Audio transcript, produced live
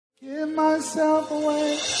myself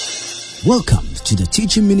away. Welcome to the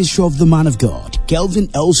teaching ministry of the man of God, Kelvin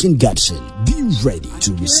Elson Gadson. Be ready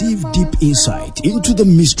to receive deep insight into the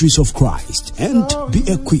mysteries of Christ and be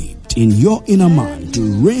equipped in your inner man to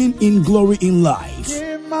reign in glory in life.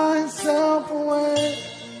 Give myself away.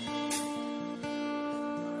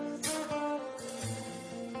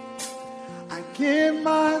 I give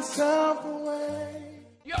myself away.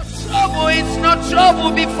 Your trouble is not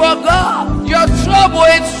trouble before God. Your trouble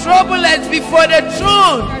is troubleless before the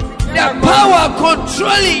throne. The power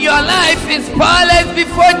controlling your life is powerless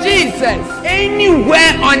before Jesus.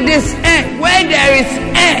 Anywhere on this earth where there is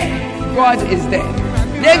air, God is there.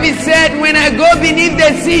 David said, when I go beneath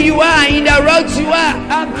the sea, you are. In the rocks, you are.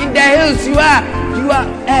 Up in the hills, you are. You are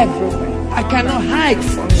everywhere. I cannot hide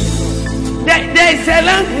from you. There is a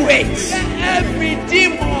language. Every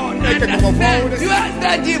demon understands. You are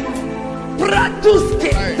the demon.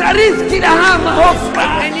 Pratuske, Tariski the hammer of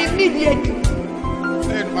God. And immediately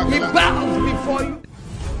he bows before you.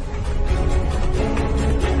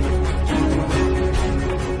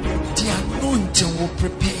 The anointing will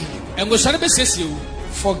prepare you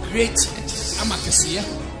for greatness.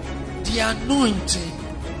 The anointing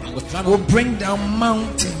will bring down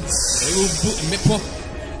mountains,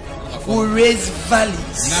 will raise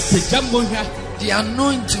valleys. The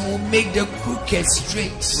anointing will make the crooked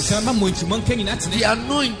straight. The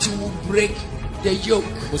anointing will break the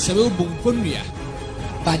yoke.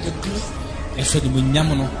 By the glory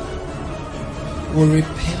will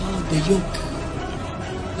repel the yoke.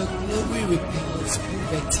 The glory repels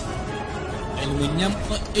poverty.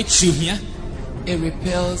 It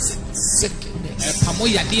repels sickness.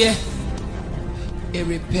 It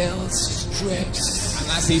repels stress.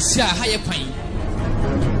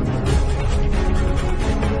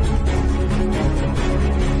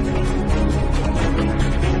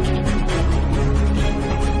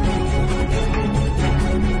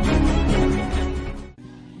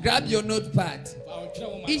 Grab your notepad.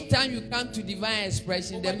 Each time you come to divine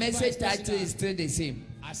expression, the message title is still the same.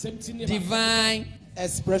 Divine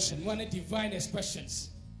expression. Divine expressions.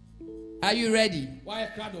 Are you ready?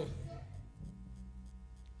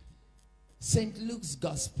 St. Luke's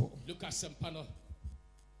Gospel,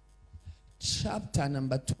 chapter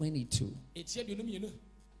number 22,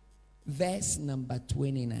 verse number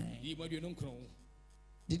 29.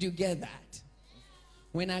 Did you get that?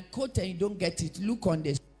 When I quote and you don't get it, look on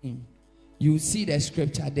the screen. You see the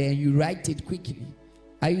scripture there and you write it quickly.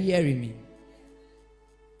 Are you hearing me?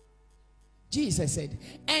 Jesus said,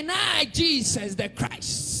 and I, Jesus the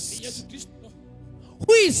Christ,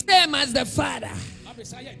 who is same as the Father.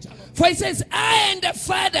 For he says, I and the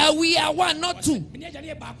Father, we are one, not two.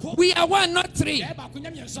 We are one, not three.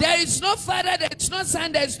 There is no Father, there is no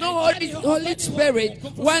Son, there is no Holy Spirit.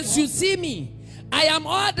 Once you see me, I am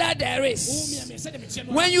all that there is.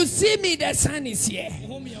 When you see me, the Son is here.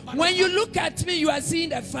 When you look at me, you are seeing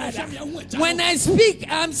the Father. When I speak,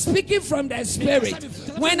 I'm speaking from the Spirit.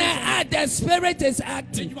 When I act, the Spirit is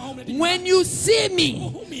acting. When you see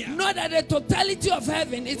me, not at the totality of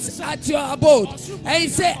heaven, it's at your abode. And you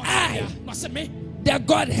say, I, the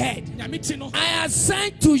Godhead, I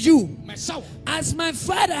assign to you, as my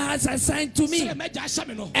Father has assigned to me,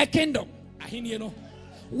 a kingdom.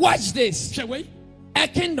 Watch this. A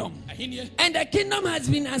kingdom. And the kingdom has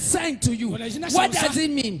been assigned to you. What does it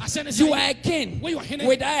mean? You are a king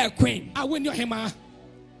without a queen.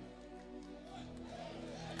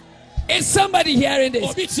 Is somebody hearing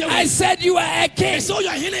this? I said you are a king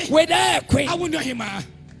without a queen.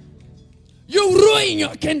 You ruin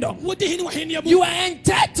your kingdom. You are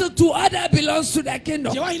entitled to all that belongs to the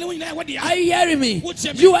kingdom. Are you hearing me?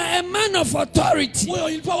 You are a man of authority.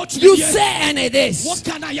 You say and it is.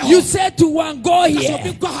 You say to one, go here,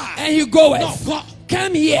 and he goeth.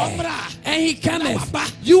 Come here, and he cometh.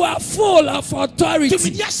 You are full of authority.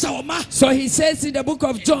 So he says in the book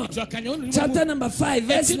of John, chapter number 5,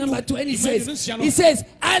 verse number 20 says, he says,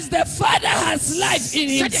 as the Father has life in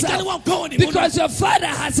himself, because your Father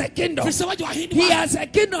has a kingdom. He has a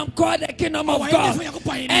kingdom called the kingdom of God.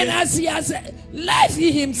 And as he has life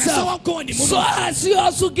in himself, so has he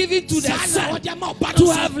also given to the Son to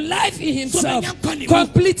have life in himself,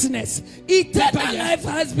 completeness. Eternal life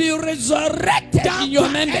has been resurrected in your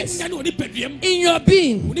members. in your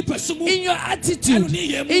being, in your attitude,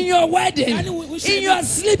 in your wedding, in your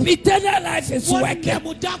sleep, eternal life is working.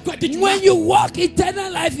 When you walk,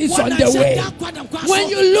 eternal life is on the way. When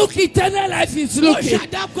you look, eternal life is looking.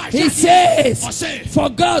 He says, for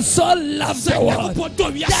God so loved the world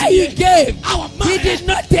that he gave, he did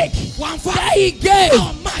not take, that he gave,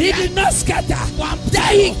 he did not scatter,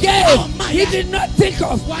 that he gave, he did not think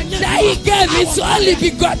of, that he gave his only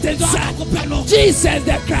begotten Son, Jesus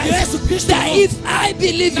the Christ. That if I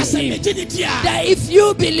believe in him, that if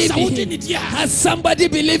you believe in him, has somebody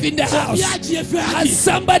believe in the house? Has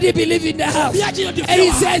somebody believe in the house? And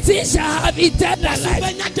he says he shall have eternal life.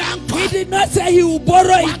 He did not say he will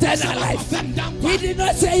borrow eternal life. He did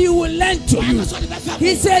not say he will lend to you.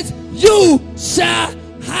 He says you shall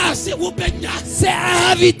have. Say I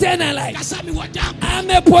have eternal life. I'm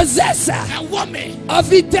a possessor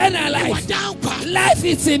of eternal life. Life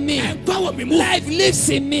is in me. Life lives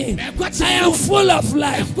in me. I am full of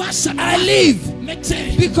life. I live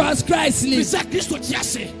because Christ lives.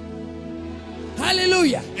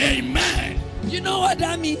 Hallelujah. Amen. You know what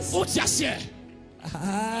that means?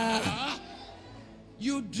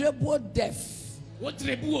 You dribble death.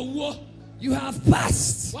 You have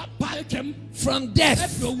passed from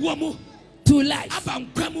death to life.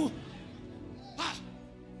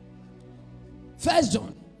 1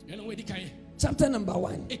 John chapter number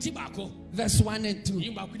 1 verse 1 and 2.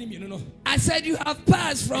 I said you have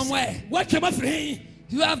passed from where?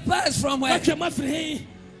 You have passed from where? To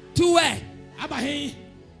where?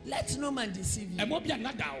 Let no man deceive you.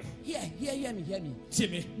 Hear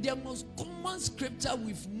me. The most common scripture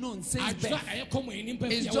we've known since birth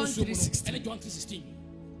is John 3:16.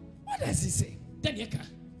 What does he say? It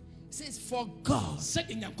says, for God so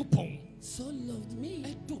loved me,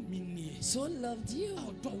 so loved you,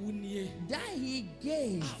 that he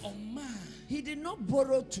gave. He did not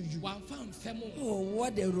borrow to you. Oh,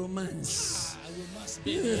 what a romance.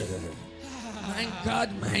 My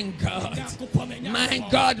God, my God. My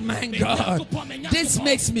God, my God. This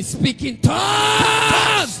makes me speak in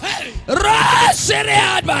tongues.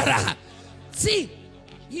 See,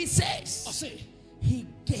 he says, he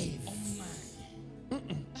gave.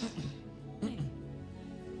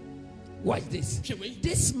 Watch this.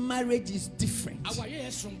 This marriage is different.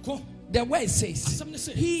 The word says,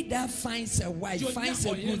 he that finds a wife finds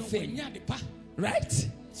a good thing. Right?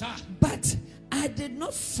 But I did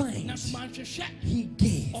not find. He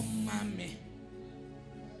gave.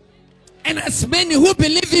 And as many who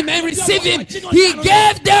believe him and receive him, he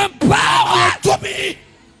gave them power to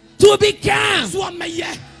become.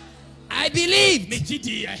 I believe.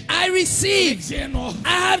 I receive. I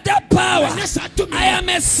have that power. I am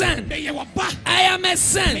a son. I am a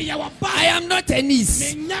son. I am not a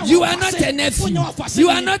niece. You are not a nephew. You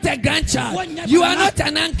are not a grandchild. You are not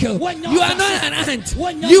an uncle. You are not an aunt.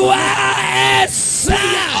 You are a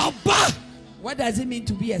son. What does it mean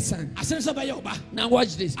to be a son? Now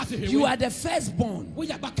watch this. You are the firstborn.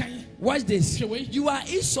 Watch this. You are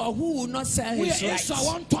Esau who will not sell his rights.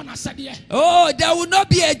 Oh, there will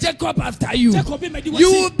not be a Jacob after you.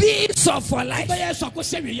 You will be Esau for life.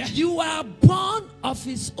 You are born of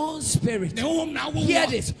his own spirit. Hear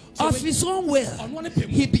this. Of his own will,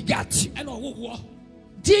 he begat you.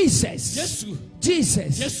 Jesus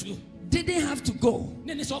didn't have to go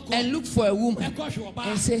and look for a woman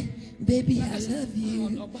and say, baby, I love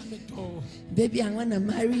you. Baby, I want to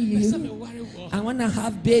marry you. I want to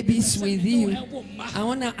have babies with you. I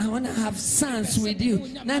want to have sons with you.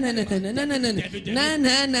 No.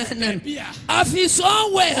 Of his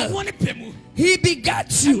own will, he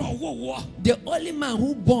begat you. The only man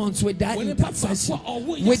who bonds with that intercession,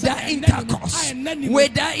 with that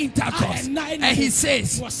intercourse, and he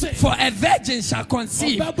says, for a virgin shall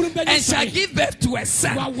conceive and shall give birth to a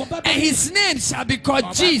son, and his name shall be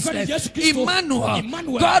called Jesus, Emmanuel,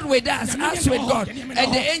 God with us with God.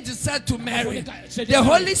 And the angel said to Mary, the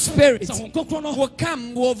Holy Spirit will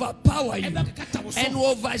come, will overpower you and will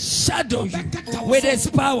overshadow you with his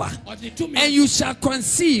power, and you shall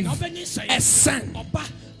conceive a son.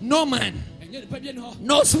 No man,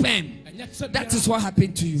 no sperm. That is what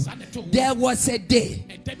happened to you. There was a day.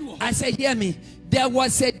 I said, hear me. There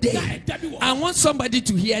was a day. I want somebody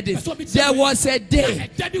to hear this. There was a day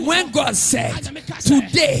when God said,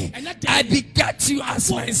 today I begat you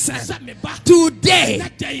as my son. Today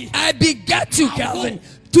I begat you, Calvin.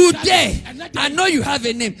 Today, I know you have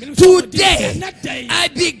a name. Today, I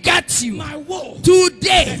begat you.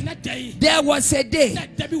 Today, there was a day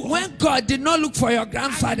when God did not look for your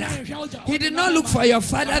grandfather. He did not look for your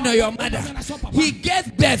father nor your mother. He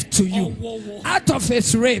gave birth to you. Out of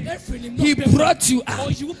his rib, he brought you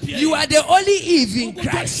out. You are the only Eve in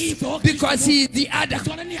Christ because he is the Adam.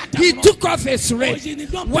 He took off his rib.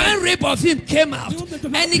 One rib of him came out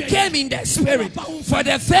and he came in the spirit. For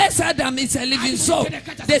the first Adam is a living soul.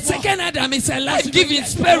 The second Adam is a life-giving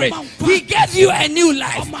spirit. He gave you a new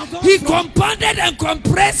life. He compounded and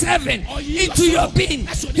compressed heaven into your being.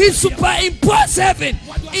 He superimposed heaven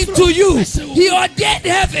into you. He ordained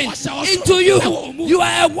heaven into you. You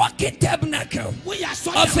are a walking tabernacle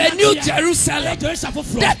of a new Jerusalem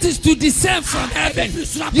that is to descend from heaven.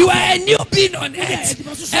 You are a new being on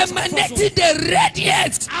earth, emanating the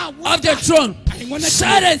radiance of the throne.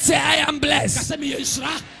 Shout and say, I am blessed.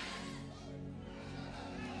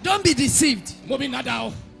 Don't be deceived.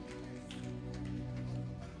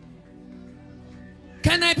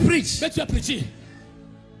 Can I preach?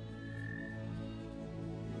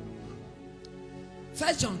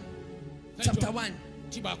 First John chapter 1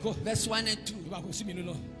 verse 1 and 2.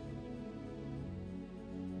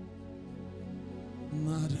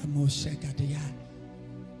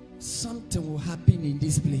 Something will happen in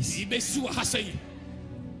this place.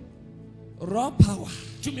 Raw power.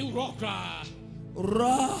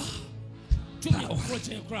 Raw power.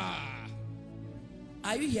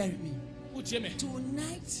 Are you hearing me?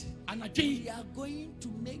 Tonight we are going to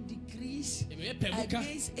make decrees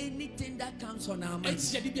against anything that comes on our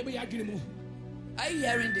minds. Are you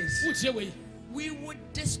hearing this? We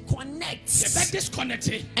would disconnect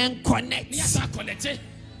and connect.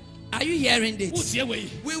 Are you hearing this?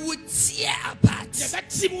 We would tear apart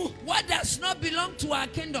what does not belong to our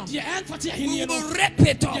kingdom. We will rip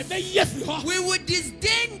it off. We would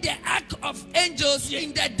disdain the ark of angels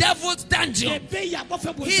in the devil's dungeon.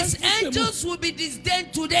 His angels will be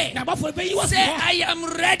disdained today. Say, I am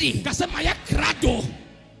ready.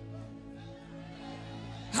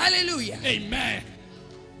 Hallelujah. Amen.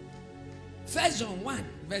 First John 1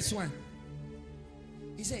 verse 1.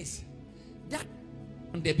 He says that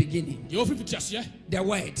from the beginning, the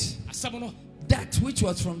word, that which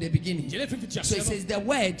was from the beginning. So it says the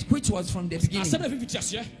word which was from the beginning,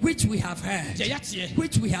 which we have heard,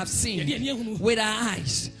 which we have seen with our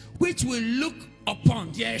eyes, which we look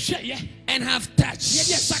upon and have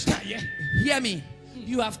touched. Hear me.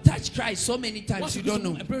 You have touched Christ so many times you don't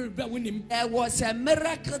know. There was a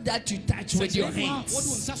miracle that you touched with your hands.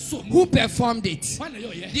 Who performed it?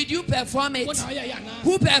 Did you perform it?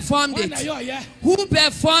 Who performed it? Who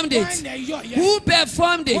performed it? Who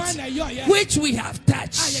performed it? Which we have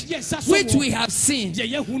touched, which we have seen,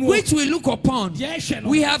 which we look upon.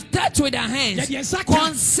 We have touched with our hands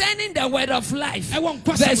concerning the word of life.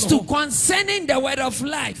 Verse 2. Concerning the word of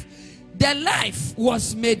life. The life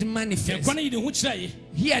was made manifest.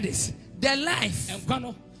 Hear this. The life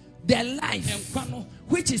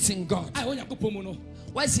which is in God.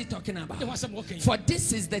 What is he talking about? For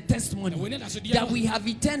this is the testimony that we have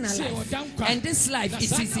eternal life, and this life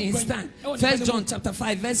is in his stand. First John chapter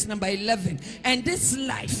 5 verse number 11. And this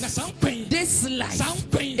life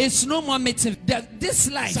is no more missing.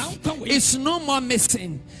 This life is no more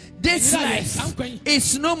missing. This life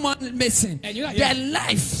is no more missing. The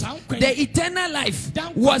life, the eternal life,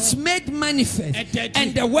 was made manifest,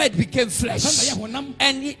 and the word became flesh.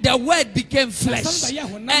 And the word became flesh.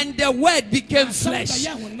 And the word became flesh.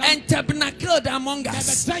 And tabernacled among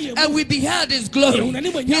us. And we beheld his glory.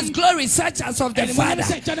 His glory, such as of the Father,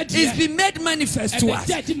 is been made manifest to us.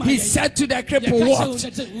 He said to the cripple, walk,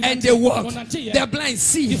 and they walked. The blind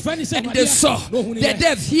see, and they saw. The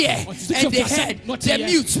deaf hear, and they heard. The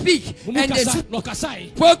mute speak. And they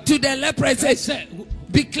spoke to the lepers and said,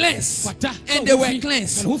 be cleansed. And they were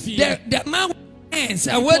cleansed. The man with hands,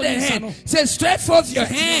 a word hand, said, stretch forth your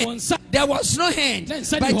hand. There was no hand.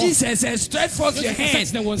 But Jesus said, stretch forth your hand.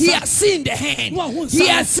 He has seen the hand. He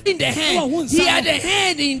has seen the hand. He had the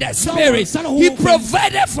hand in the spirit. He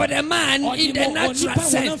provided for the man in the natural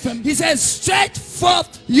sense. He says, stretch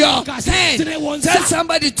forth your hand. Tell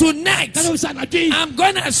somebody tonight, I'm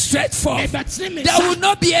going to stretch forth. There will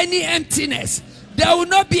not be any emptiness. There will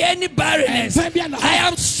not be any barrenness. I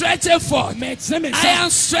am stretching forth. I am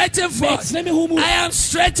stretching forth. I am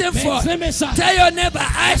stretching forth. Tell your neighbor,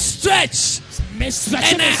 I stretch.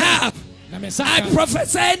 And I have. I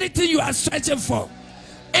prophesy anything you are stretching for.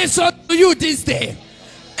 It's unto you this day.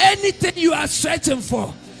 Anything you are stretching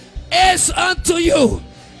for is unto you.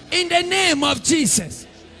 In the name of Jesus.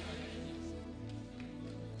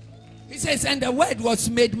 He says, and the word was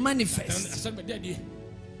made manifest.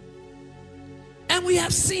 And we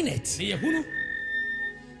have seen it.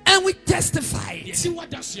 And we testify it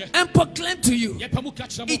and proclaim to you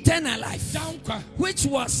eternal life, which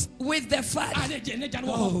was with the Father.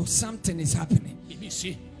 Oh, something is happening.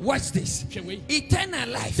 Watch this. Eternal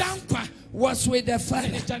life was with the Father.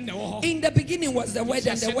 In the beginning was the Word,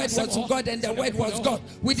 and the Word was God, and the Word was God.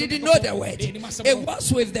 We didn't know the Word. It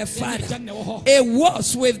was with the Father. It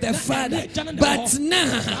was with the Father. But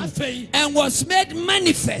now, and was made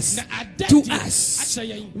manifest to us.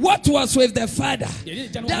 What was with the Father?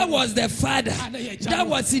 That was the Father. That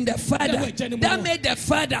was in the Father. That made the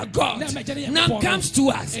Father God. Now comes to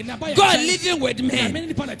us. God living with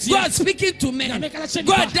men. God speaking to men.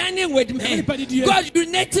 God dining with men. God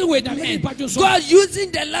uniting with men. God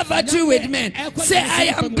using the lavatory with men. Say,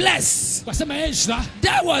 I am blessed.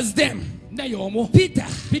 That was them. Peter,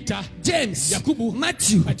 James,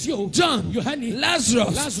 Matthew, John,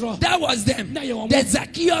 Lazarus. That was them. The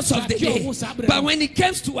Zacchaeus of the day. But when it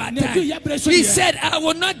comes to our time, he said, I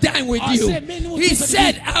will not dine with you. He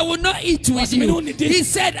said, I will not eat with you. He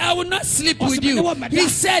said, I will not sleep with you. He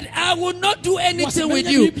said, I will not do anything with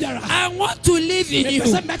you. I want to live in you.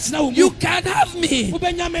 You can have me.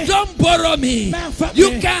 Don't borrow me.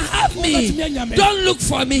 You can have me. Don't look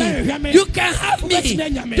for me. You can have me.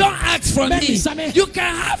 Don't ask for me. You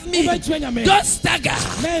can have me. Don't stagger.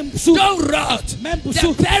 Don't rot.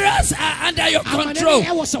 The parents are under your control.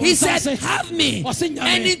 He said, have me.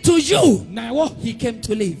 And into you, he came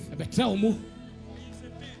to live.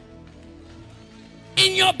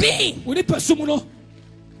 In your being.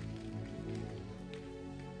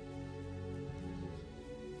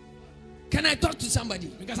 Can I talk to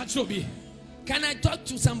somebody? Can I talk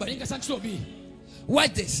to somebody?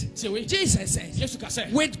 Watch this. Jesus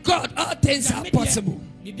says, with God all things are possible.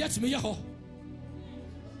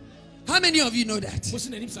 How many of you know that?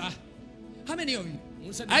 How many of you?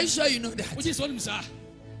 Are you sure you know that?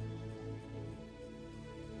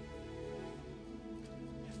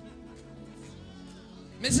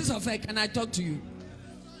 Mrs. Ofe, can I talk to you?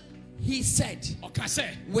 He said,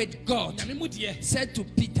 with God, said to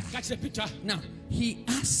Peter. Now, he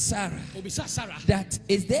asked Sarah that,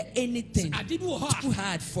 is there anything too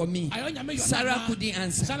hard for me? Sarah couldn't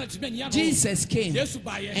answer. Jesus came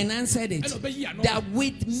and answered it, that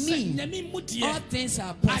with me all things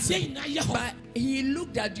are possible. But he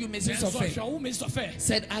looked at you, Mrs. Ofe,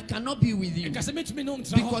 said, I cannot be with you,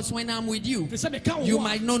 because when I'm with you, you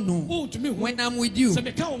might not know. When I'm with you,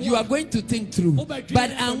 you are going to think through.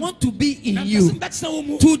 But I want to be in you.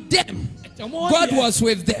 To them, God was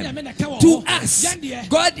with them. To us,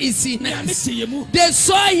 God is in us. They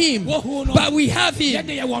saw him, but we have him.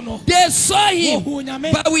 They saw him,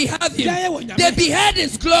 but we have him. They beheld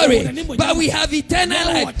his glory, but we have eternal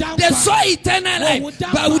life. They saw eternal life,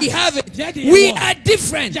 but we have it. We are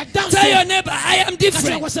different. Tell your neighbor, I am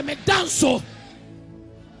different.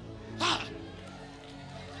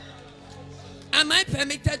 Am I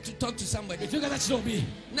permitted to talk to somebody?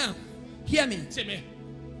 Now, hear me.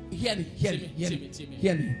 Hear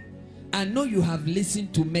me. I know you have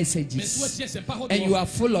listened to messages and you are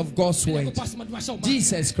full of God's word.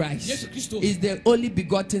 Jesus Christ is the only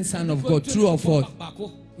begotten Son of God. True or false?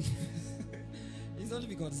 He's the only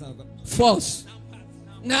begotten Son of God. False.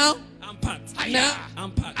 Now?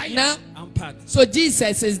 Now? So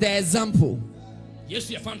Jesus is the example.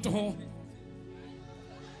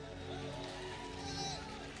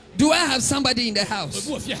 Do I have somebody in the house?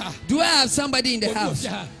 Do I have somebody in the house?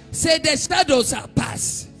 Say the shadows are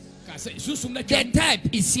past. The type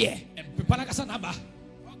is here.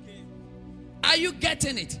 Are you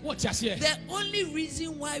getting it? The only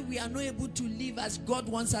reason why we are not able to live as God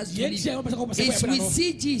wants us to live is we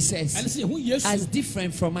see Jesus as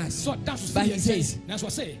different from us. But he says,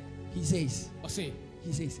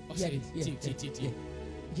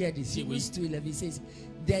 hear this. Hebrews 2:11, he says,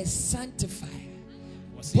 the sanctifier.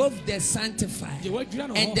 Both the sanctified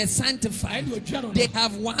and the sanctified, they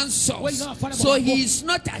have one source. So he is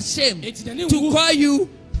not ashamed to call you.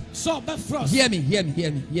 Hear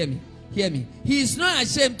me. He is not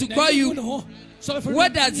ashamed to call you.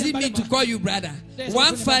 What does it mean to call you brother?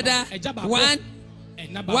 One father,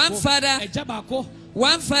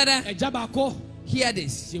 one father. Hear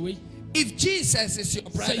this. If Jesus is your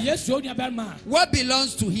brother, what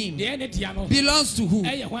belongs to him belongs to who?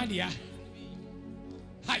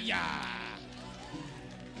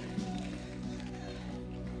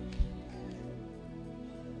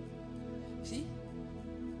 See,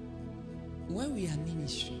 when we are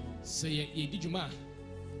ministering,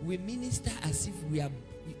 we minister as if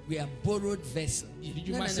we are borrowed vessel. No.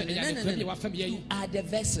 You are the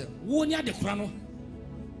vessel.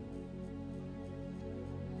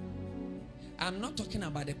 I'm not talking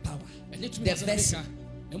about the power. The vessel.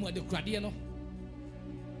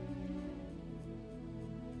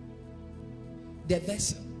 The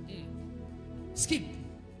vessel. Skip.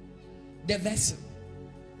 The vessel.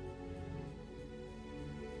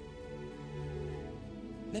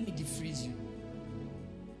 Let me defreeze you.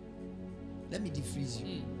 Let me defreeze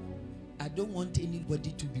you. I don't want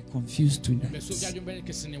anybody to be confused tonight. I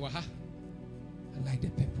like the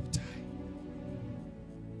purple tie.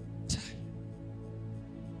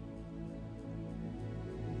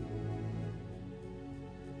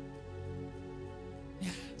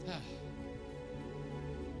 Yeah.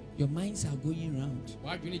 Your minds are going round.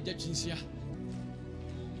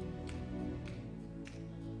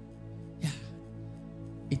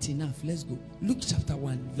 It's enough. Let's go. Luke chapter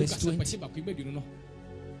 1, verse 20.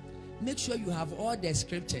 Make sure you have all the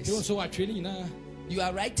scriptures. You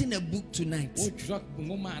are writing a book tonight.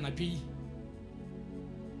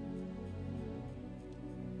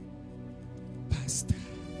 Pastor,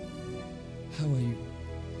 how are you?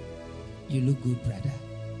 You look good, brother.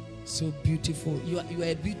 So beautiful. You are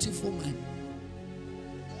a beautiful man.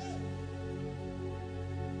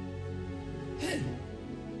 Hey.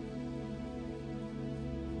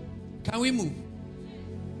 Can we move?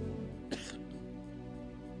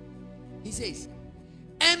 He says,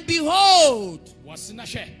 and behold.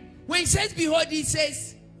 When he says behold, he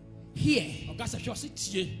says, hear,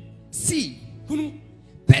 see,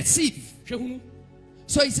 perceive.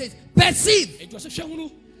 So he says, perceive.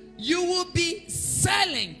 You will be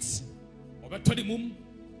silent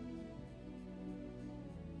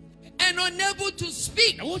and unable to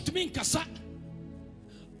speak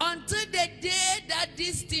until the day that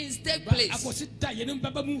these things take place,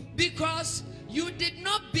 because you did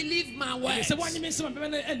not believe my words,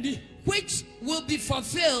 which will be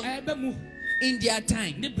fulfilled in their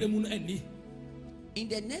time. In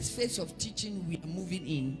the next phase of teaching we are moving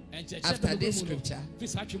in after this scripture,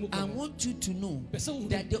 I want you to know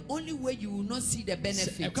that the only way you will not see the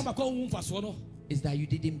benefit is that you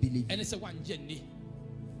didn't believe.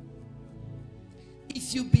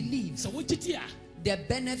 If you believe, the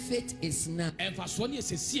benefit is now.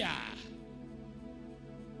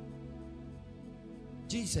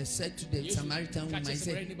 Jesus said to the Samaritan woman, he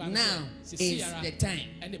said, now is the time.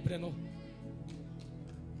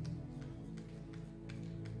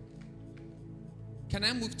 Can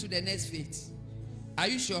I move to the next phase? Are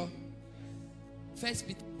you sure? 1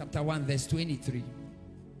 Peter chapter 1, verse 23.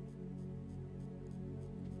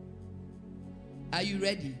 Are you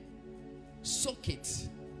ready? Soak it.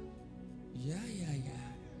 Yeah.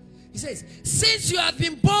 He says, since you have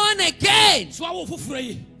been born again.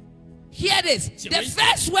 Hear this. The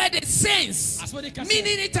first word is since,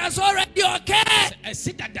 meaning it has already occurred.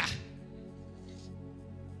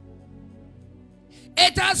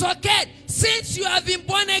 It has occurred since you have been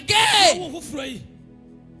born again.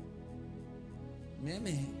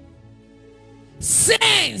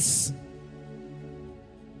 Since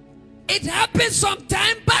it happened some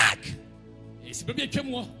time back,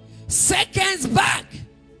 seconds back,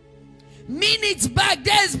 minutes back,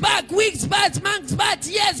 days back, weeks back, months back,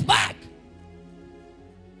 years back.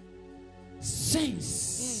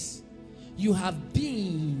 Since you have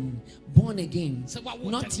been born again,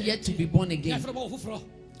 not yet to be born again.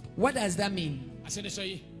 What does that mean?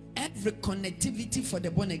 Every connectivity for the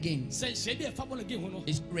born again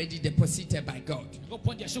is already deposited by God.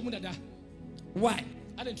 Why?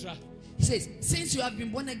 He says, since you have been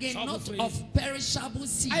born again, not of perishable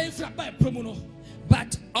seed,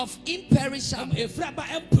 but of imperishable,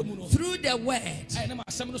 through the word.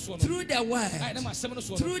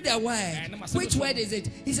 Which word is it?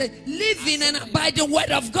 He said, live in and abide the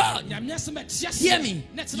word of God. Hear me.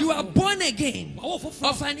 You are born again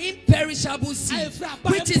of an imperishable seed,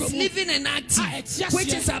 which is living and active,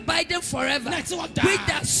 which is abiding forever, which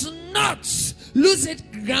does not lose its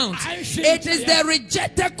ground. It is the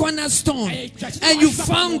rejected cornerstone, and you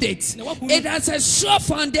found it. It has a sure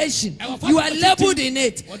foundation. You are labeled in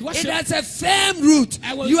it. It has a firm root.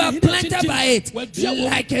 You are planted by it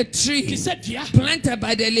like a tree planted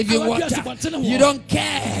by the living water. You don't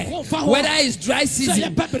care whether it's dry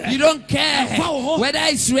season. You don't care whether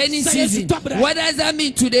it's rainy season. What does that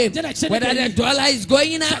mean today? Whether the dollar is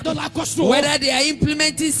going up, whether they are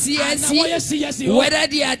implementing CSE, whether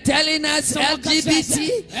they are telling us LGBT,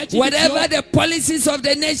 whatever the policies of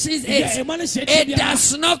the nations is, it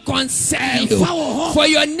does not concern you. For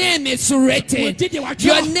your name is written,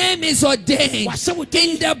 your name is ordained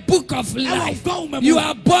in the book of life. You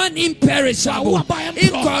are born imperishable,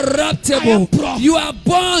 incorruptible. You are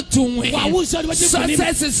born to win.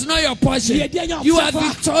 Success is not your portion. You are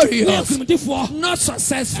victorious, not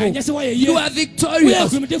successful. You are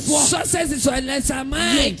victorious. Success is your lesser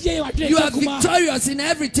mind. You are victorious in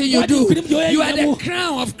everything you do. You are the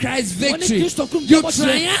crown of Christ's victory. You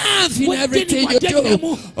triumph in everything you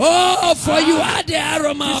do. Oh, for you are the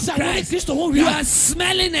aroma of Christ. You are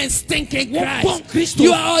smelling and stinking Christ.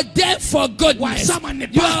 You are ordained for goodness.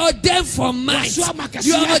 You are ordained for might.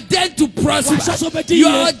 You are ordained to prosper. You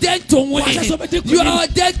are ordained to win. You are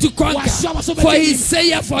ordained to conquer. For he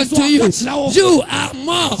saith unto you, you are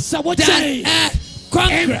more than a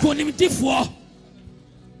conqueror.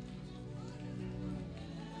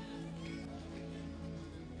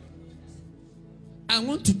 I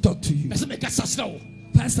want to talk to you.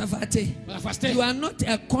 Pastor Fate, you are not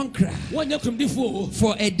a conqueror for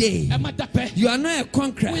a day. You are not a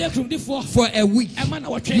conqueror for a week.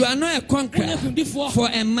 You are not a conqueror for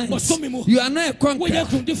a month. You are not a conqueror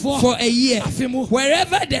for a year.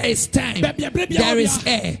 Wherever there is time, there is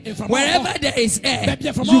air. Wherever there is air,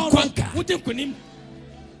 you conquer.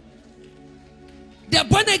 The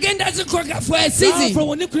born again doesn't conquer for a season.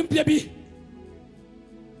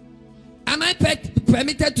 Am I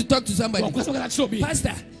permitted to talk to somebody?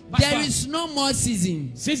 Pastor, there is no more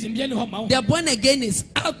season. The born again is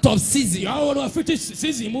out of season.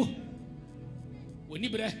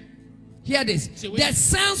 Hear this. The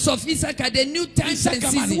sons of Issachar, the new times and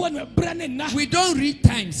season. We don't read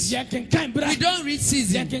times. We don't read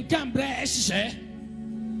season.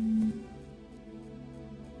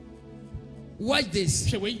 Watch this.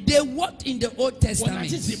 They walked in the Old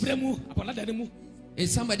Testament.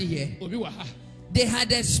 Is somebody here? They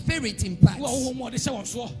had a spirit in parts.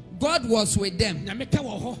 God was with them.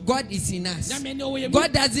 God is in us.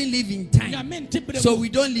 God doesn't live in time, so we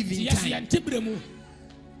don't live in time.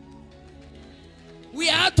 We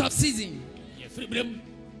are out of season.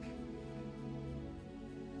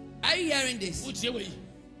 Are you hearing this?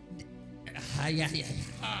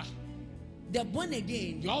 The born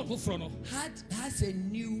again has a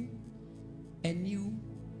new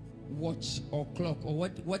watch or clock or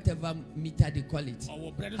whatever meter they call it.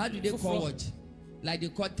 How do they call watch? Like they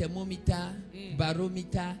call thermometer,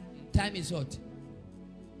 barometer. Time is what?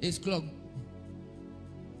 It's clock.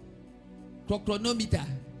 Chronometer.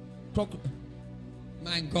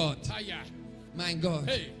 My God. My God.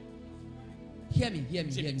 Hear me. Hear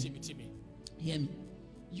me.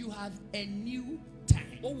 You have a new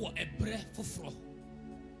time.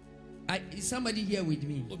 Is somebody here with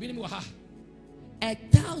me?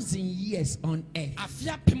 1,000 years on earth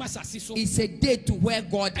is a day to where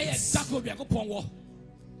God is.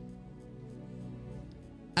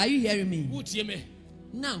 Are you hearing me?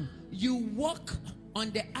 Now, you walk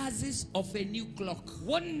on the axis of a new clock,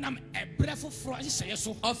 of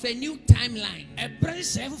a new timeline.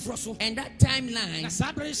 And that timeline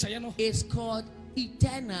is called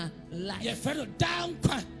eternal life.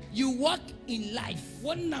 You walk in life,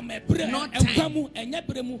 not time.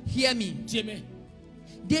 Hear me.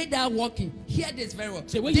 They that walk in, hear this very well.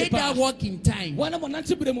 They that walk in time are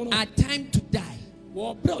time to die. They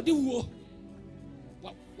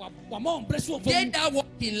that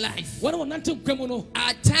walk in life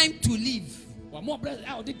are time to live.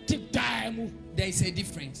 There is a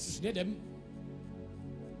difference.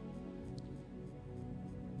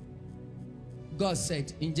 God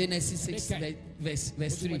said in Genesis 6 verse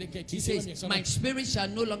 3, he says, my spirit shall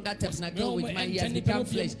no longer tabernacle with man, he has become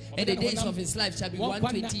flesh, and the days of his life shall be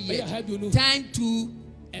 120 years. Time to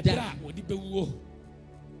die.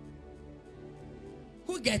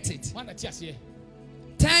 Who gets it?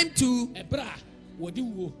 Time to.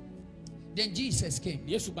 Then Jesus came.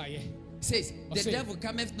 Says, the devil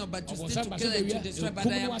cometh not but to steal, to kill, and to destroy, but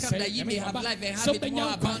I am come that ye may have life and have it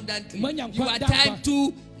more abundantly. You are time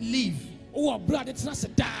to live.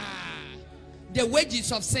 The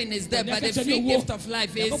wages of sin is there, but the free gift of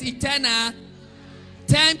life is eternal.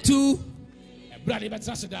 Time to.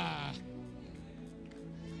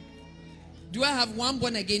 Do I have one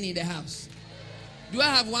born again in the house? Do I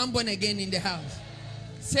have one born again in the house?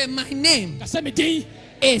 Say, my name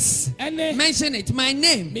is. Mention it. My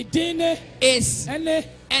name is.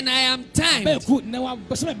 And I am time to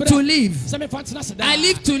live. I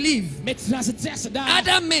live to live.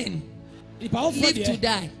 Other men live to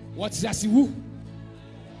die.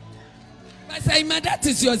 Pastor Ima, that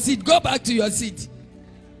is your seat. Go back to your seat.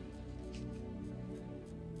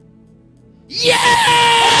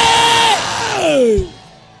 Yeah!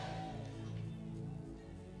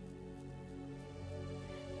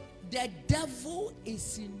 The devil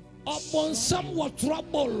is in Somewhat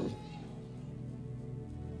trouble.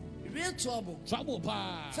 real trouble. Trouble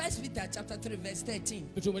pa. 1 Peter chapter 3 verse 13.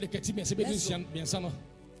 Let's go.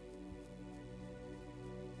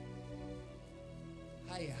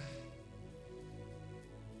 Higher.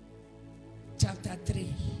 Chapter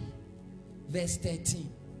 3 verse 13.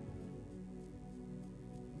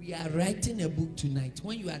 We are writing a book tonight.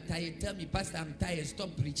 When you are tired, tell me, Pastor, I'm tired. Stop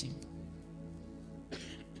preaching.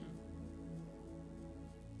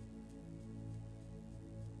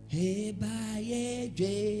 Eba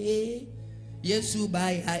ye Yesu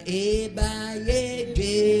baya eba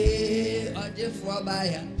ye Ojefo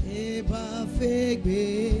baya Eba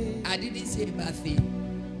fegbe. I didn't say eba fe.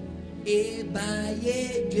 Eba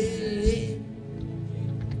ye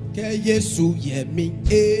Ke Yesu ye mi.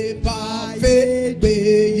 Eba fegbe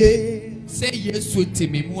ye. say Yesu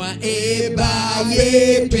timi mwa eba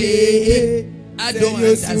ye I don't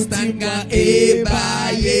understand ga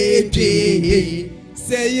eba ye.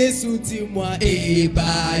 Say Yesu ti moi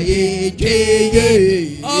Eba ye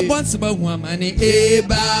Obonsiba woman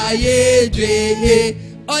eba ye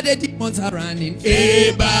all the demons are running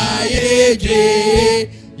eba ye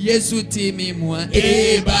Yesu timi mwa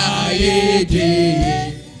eba ye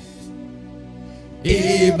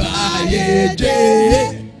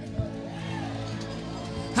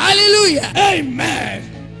Hallelujah. Amen.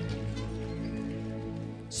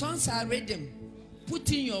 Songs are rhythm.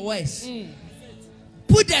 Put in your voice.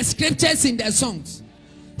 Put the scriptures in the songs.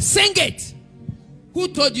 Sing it. Who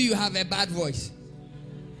told you you have a bad voice?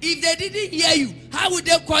 If they didn't hear you, how would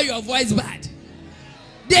they call your voice bad?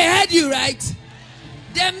 They heard you, right?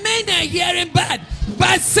 The men are hearing bad,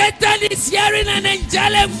 but Satan is hearing an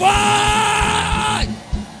angelic voice.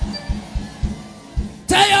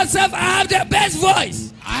 Tell yourself, I have the best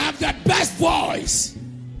voice. I have the best voice.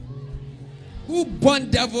 Who born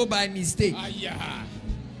devil by mistake? Yeah.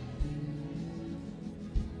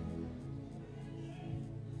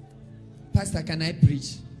 Pastor, can I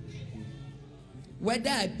preach? Whether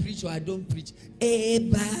I preach or I don't preach.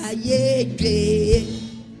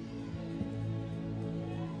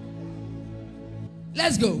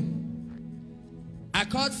 Let's go. I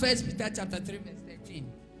called 1 Peter chapter 3 verse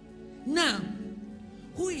 13. Now,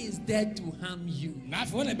 who is there to harm you? Now,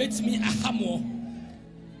 if you want to bet me a hammer,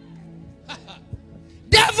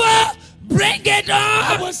 Devil, bring it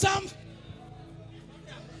I on. want some.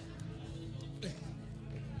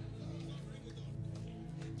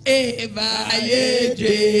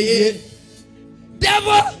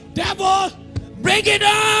 Devil, bring it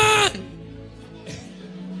on.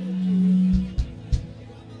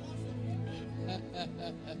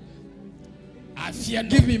 I fear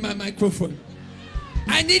Give me my microphone.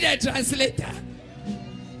 I need a translator.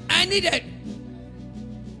 I need it.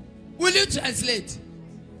 Will you translate?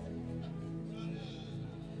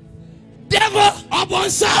 Devil, upon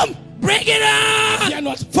some. bring it on. Fear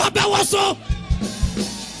not. Father was so.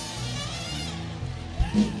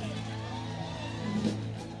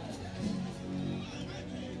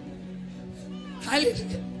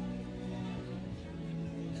 Hallelujah.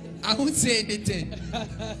 I won't say anything.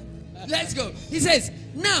 Let's go. He says,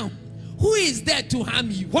 now, who is there to harm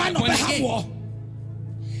you? Why not the hammer?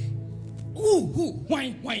 Who?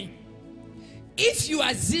 Why? If you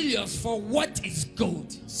are zealous for what is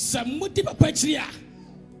gold,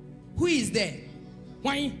 who is there?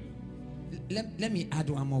 Why? Let me add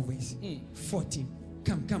one more verse. 14.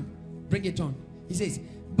 Come. Bring it on. He says,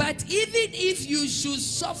 but even if you should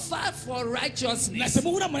suffer for righteousness,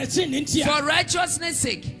 for righteousness'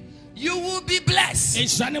 sake, you will be blessed.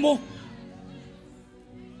 Is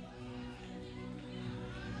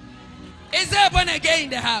there born again in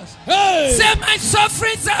the house? Hey. Say, my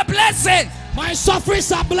sufferings are blessings. My sufferings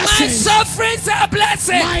are My blessings. sufferings are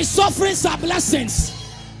blessings. My sufferings are blessings.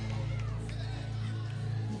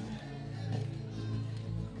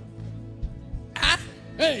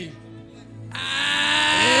 Hey.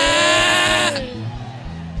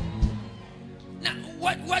 Now,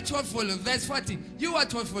 what follow? Verse 14. You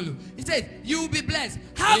what follow? He says, you will be blessed.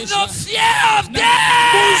 Have no fear of them.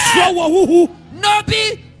 No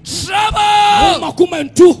be trouble.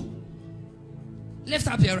 Lift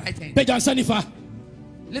up your right hand.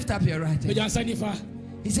 Lift up your right hand.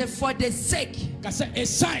 He said, for the sake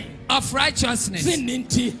of righteousness,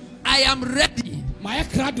 I am ready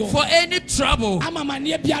for any trouble,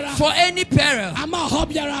 for any peril.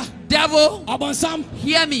 Devil,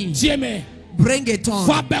 hear me. Bring it on.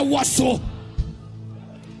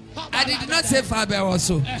 I did not say Faber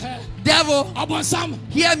also. Devil,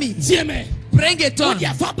 hear me. Bring it on.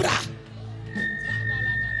 Wodia fabra.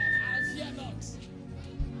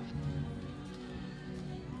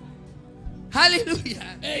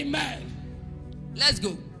 Hallelujah. Amen. Let's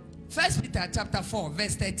go. 1 Peter chapter 4,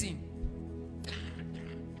 verse 13.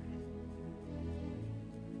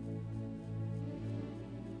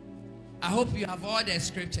 I hope you have all the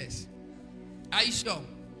scriptures. Are you sure?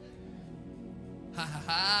 Ha ha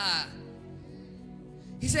ha.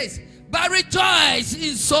 He says, but rejoice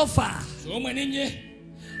in so far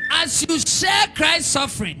as you share Christ's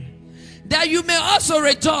suffering, that you may also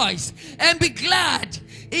rejoice and be glad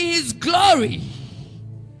in his glory.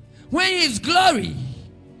 When his glory,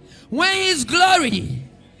 when his glory,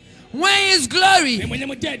 when his glory,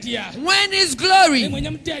 when his glory.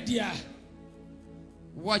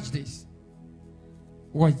 Watch this.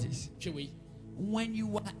 Watch this. When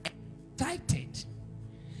you are excited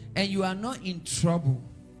and you are not in trouble,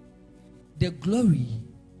 the glory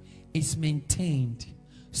is maintained,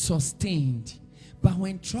 sustained. But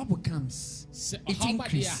when trouble comes, it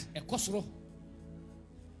increases.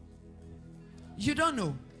 You don't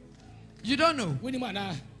know. You don't know.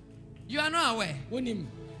 You are not aware.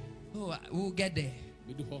 Oh, we'll get there.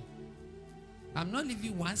 I'm not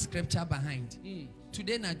leaving one scripture behind.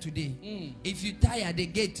 Today, not today. If you tire, the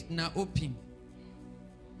gate now open.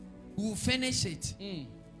 We'll finish it.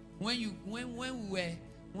 When we were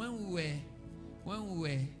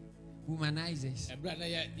womanizers,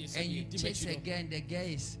 and you chase a girl, and the girl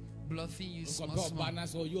is bluffing you small.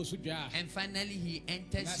 And finally he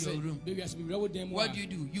enters your room. What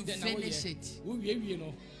do? You finish it.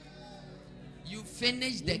 You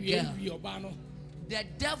finish the girl. The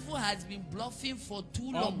devil has been bluffing for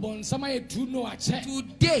too long.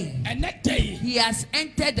 Today, he has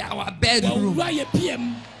entered our bedroom.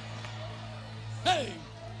 Hey!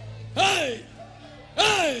 Hey!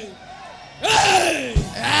 Hey! Hey!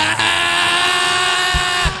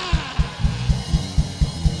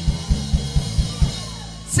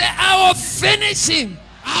 Say, I will finish him.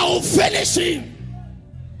 I will finish him.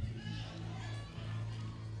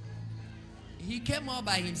 He came all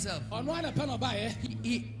by himself.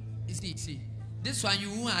 He see, this one you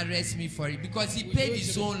won't arrest me for it because he paid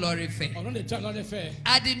his own lorry fare.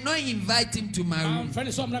 I did not invite him to my room.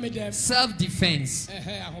 Self-defense.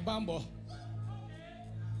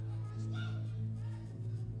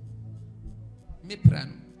 Me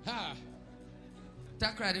prano.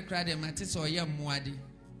 Takrade krade matisa oya muadi.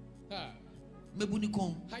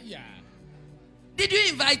 Mebunikom. Did you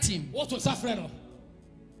invite him? What was that friend?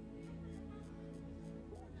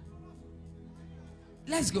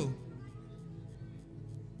 Let's go.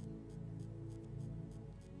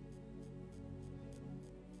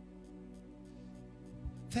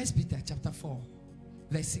 First Peter chapter 4,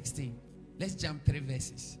 verse 16. Let's jump 3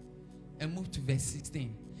 verses and move to verse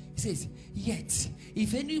 16. It says, yet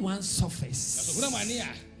if anyone suffers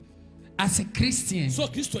as a Christian,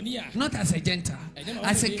 not as a Gentile,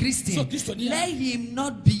 as a Christian, let him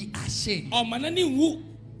not be ashamed.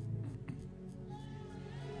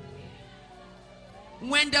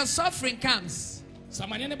 When the suffering comes,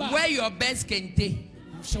 wear your best kente,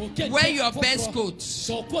 wear your best coat,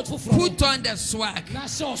 put on the swag,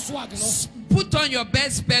 put on your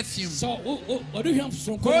best perfume,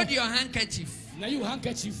 hold your handkerchief,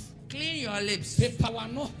 clean your lips,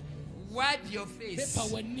 wipe your face.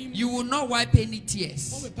 You will not wipe any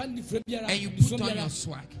tears, and you put on your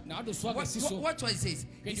swag. What was it?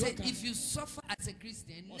 He said, if you suffer as a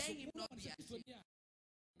Christian, let him not be ashamed.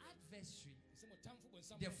 Adversary,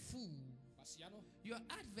 the fool, your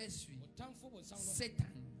adversary, Satan,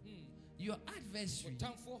 your adversary,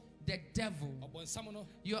 the devil,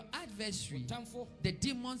 your adversary, the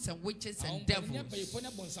demons and witches and devils,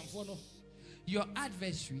 your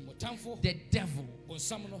adversary, the devil,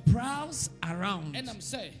 prowls around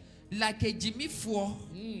like a Jimmy Four.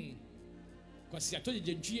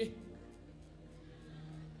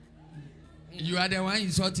 You are the one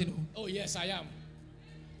insulting. Oh yes, I am.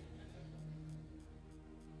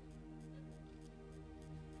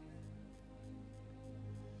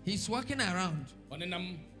 He's walking around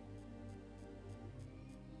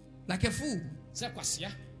like a fool,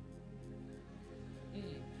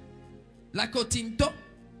 like Otinto.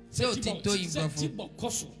 Say Otinto in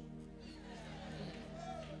Buffalo.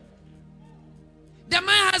 The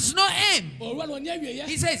man has no aim.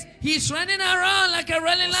 He says he's running around like a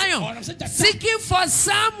rolling lion, seeking for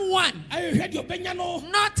someone,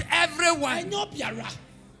 not everyone.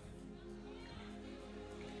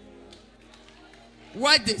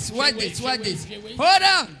 What this? Hold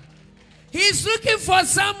on. He's looking for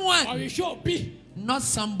someone, not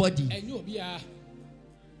somebody.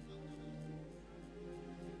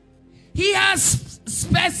 He has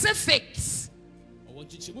specifics.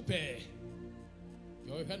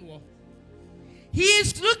 He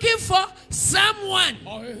is looking for someone.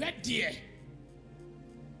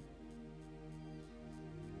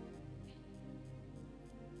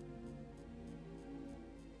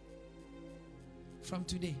 From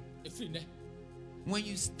today, when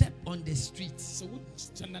you step on the streets,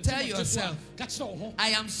 tell yourself, I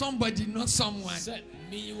am somebody, not someone.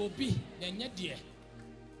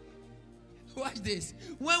 Watch this.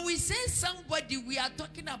 When we say somebody, we are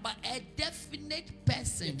talking about a definite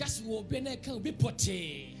person.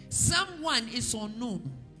 Someone is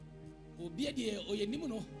unknown.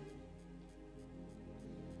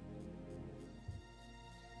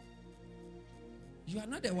 You are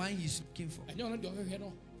not the one he's looking for.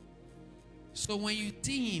 So when you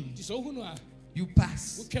see him, you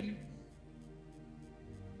pass.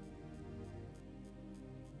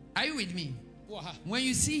 Are you with me? When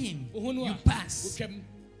you see him, you pass.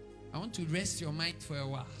 I want to rest your mind for a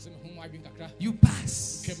while. You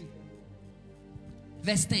pass.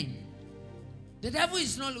 Verse 10. The devil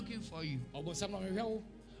is not looking for you. All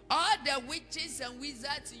the witches and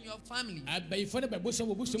wizards in your family, they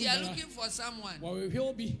are looking for someone,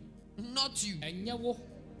 not you.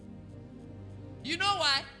 You know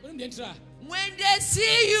why? When they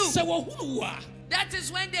see you, that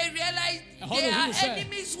is when they realize they are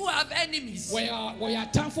enemies who have enemies.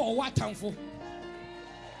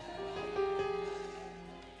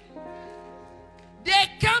 They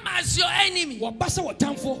come as your enemy. But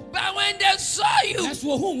when they saw you,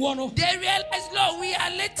 they realized, Lord, we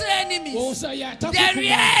are little enemies. The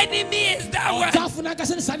real enemy is that one.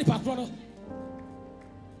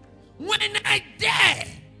 When I die,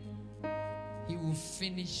 he will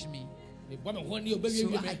finish me. So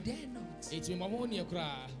I dare not.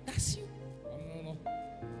 That's you.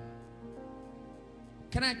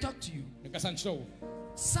 Can I talk to you?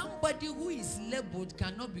 Somebody who is labeled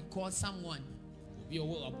cannot be called someone.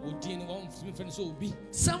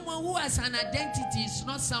 Someone who has an identity is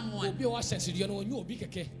not someone. Do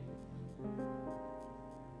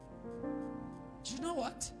you know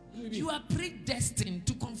what? You are predestined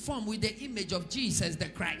to conform with the image of Jesus the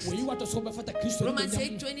Christ. Romans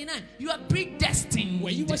 8:29. You are predestined.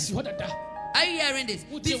 Are you hearing this?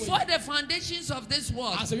 Before the foundations of this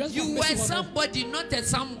world, you were somebody, not a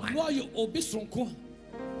someone.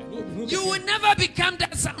 You will never become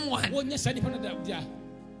that someone.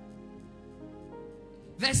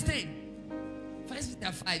 Verse 10. 1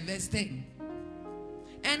 Peter 5, verse 10.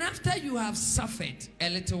 And after you have suffered a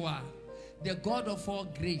little while, the God of all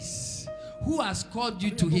grace, who has called you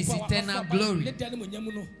to his eternal glory,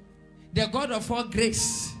 the God of all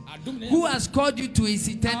grace, who has called you to his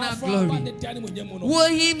eternal glory, will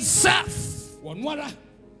himself,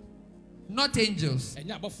 not angels,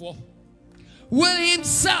 will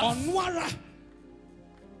himself,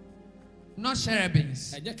 not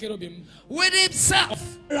cherubims, with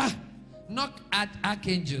himself, not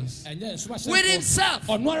archangels, with himself,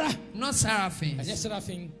 not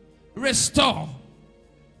seraphims, restore,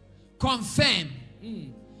 confirm,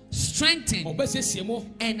 strengthen,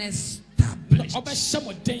 and establish.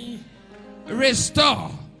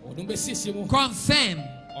 Restore, confirm,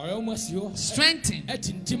 strengthen,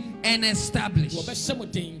 and establish.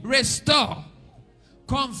 Restore,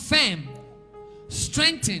 confirm,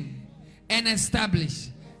 strengthen, and establish.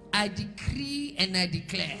 I decree and I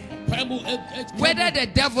declare, whether the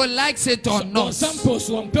devil likes it or not,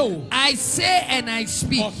 I say and I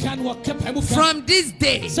speak, from this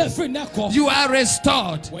day you are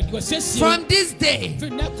restored. From this day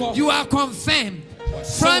you are confirmed.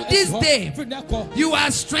 From this day you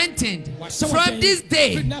are strengthened. From this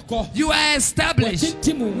day you are established.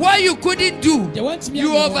 What you couldn't do,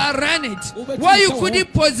 you overran it. What you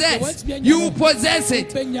couldn't possess, you will possess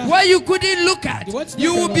it. What you couldn't look at,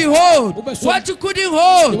 you will behold. What you couldn't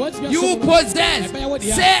hold, you will possess.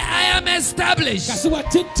 Say, I am established,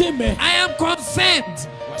 I am confirmed,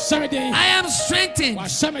 I am strengthened,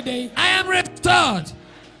 I am restored.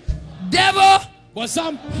 Devil,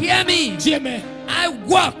 hear me. I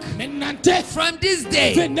walk from this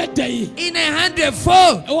day in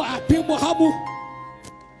 100-fold.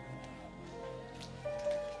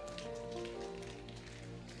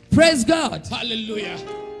 Praise God. Hallelujah.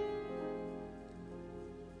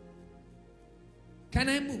 Can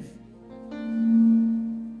I move?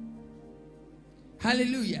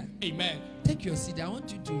 Hallelujah. Amen. Take your seat. I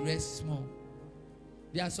want you to rest small.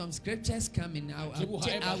 There are some scriptures coming.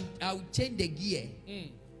 I'll change the gear.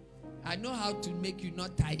 I know how to make you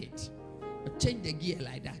not tired. But change the gear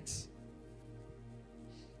like that.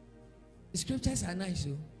 The scriptures are nice,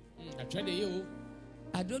 though.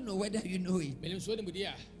 I don't know whether you know it.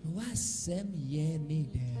 Wasem ye me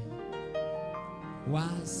de.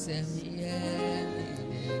 Wasem ye me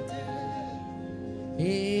de.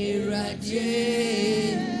 Iradier.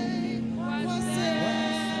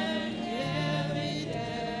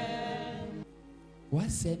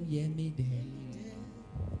 Wasem ye me de.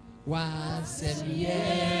 Wasem ye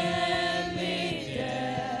me de.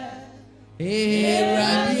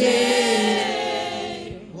 Iradier.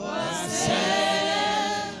 Wasem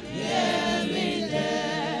ye me de.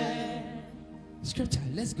 Scripture,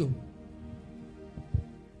 let's go.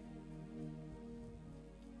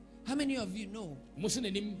 How many of you know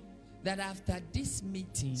that after this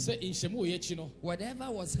meeting,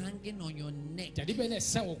 whatever was hanging on your neck,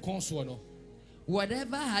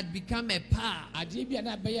 whatever had become a power,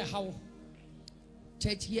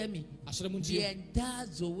 church, hear me. The entire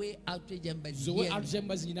Zoe Outreach Embassy,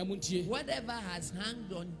 whatever has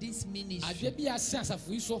hanged on this ministry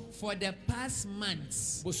for the past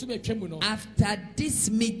months, after this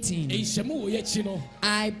meeting,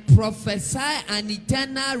 I prophesy an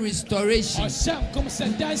eternal restoration,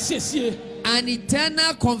 an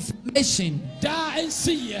eternal confirmation,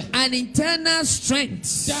 an eternal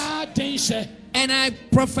strength. And I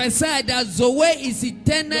prophesy that Zoe is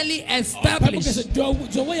eternally established.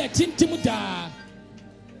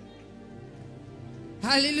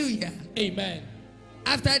 Hallelujah. Amen.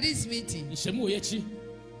 After this meeting,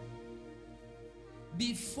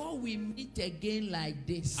 before we meet again like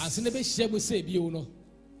this,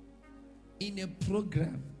 in a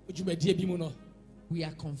program, we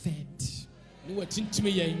are confirmed,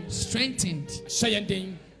 strengthened,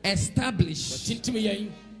 established.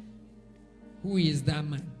 Who is that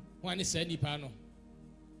man?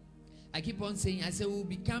 I keep on saying, I say we'll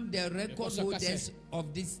become the record holders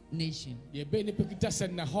of this nation. We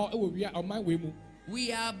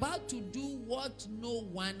are about to do what no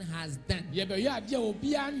one has done. It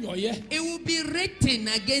will be written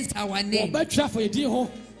against our name.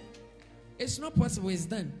 It's not possible, it's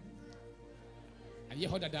done.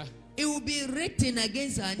 It will be written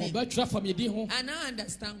against our name. And I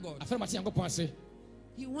understand God.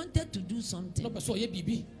 He wanted to do something,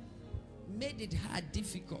 made it hard,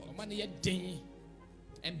 difficult,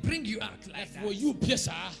 and bring you out like that.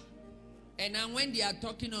 And then when they are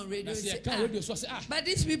talking on radio, say, but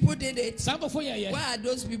these people did it. Why are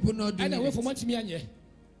those people not doing it?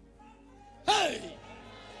 Hey!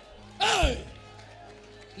 Hey!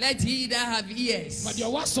 Let he that have ears,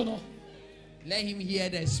 let him hear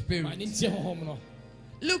the Spirit.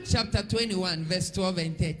 Luke chapter 21, verse 12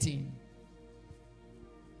 and 13.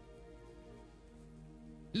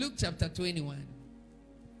 Luke chapter 21,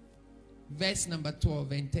 verse number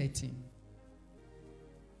 12 and 13.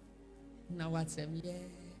 Now what's him? Yeah.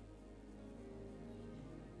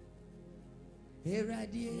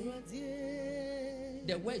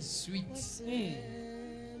 The word is sweet.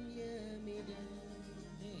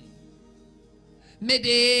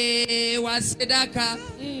 Mede wasedaka.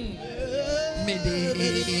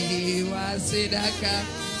 Mede wasedaka.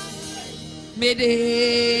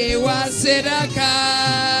 Mede wasedaka.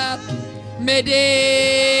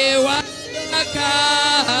 Mede wasedaka.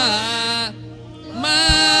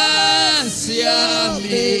 Masia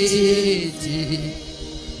meti.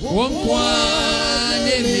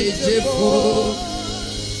 Wonkwane mejefo.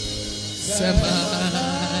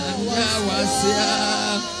 Semanya wasia.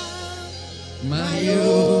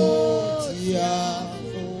 Mayo.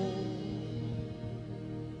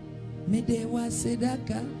 Mede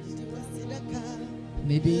wasedaka.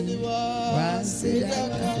 Mede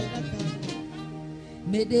wasedaka.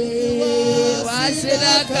 Mede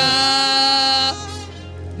wasedaka.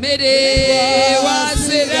 Mede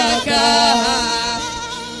wasedaka.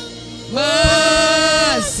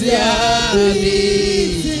 Masia mede.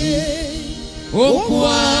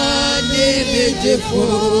 Okwane mejefo.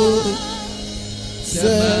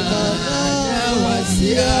 Semana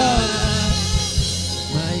wasia.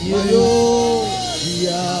 Mayo.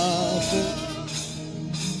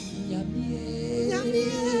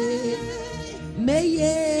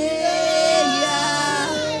 Meye ya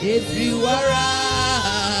everywhere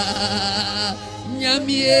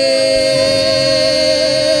nyamie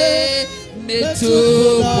metu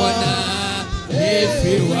bona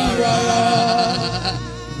everywhere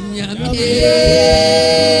nyamie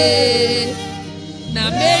na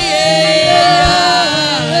meye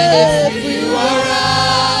everywhere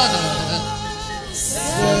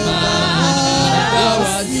semana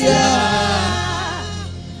wasia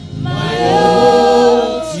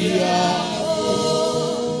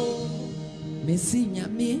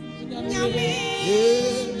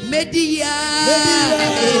Media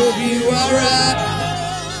everywhere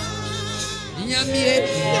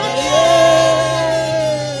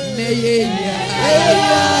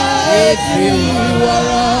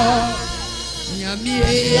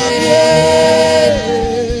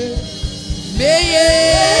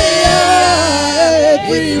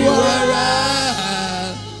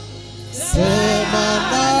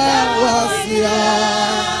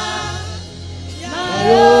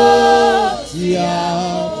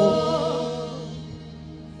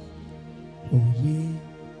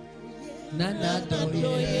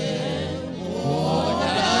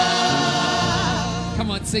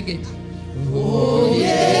Come on, sing it. Oh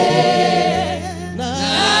yeah.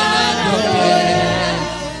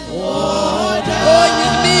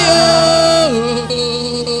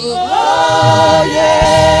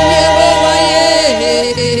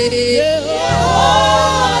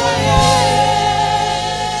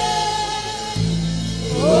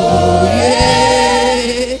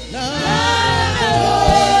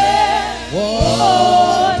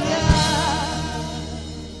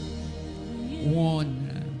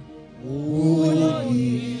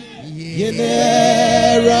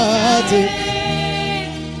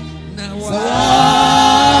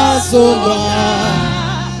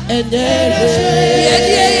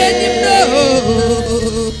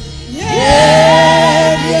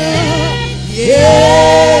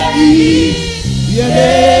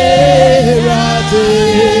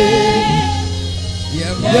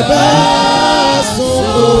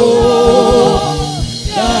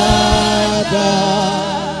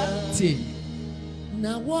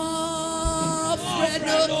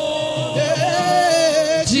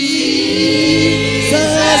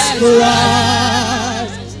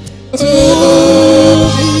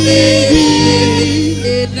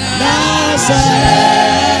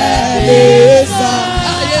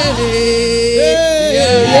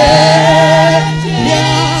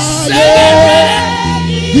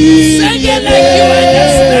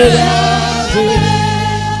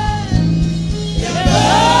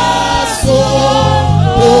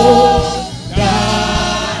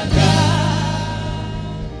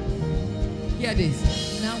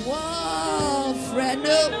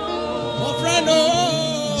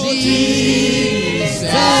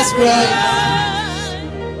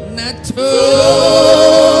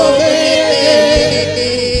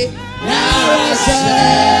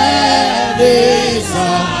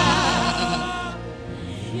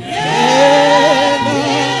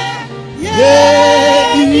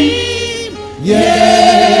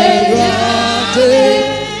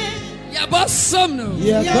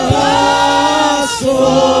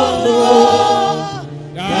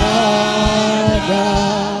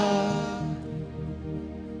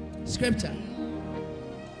 Scripture.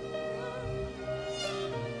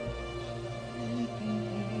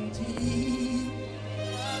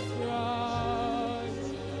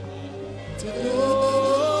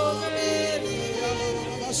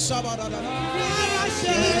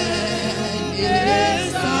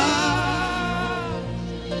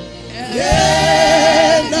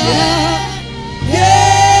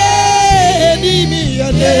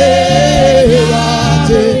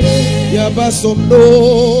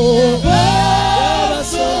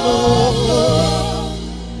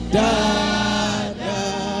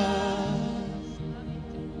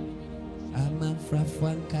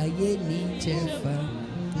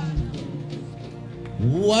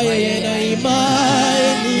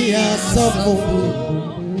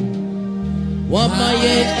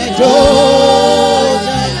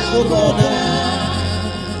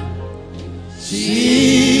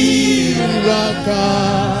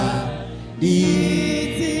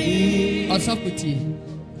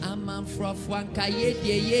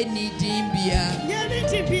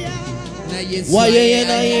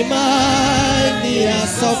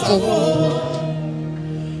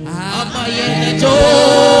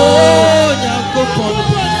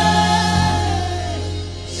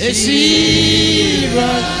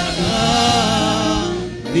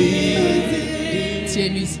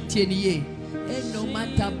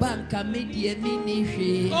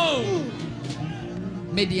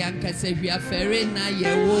 Medianka se we are ferry na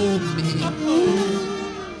ye wo me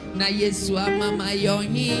na Yesu amama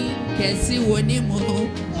yohi kesi woni mo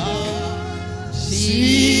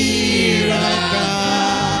shiraka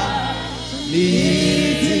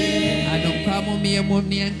liti anokwa mo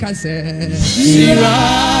mi enka se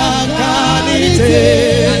shiraka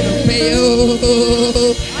liti anopeyo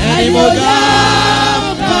animoga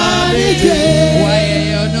liti why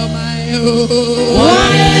you no my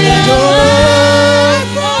why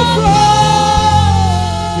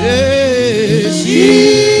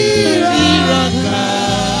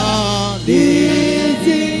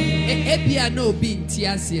a no be in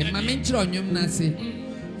Tiasia, Mamma Tronium Nasi.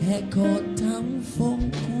 Echo town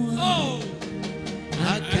phone. Oh,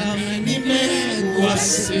 I can't even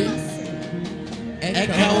was it.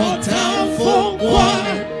 Echo town phone.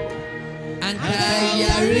 And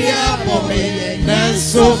Kayaria Boy,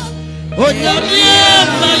 Nanso, oh,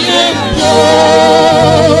 Yamia, my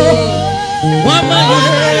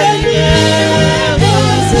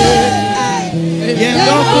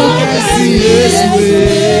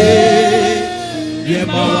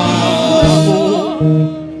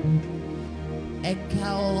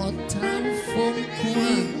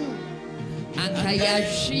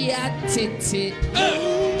Tete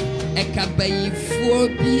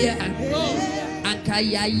Ekabayphobia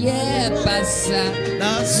Ankayaye Basa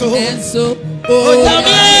Nanso Oh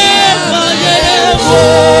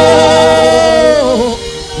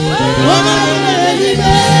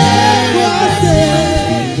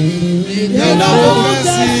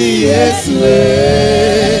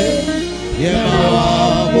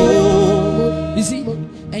you see,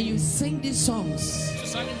 and you sing these songs.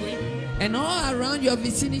 And all around your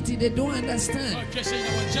vicinity, they don't understand.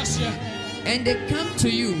 And they come to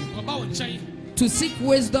you to seek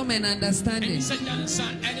wisdom and understanding.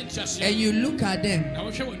 And you look at them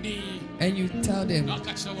and you tell them,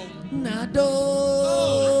 Nado,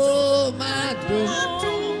 Mado,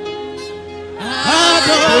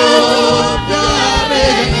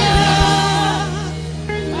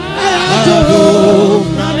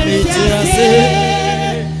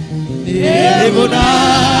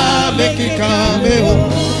 make it come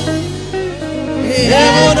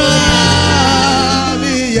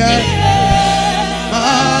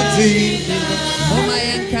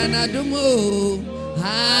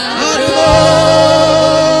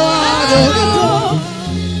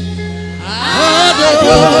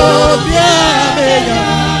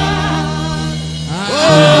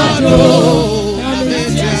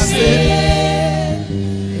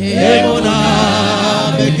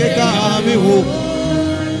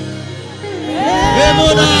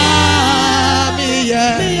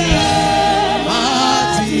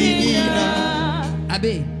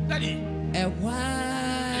Abe,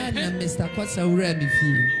 Mr. Kosa Uremi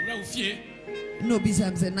fie. No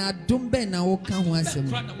bisam se na dumbe na woka ho asem.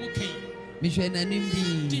 Me hwe na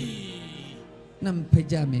nimbi. Na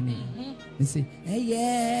mpaja me ni. Me say,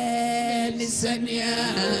 "Eye, misania."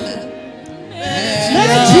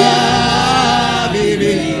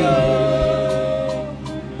 Baby.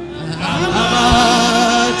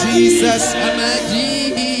 Jesus,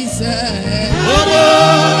 Jesus,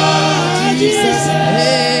 Jesus,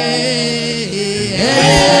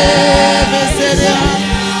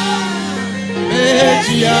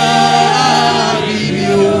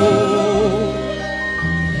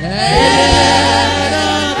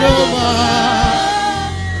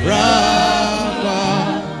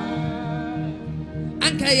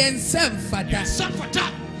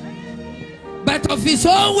 but of his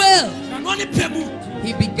own will,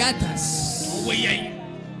 he begat us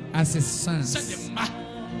as his sons.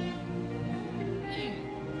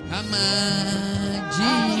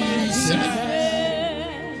 Jesus.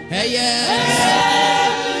 Hey,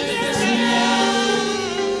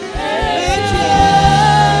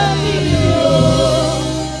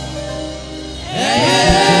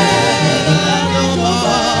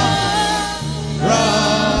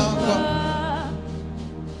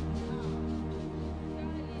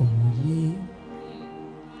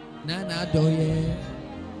 Nana doye.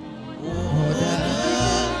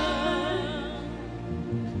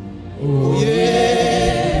 Oh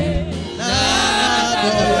yeah, Nana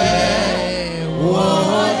doye.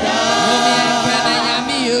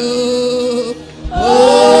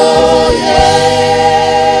 Oh yeah,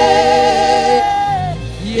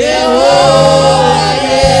 Yehovah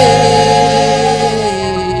yeah.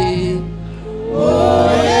 Oh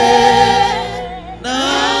yeah,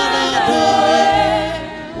 Nana doye.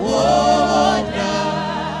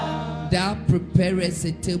 Thou preparest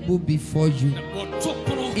a table before you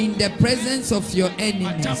in the presence of your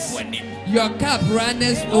enemies. Your cup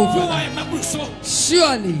runneth over.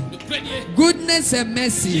 Surely goodness and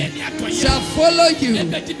mercy shall follow you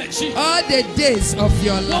all the days of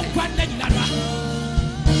your life.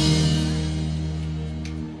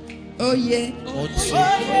 Oh yeah,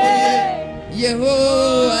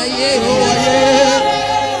 Yehovah yeah.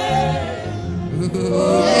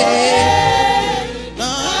 Oh yeah.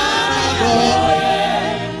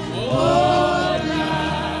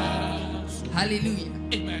 Hallelujah.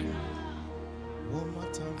 Amen.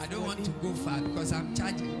 I don't want to go far because I'm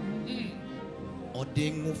charging.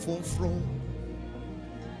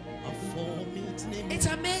 It's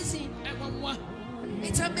amazing.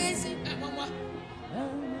 It's amazing.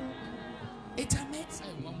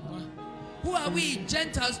 are we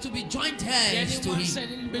Gentiles to be joint heirs to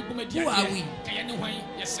him? Who are we?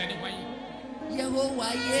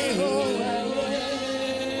 Yehovah,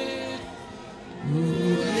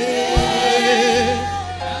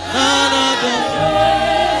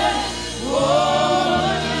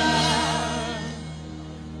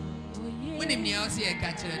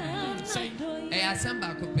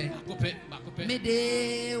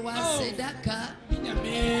 Mede wasedaka,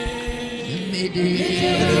 mede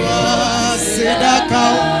wasedaka,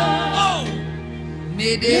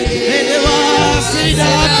 mede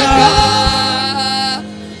wasedaka,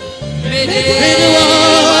 mede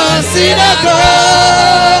wasedaka,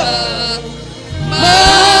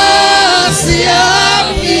 masia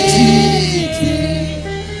iti,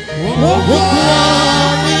 wokwa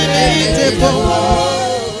mitepo.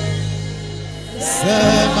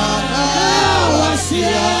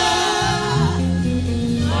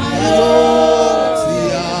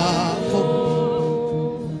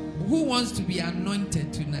 Who wants to be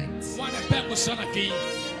anointed tonight?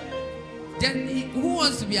 Who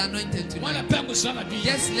wants to be anointed tonight?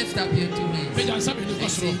 Just lift up your two hands.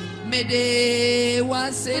 Mede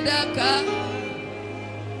wasedaka,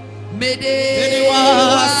 mede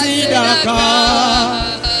wasedaka,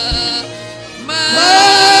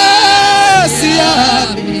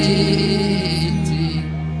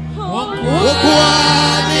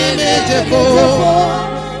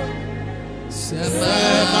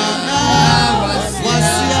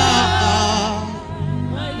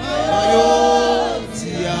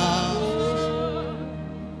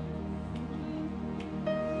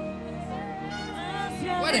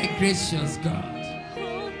 what a gracious God.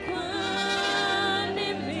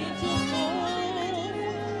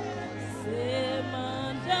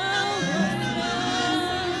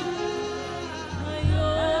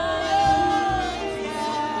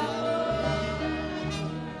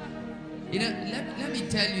 You know, let me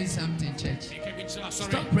tell you something, church.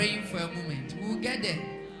 Stop praying for a moment. We'll get there.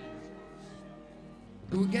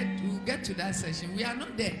 We'll get to that session. We are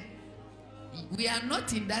not there. We are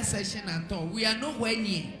not in that session at all. We are nowhere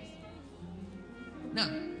near. Now,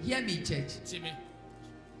 hear me, church.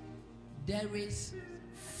 There is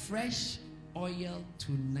fresh oil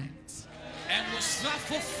tonight.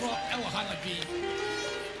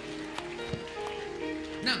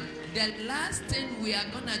 Now, the last thing we are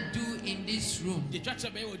gonna do in this room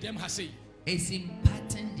is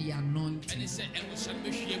imparting the anointing.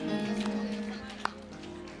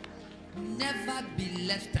 Never be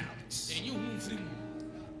left out.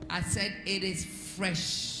 I said it is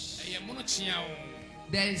fresh.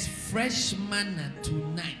 There is fresh manna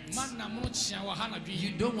tonight.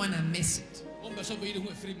 You don't want to miss it.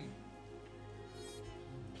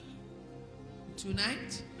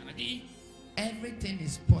 Tonight, everything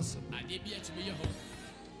is possible.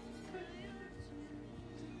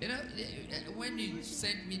 You know, when you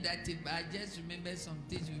sent me that tip, I just remember some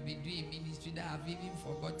things we've been doing in ministry that I've even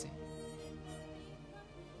forgotten.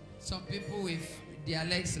 Some people with their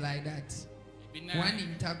legs like that. One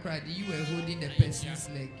in Takrady, you were holding the person's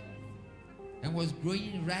leg and was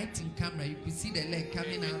growing right in camera. You could see the leg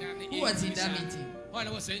coming out. Who was in that meeting?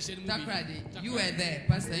 Takrady, you were there.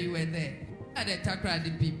 Pastor, you were there. Who are the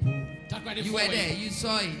Takrady people? You were there. You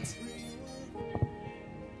saw it.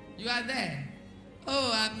 You are there.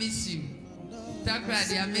 Oh, I miss you.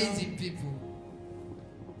 Takrady, amazing people.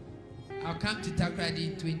 I'll come to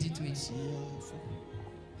Takrady in 2020.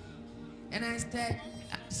 And I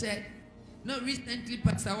said, no, recently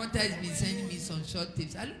Pastor Walter has been sending me some short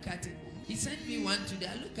tips. I look at it. He sent me one today.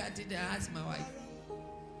 I look at it and I ask my wife,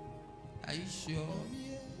 are you sure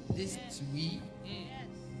this is we?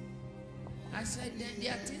 I said, then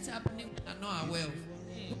there are things happening I'm not aware of.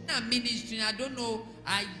 When I'm ministering, I don't know,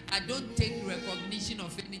 I don't take recognition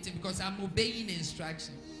of anything because I'm obeying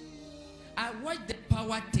instruction. I watch the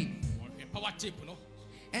power tape.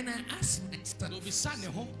 And I ask myself,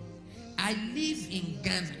 I live in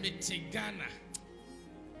Ghana.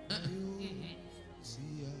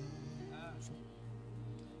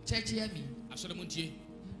 Church, hear me.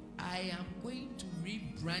 I am going to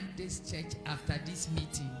rebrand this church after this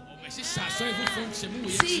meeting.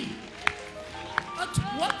 See,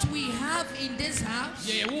 what we have in this house,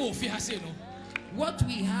 what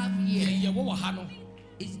we have here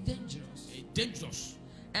is dangerous.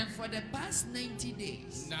 And for the past 90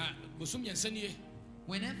 days,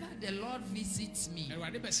 whenever the Lord visits me,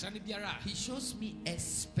 He shows me a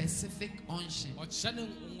specific unction. You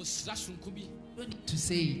don't need to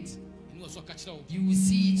say it. You will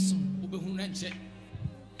see it soon.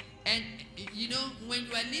 And you know, when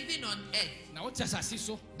you are living on earth,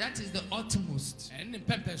 that is the utmost.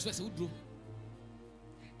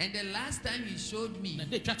 And the last time he showed me, na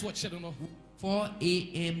de twa to che no 4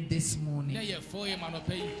 a.m. this na morning. ye 4 am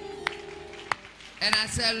anopa yi And I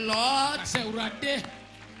said, Lord, na say urade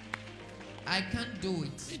I can't do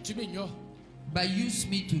it, itimi nyo but use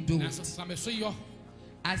me to do na it. so me so yo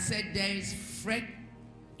I said, there is Fred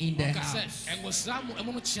in the ka say house. engosra mo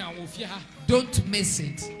emo chia wo fie ha Don't miss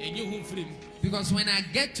it. enye hu mfiri mu Because when I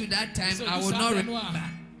get to that time, so I will not remember.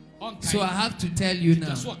 on So I have to tell you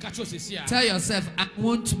now. so ka cho sesi a Tell yourself, I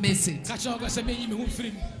won't miss it. ka cho go say me yi me hu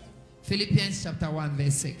mfiri mu Philippians chapter 1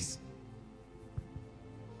 verse 6.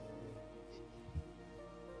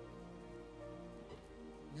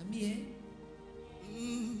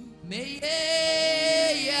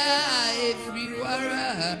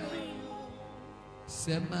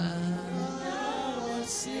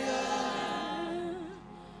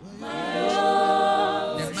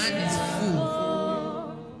 The man is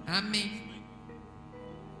full. Amen.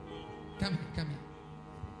 Come here.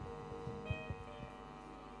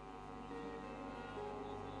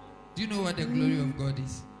 Do you know what the glory of God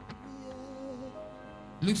is?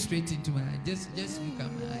 Look straight into my eyes. Just look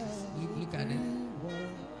at my eyes. Look at it.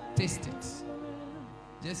 Taste it.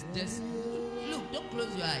 Just look. Don't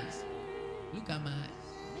close your eyes. Look at my eyes.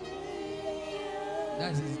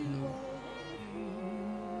 That's His glory.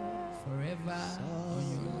 Forever on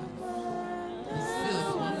your life. It's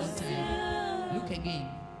filled one more time. Look again.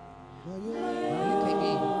 Look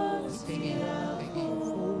again. Look again. Look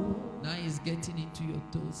again. Now He's getting into your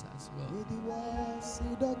toes as well.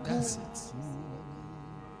 That's it.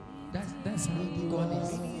 That's how God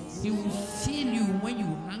is. He will feel you when you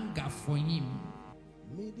hunger for Him.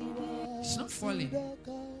 It's not falling.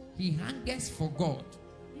 He hungers for God.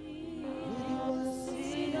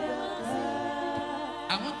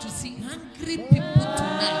 I want to see hungry people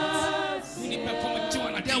tonight.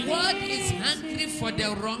 The world is hungry for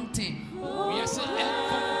the wrong thing.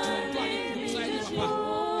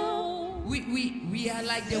 We are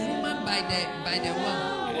like the woman by the well.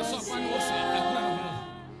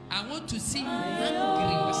 I want to see you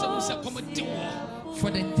hungry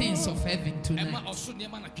for the things of heaven tonight.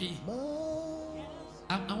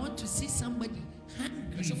 I want to see somebody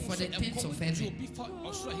hungry for the things of heaven.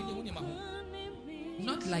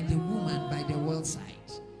 Not like the woman by the world side.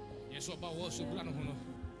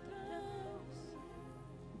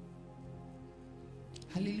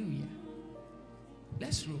 Hallelujah.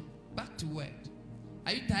 Let's roll. Back to word.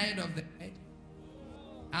 Are you tired of the word?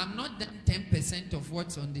 I'm not done 10% of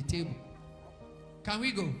what's on the table. Can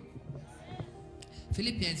we go?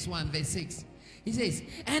 Philippians 1 verse 6. He says,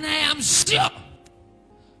 and I am sure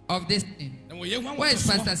of this thing. Where is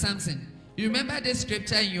Pastor Samson? You remember this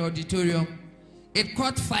scripture in your auditorium? It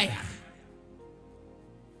caught fire.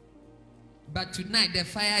 But tonight the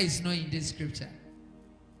fire is not in this scripture.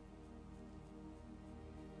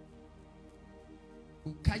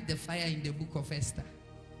 We'll catch the fire in the book of Esther.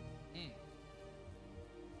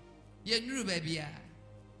 Yenuru baby.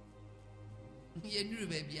 Yenuru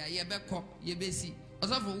baby. Yebeko. Yebesi.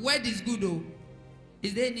 Also, word is good though.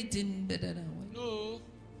 Is there anything better than word? No.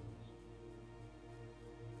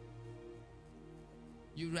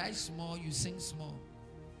 You write small, you sing small.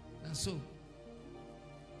 And so,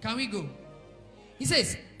 can we go? He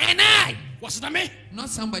says, and I, What's that me? not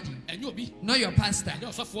somebody, And you be. not your pastor, And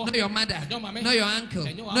your software. not your mother, And your mommy. not your uncle,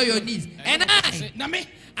 And your not your uncle. niece. And And your I me.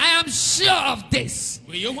 am sure of this,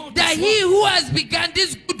 We you want that this He who has begun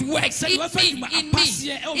this good work Say, you have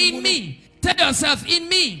in me, tell yourself, in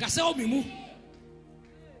me. Kase o mi mu.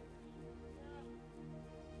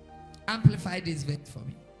 Amplify this verse for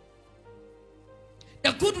me.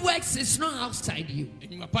 The good works is not outside you.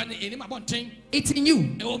 Enyuma pa ni eni ma bonten. It's in you.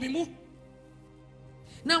 E o mi mu.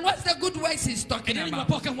 Now, what's the good works He's talking Eni enyuma about?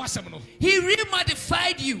 pa o ke ho asem no. He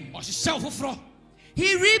remodified you. O hyehyɛ ofoforo.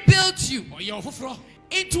 He rebuilt you O ye ofoforo.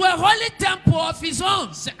 into a holy temple of His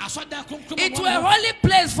own, Se asoda konkroma. into a holy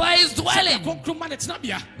place for His dwelling. Konkroma na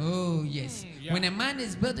tenabia. Oh, yes. yeah. When a man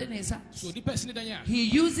is building his house, So di person dan ya. he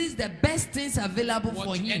uses the best things available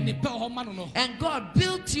for Eni him. pe ho ma no no. And God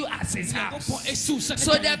built you as His house. Yakopɔ esiw sɛ.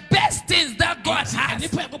 So the best things that God Eni has,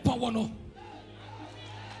 pe yakopɔ wo no.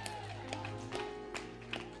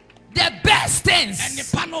 the best Eni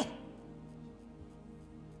things. pa no.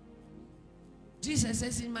 Jesus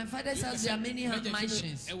says, in my Father's house there are many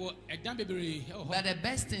mansions, E wo edan bebre e ho. but the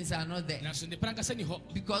best things are not there. Na so ne pranka sɛ ni ho.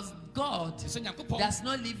 Because God Sɛ Yakopɔ. does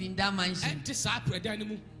not live in that mansion. Enti sa apre dan ni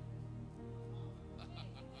mu.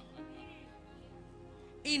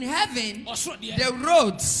 In heaven, Ɔsoro de. the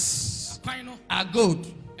roads Kwan no. are good,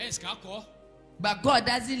 E ska akɔ. but God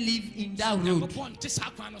doesn't live in that road. Yakopɔ nte sa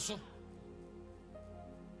kwan no so.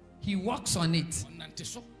 He walks on it. Ɔnante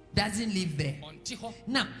so. doesn't live there. ɔnte hɔ.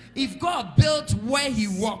 Now, if God built where he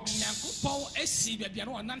walks Nyankopɔn esi baabi a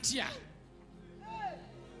na ɔnante a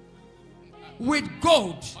with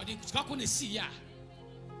gold, ɔde sika kɔ na esi a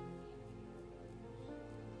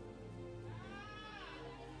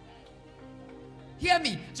hear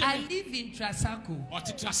me, I live in Trasaco.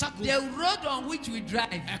 ɔte Trasaco. The road on which we drive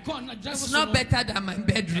ɛkɔ na drive is so not no, better than my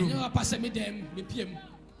bedroom. ɛnyɛ wapa sɛ me dɛm me piem.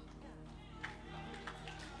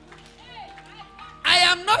 I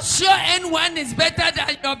am not sure anyone is better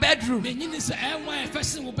than your bedroom. Menyi ni sɛ ɛnwa ɛfɛ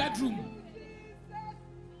sen wo bedroom.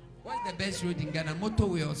 What's the best road in Ghana?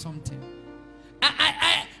 Motorway or something?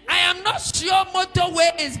 I am not sure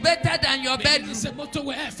motorway is better than your Menyi bedroom. ni sɛ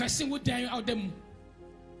motorway ɛfɛ sen wo dan ɔdɛm.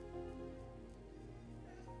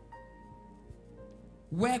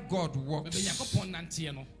 Where God Baabi walks, Nyankopɔn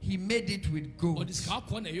nanteɛ no, he made it with gold. ɔde sika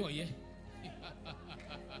kɔ na ɛyɛ ɔyɛ.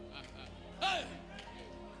 Hey!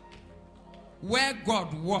 Where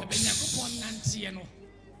God Baabi walks, Nyankopɔn nanteɛ no,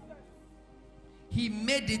 he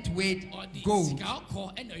made it with ɔde gold. sika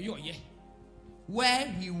kɔ ɛna ɛyɛ ɔyɛ. Where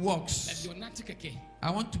he walks, Baabi ɔnante kɛkɛ.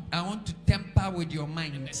 I want to temper with your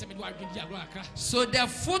mind. Ɛsɛ mi de wadwi di agorɔ akra. So the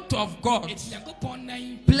foot of God Eti Nyankopɔn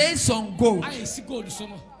nan placed on gold. ayɛ si gold so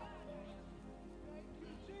no.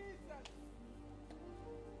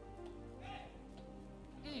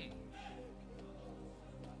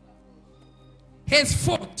 His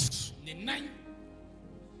foot Ne nan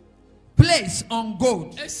placed on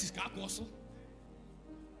gold. esi sika kɔ so.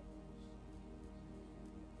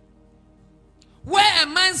 Where a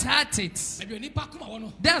man's heart is, Baabi onipa koma wɔ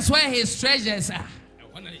no. that's where his treasures are.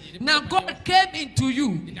 Ɛhɔ na ne yere Now koma God yɛ wɔ. came into you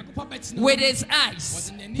Nyankopɔn bɛtena with wo mu. his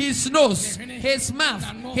eyes, his nose, his mouth,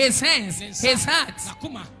 his hands, his heart,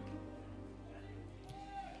 Nakoma.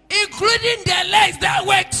 including the legs that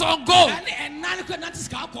works on gold. Ɛne ɛnan kɔ nante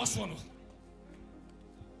sika kɔ so no.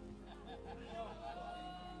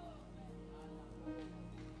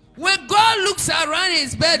 When God looks around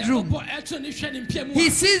his bedroom, Nyankopɔn ɛtɔ ne hwɛ ne mpia mu. he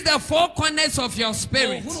sees the four corners of your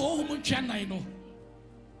spirit. Ɔhunu ohun mu ntwa nan no.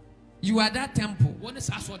 You are that temple. Wɔn ne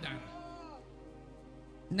saa asɔ dan.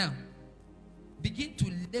 Now, begin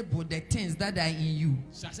to label the things that are in you.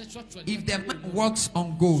 Sase trɔtrɔ. If the man walks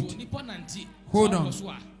on gold, So nipa nante. Hold saa on. wɔ so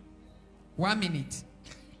a, 1 minute.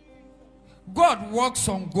 God walks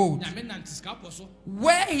on gold. Nyame nante sika kɔ so.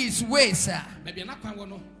 Where his ways are Baabi anakwan wɔ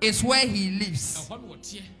no. is where he lives. Ɛhɔ no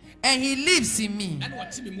wɔteɛ. And he lives in me. Ɛna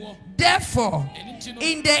wɔte mi mu hɔ. Therefore, Ɛno nti no.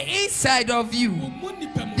 in the inside of you, Ɔmu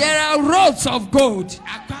nipa mu. there are roads of gold.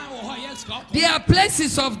 Akwan wɔ hɔ yɛ sika kɔ. There are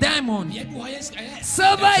places of diamond. Yɛ bi wɔ yɛ sika yɛ.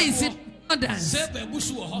 Silver is in abundance. Silver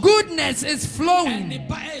egusi wɔ hɔ. Goodness is flowing.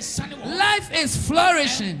 Ɛnipa ɛsane wɔ hɔ. Life is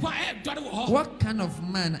flourishing. Ɛnkwa ɛdɔre wɔ hɔ. What kind of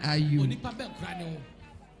man are you? Onipa bɛn kura ne ho.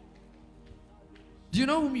 Do you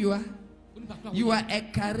know whom you are? Onipa kura You are a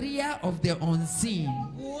carrier of the unseen.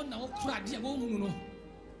 wo na wo kura adeɛ wo hunu no.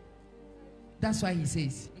 That's why he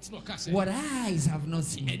says, Nti na ɔka sɛ. what eyes have not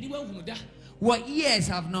seen, Ɛniwa hunu da. what ears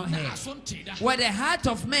have not Na heard, aso nte da. what the heart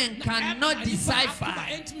of man cannot Ɛma nipa decipher. akoma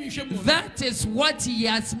ɛntumi nhwɛ mu no. That is what he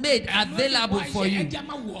has made available for you. Ɛde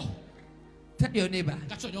ama wo. Tell your neighbor,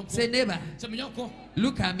 Ka kyerɛ ɔnyɔnko. say, neighbor, Sɛ me nyɔnko,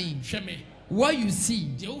 look at me. hwɛ me. What you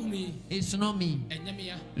see Deɛ wo hunu yi, is not me. ɛnyɛ me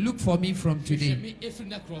ya. Look for me from Hwɛ today. me efiri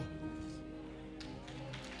ne korɔ.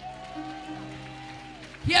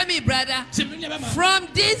 Hear me, brother. Sɛ me nua bɛma. From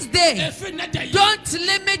this day, Efiri ne da yi. don't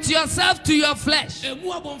limit yourself to your flesh.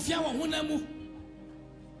 Emu abɔnfia wɔ honam mu.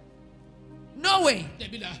 No way.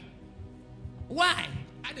 Dabi da. Why?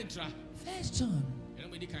 Ade ntra. First John Ɛna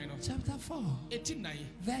mo edi kan no. chapter 4, Eti nan.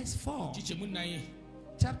 verse 4. Kyikyɛ mu nan.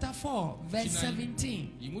 Chapter 4, verse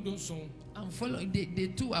 17. Yi mu do nson. I'm following. The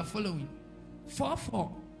two are following.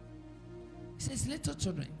 4:4. It says, little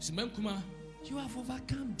children, Siman kuma. you have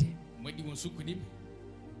overcome them. Mo edi wɔn so kunim.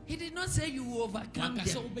 He did not say you will overcome Wanka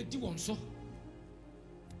sɛ them. wobɛdi wɔn so.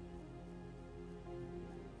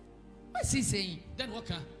 What's he saying? Then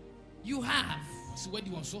wɔka. You have. Ɔsi wadi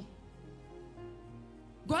wɔn so.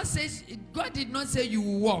 God says, God did not say you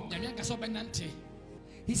will walk. Nyame anka sɛ ɔbɛnante.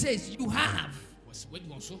 He says, you have. Ɔsi wadi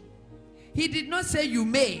wɔn so. He did not say you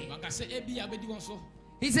may. Wanka sɛ ebi a bɛdi wɔn so.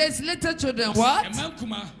 He says, little children, what? Ɛman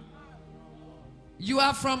kuma. You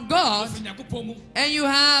are from God Ɔfi Nyankopɔn mu. and you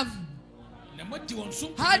have. Na mo di wɔn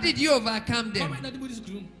so. How did you overcome them? Kɔma na di mo di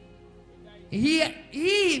sukuu. He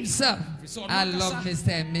himself. I love Mr.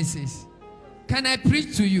 and Mrs. Can I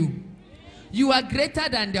preach to you? You are greater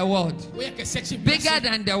than the world, Wɔyɛ kɛse kyɛ bigger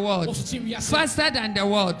than the world, faster than the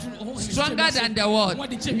world, stronger than the world,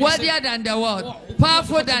 worthier than the world,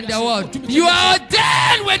 powerful than the world. You are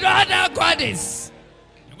ordained with other goddess.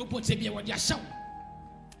 Nyankopɔn tɛ bi a wɔde ahyɛ wo.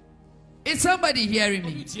 Is somebody hearing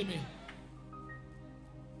me? Tie me.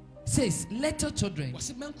 says, little children,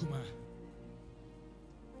 wɔse mankuma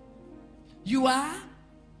you are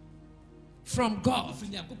from God. ɔfiri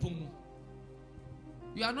nyankopɔn mu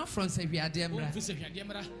You are not from Seviademra. ɔmfiri sɛ hwadeɛ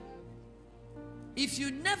mmara If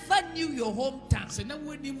you never knew your hometown, sɛ na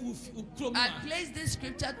woanim wo kurom I a place this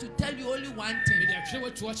scripture to tell you only one mede thing.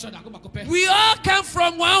 atwerɛ watoɔ kyerɛ daako baako pɛ We all come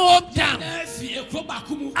from one hometown. na afi ekuro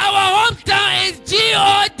baako mu Our hometown is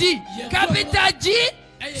G-O-D. Capital G,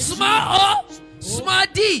 small O, small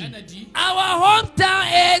D. ɛna di Our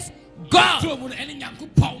hometown is God. kurom no ɛne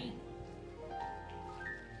nyankopɔn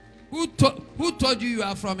Who told you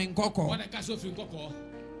are from Nkoko? ɔna ka sɛ ɔfiri nkɔkɔɔ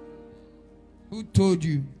Who told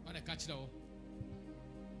you? ɔna ka kyerɛ wo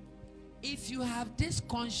If you have this sɛ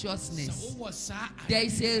consciousness, wowɔ saa there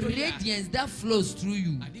is a radiance that flows through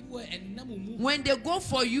you. ade mu a ɛnam wo mu When they go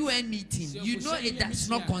for UN meeting, you know it does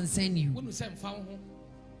not concern you. wonu sɛ mfa wo ho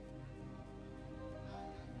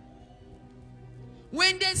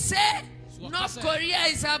When they say North Korea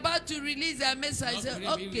is about to release a missile, I say,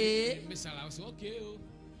 okay. okay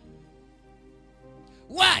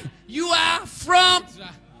Why? You are from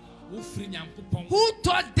wofiri nyankopɔn who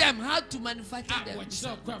taught them how to manufacture a them?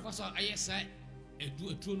 wɔkyerɛ kora fa sɛ ayɛ sɛ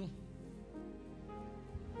aduro no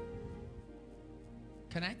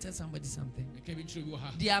Can I tell somebody something? ɛka bi nkyerɛ bi wɔ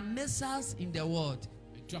ha There are missiles in the world,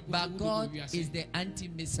 but God is the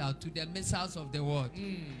anti-missile to the missiles of the world.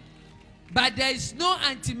 But there is no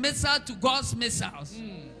anti-missile to God's missiles.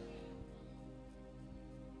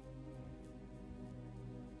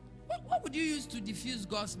 What would you use to defuse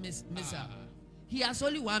God's missile? He has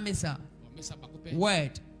only one missile.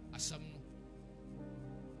 Word.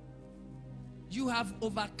 You have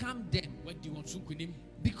overcome them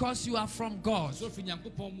because you are from God.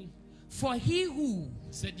 For he who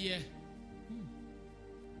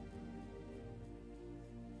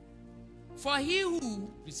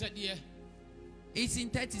is in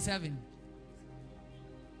 37.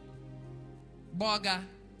 Boga.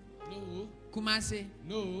 No. Kumasi.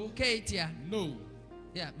 No. Ketia. No.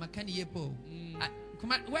 Yeah, Makani Yepo.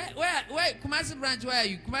 Where Kumasi branch? Where are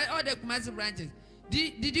you? All the Kumasi branches.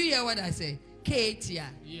 Did you hear what I say? Ketia.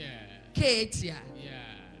 Yeah. Ketia. Yeah.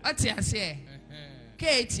 What I say?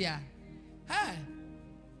 Ketia. Hi.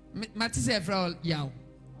 Matisse Frau Yao.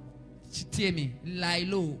 Chitemi.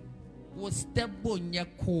 Lilo. Was the bonya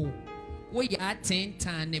ko. We are 10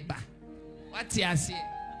 taneba. What I say?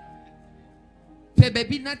 Pe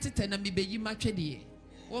baby not tena mi be yima twede.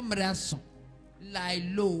 O mraso.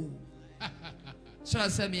 Lilo. So I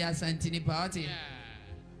say me asantini pa what?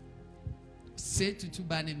 Say to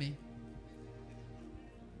baneme.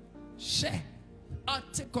 She.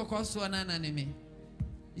 Ote kokoso ananeme.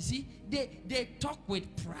 You see, they talk with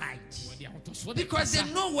pride because they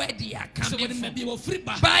know where they are coming from.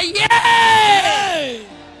 But yeah,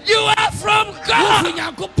 you are from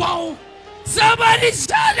God. Somebody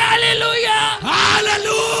shout hallelujah!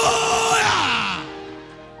 Hallelujah!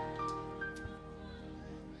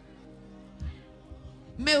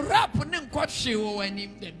 Me rap nem kwatshi wo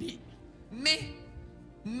wanim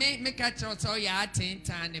me catch out so ya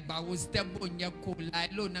atenta ne ba wo step onya ko la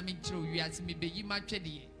lo na me chiro wiase me beyi ma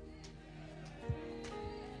twede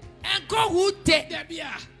enko who te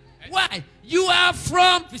why you are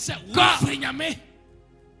from God.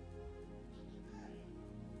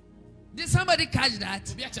 Did somebody catch that?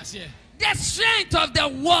 The strength of the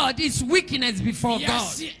world is weakness before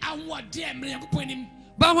God.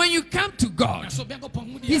 But when you come to God,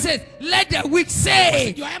 He says, let the weak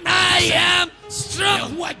say, I am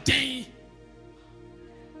strong.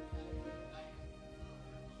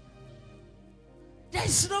 There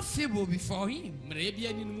is no feeble before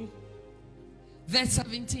Him. Verse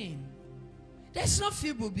 17. There is no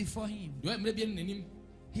feeble before Him.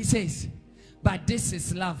 He says, but this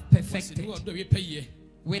is love perfected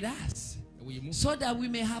with us, so that we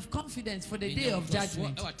may have confidence for the day of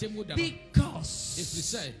judgment. Because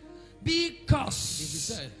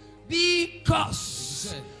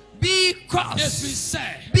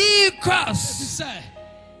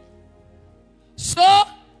so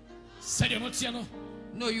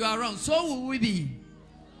no, you are wrong. So will we be.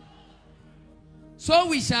 So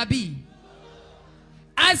we shall be.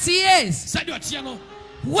 As He is.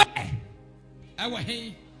 Where?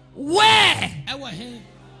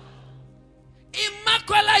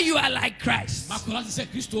 Immaculate, you are like Christ.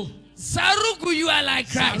 Sarugu, you are like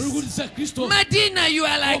Christ. Medina, you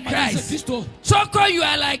are like Christ. Choco, you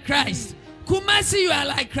are like Christ. Kumasi, you are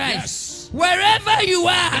like Christ. Wherever you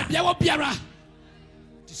are.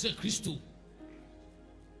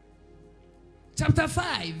 Chapter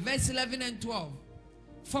 5, verse 11 and 12.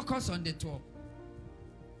 Focus on the 12.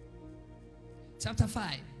 Chapter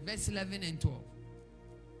 5, verse 11 and 12.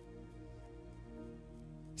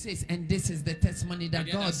 says, and this is the testimony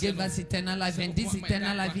that God gave us eternal life, and this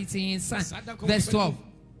eternal life is in His Son. Verse 12.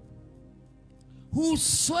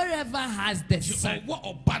 Whosoever has the Son.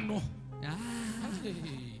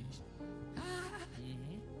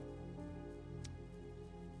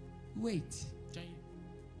 Wait.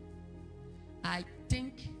 I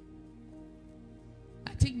think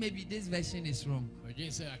maybe this version is wrong.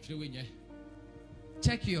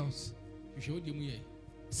 Check yours.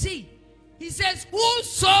 See, he says,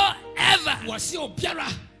 whosoever.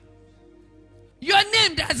 Your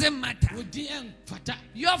name doesn't matter.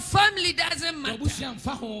 Your family doesn't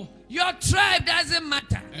matter. Your tribe doesn't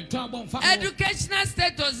matter. Educational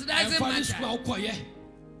status doesn't matter.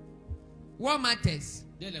 What matters?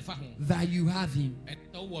 That you have Him.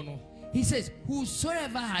 He says,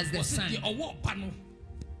 whosoever has the Son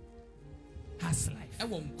has life.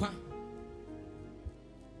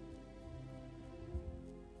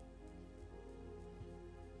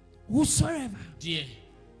 Whosoever.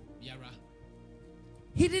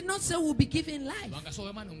 He did not say will be given life.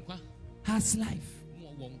 Has life.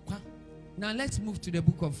 Now let's move to the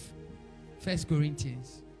book of 1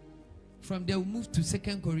 Corinthians. From there we'll move to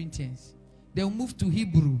 2 Corinthians. Then we'll move to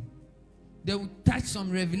Hebrew. They will touch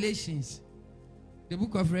some revelations. The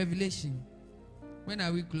book of Revelation. When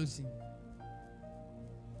are we closing?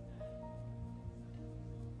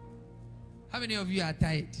 How many of you are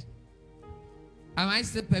tired? Am I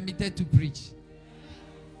still permitted to preach?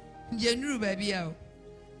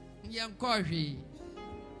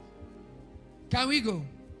 Can we go?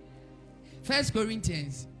 1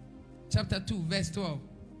 Corinthians chapter 2 verse 12.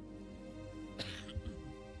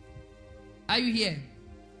 Are you here?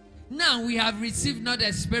 Now we have received not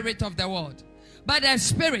the spirit of the world, but the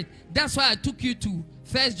Spirit. That's why I took you to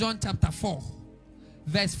 1 John chapter 4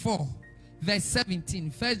 verse 4, verse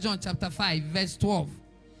 17. 1 John chapter 5 verse 12.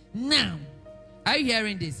 Now, are you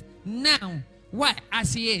hearing this? Now, why?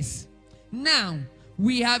 As He is. Now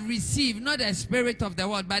we have received not the spirit of the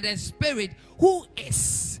world, but the Spirit who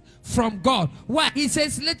is from God. Why? He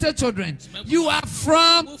says, little children, you are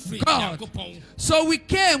from God. So we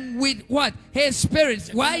came with what? His Spirit.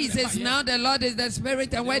 Why? He says, now the Lord is the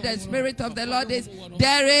Spirit, and where the Spirit of the Lord is,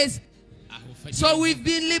 there is. So we've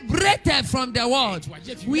been liberated from the world.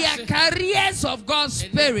 We are carriers of God's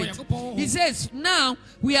Spirit. He says, now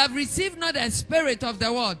we have received not the spirit of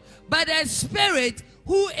the world, but the Spirit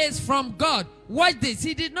who is from God. Watch this.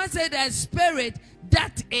 He did not say the Spirit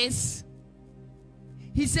that is.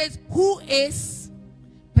 He says, who is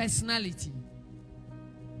personality,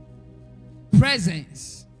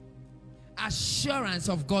 presence, assurance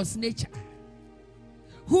of God's nature.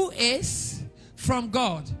 Who is from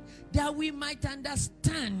God, that we might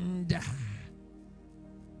understand.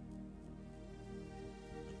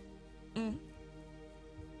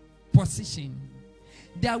 Position.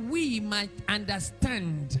 That we might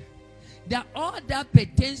understand that all that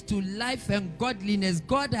pertains to life and godliness,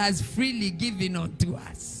 God has freely given unto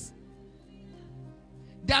us.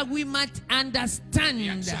 That we might understand.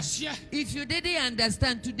 If you didn't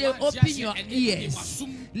understand today, open your ears.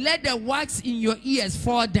 Let the wax in your ears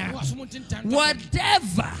fall down.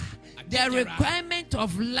 Whatever the requirement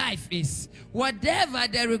of life is, whatever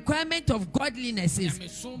the requirement of godliness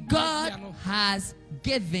is, God has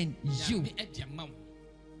given you.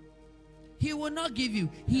 He will not give you.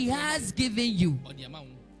 He has given you.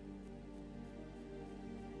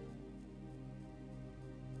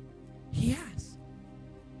 He has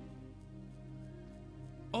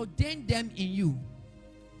ordained them in you.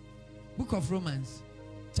 Book of Romans,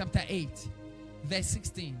 chapter 8, verse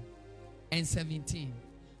 16 and 17.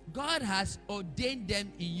 God has ordained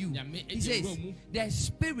them in you. He says, the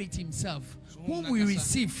Spirit Himself, whom we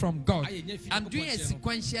receive from God. I'm doing a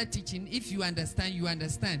sequential teaching. If you understand, you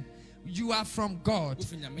understand. You are from God.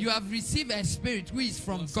 You have received a Spirit who is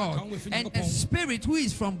from God. And a Spirit who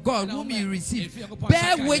is from God, whom you receive,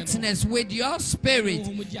 bear witness with your spirit,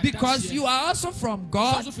 because you are also from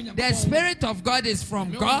God. The Spirit of God is from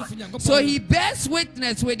God. So He bears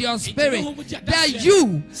witness with your spirit that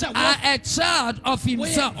you are a child of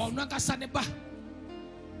Himself.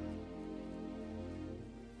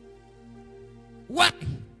 Why?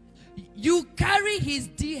 You carry His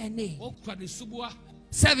DNA.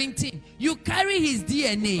 17. You carry His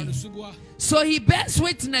DNA. So He bears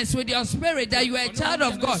witness with your spirit that you are a child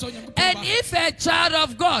of God. And if a child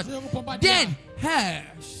of God, then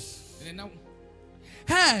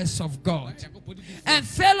heirs of God, and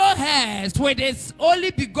fellow heirs with His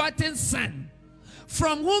only begotten Son,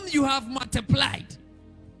 from whom you have multiplied.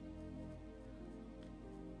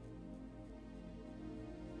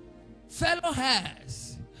 Fellow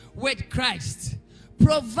heirs with Christ,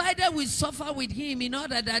 provided we suffer with him in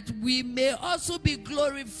order that we may also be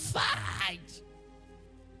glorified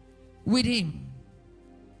with him.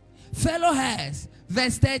 Fellow heirs,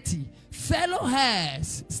 verse 30. Fellow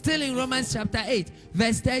heirs, still in Romans chapter 8,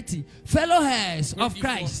 verse 30. Fellow heirs of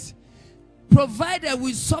Christ, provided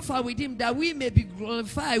we suffer with him that we may be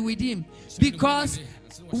glorified with him. Because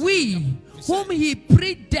we, whom he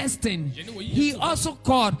predestined, he also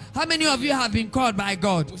called. How many of you have been called by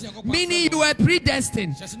God? Meaning you were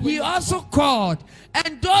predestined. He also called.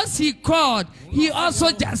 And those he called, he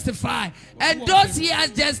also justified. And those he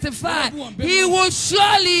has justified, he will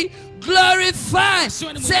surely glorify.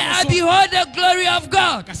 Say, I behold the glory of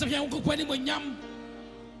God.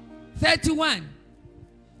 31.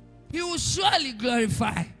 He will surely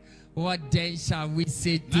glorify. What then shall we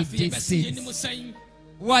say to these things?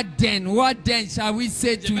 What then shall we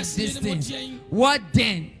say to these things? What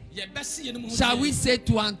then shall we say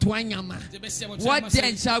to Antoine Yama? What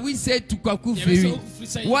then shall we say to Kwaku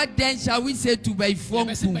Feri? What then shall we say to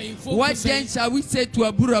Baifonku? What then shall we say to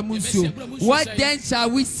Abura Muso? What then shall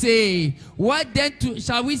we say? What then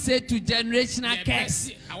shall we say to Generational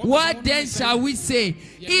Curse? What then shall we say?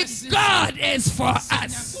 If God is for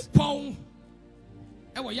us,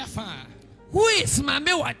 who is Mame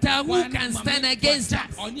Wata? Who can stand against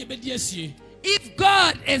us? If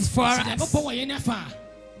God is for us,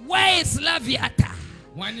 where is Laviata?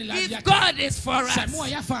 If God is for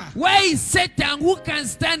us, where is Satan? Who can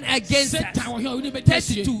stand against us?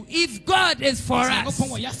 32. If God is for us,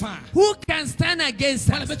 who can stand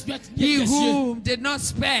against us? He who did not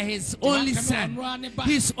spare his only son,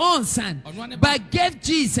 his own son, but gave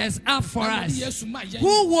Jesus up for us.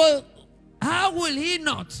 How will he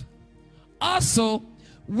not also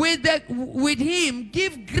with him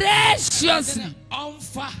give graciously?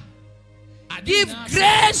 Give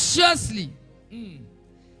graciously.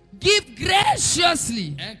 Give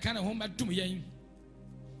graciously.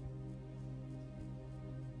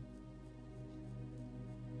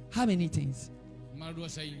 How many things?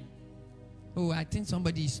 Oh, I think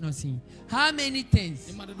somebody is not seeing. How many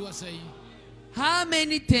things? How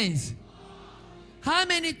many things? How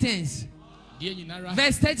many things?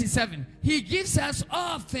 Verse 37. He gives us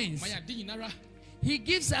all things. He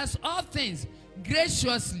gives us all things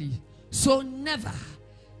graciously. So never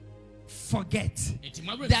forget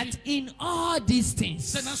that in all these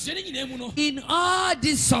things, in all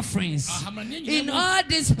these sufferings, in all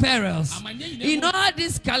these perils, in all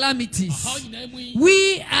these calamities,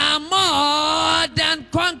 we are more than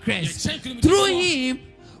conquerors through him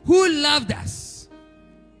who loved us.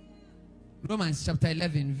 Romans chapter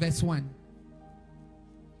 11 verse 1.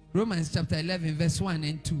 Romans chapter 11 verse 1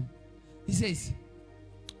 and 2. He says,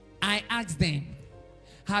 I asked them,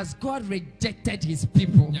 has God rejected his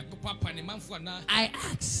people? I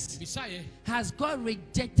ask, has God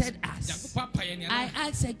rejected us? I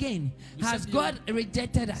ask again, has God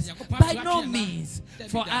rejected us? By no means,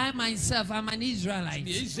 for I myself am an Israelite.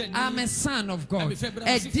 I'm a son of God,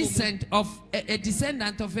 a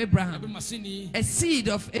descendant of Abraham, a seed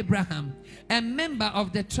of Abraham, a member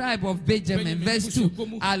of the tribe of Benjamin. Verse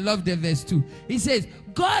 2. I love the verse 2. He says,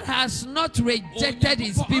 God has not rejected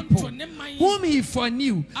his people whom he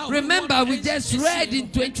foreknew. Remember, we just read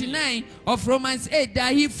in 29 of Romans 8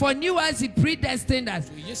 that he foreknew us, he predestined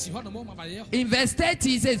us. In verse 30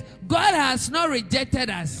 he says, God has not rejected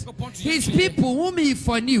us, his people whom he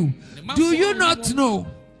foreknew. Do you not know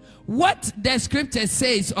what the scripture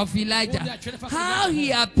says of Elijah? How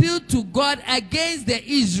he appealed to God against the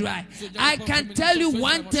Israel. I can tell you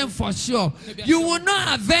one thing for sure. You will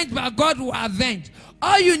not avenge, but God will avenge.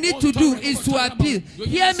 All you need to do is to appeal.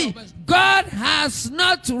 Hear me. God has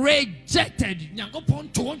not rejected you.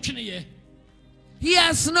 He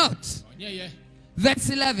has not. Verse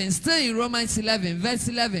 11. Still in Romans 11. Verse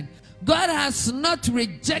 11. God has not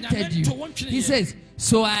rejected you. He says,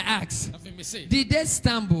 so I ask, did they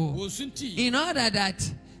stumble in order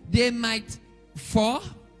that they might fall?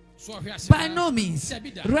 By no means.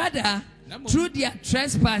 Rather, through their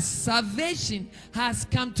trespass, salvation has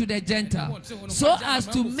come to the Gentile, so as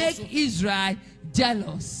to make Israel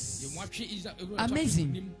jealous.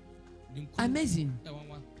 Amazing. Amazing.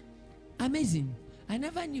 Amazing. I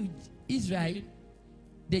never knew Israel,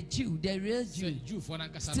 the Jew, the real Jew,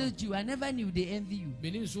 still Jew. I never knew they envy you.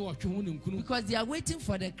 Because they are waiting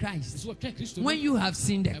for the Christ. When you have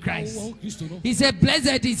seen the Christ, he said,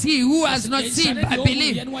 blessed is he who has not seen but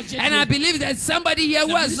believe. And I believe that somebody here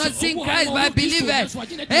who has not seen Christ but believe it.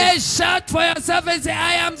 Hey, shout for yourself and say,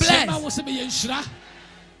 I am blessed.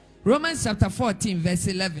 Romans chapter 14 verse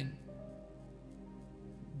 11.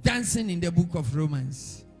 Dancing in the book of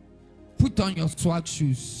Romans. Put on your swag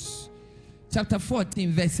shoes. chapter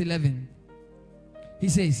 14, verse 11. He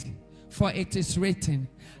says, for it is written,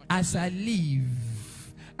 as I live,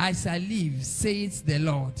 says the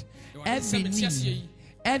Lord,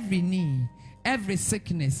 every knee, every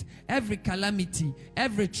sickness, every calamity,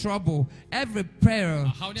 every trouble, every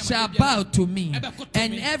peril shall bow to me,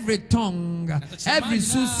 and every tongue, every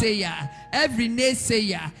soothsayer, every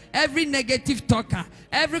naysayer, every negative talker,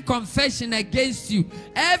 every confession against you,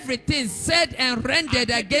 everything said and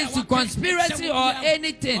rendered against you, conspiracy or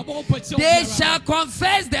anything, they shall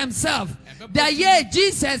confess themselves that yea,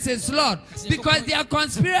 Jesus is Lord, because their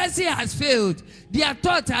conspiracy has failed, their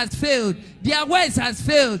thought has failed, their words has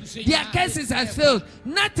failed, their cases has failed.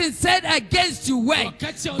 Nothing said against you work,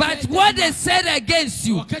 but what they said against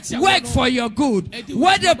you work for your good.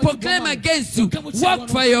 What they proclaim against you work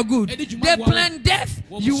for your good. They plan death,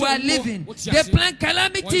 you are living. They plan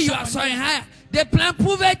calamity, you are soaring higher. They plan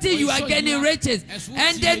poverty, you are gaining riches.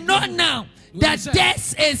 And they know now that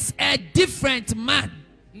death is a different man.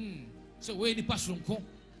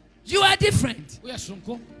 You are different.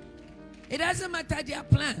 It doesn't matter their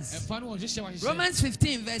plans. Romans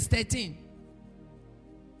 15, verse 13.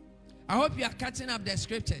 I hope you are catching up the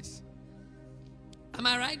scriptures. Am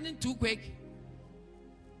I writing too quick?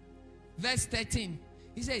 Verse 13.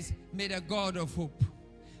 He says, may the God of hope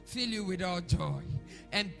fill you with all joy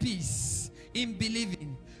and peace in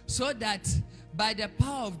believing, so that by the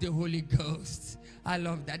power of the Holy Ghost, I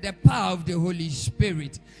love that, the power of the Holy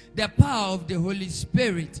Spirit, the power of the Holy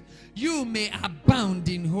Spirit, you may abound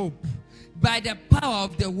in hope. By the power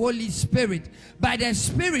of the Holy Spirit, by the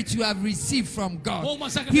Spirit you have received from God,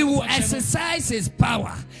 He will exercise His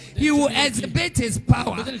power. He will exhibit His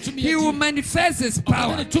power. He will manifest His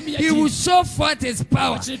power. He will show forth His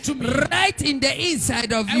power right in the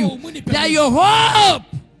inside of you, that your hope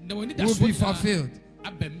will be fulfilled.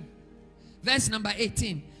 Verse number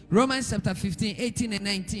 18, Romans chapter 15, 18 and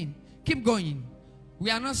 19. Keep going. We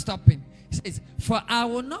are not stopping. It says, for I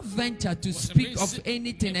will not venture to speak of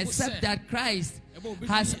anything except that Christ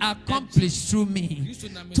has accomplished through me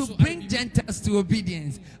to bring Gentiles to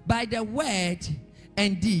obedience by the word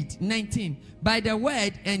and deed. 19. By the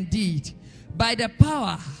word and deed, by the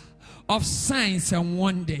power of signs and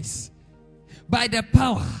wonders, by the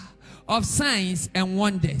power of signs and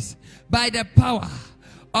wonders, by the power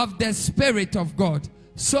of the Spirit of God,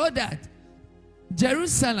 so that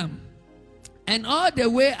Jerusalem and all the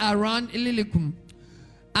way around Illyricum,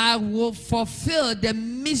 I will fulfill the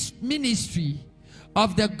ministry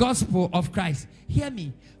of the gospel of Christ. Hear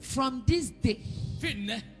me. From this day,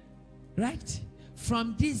 right?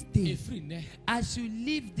 From this day, as you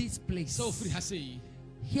leave this place,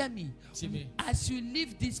 hear me. As you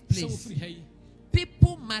leave this place,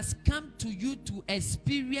 people must come to you to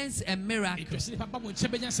experience a miracle.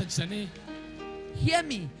 Hear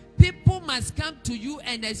me. People must come to you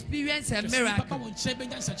and experience a miracle.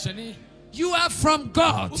 You are from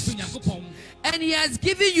God, and He has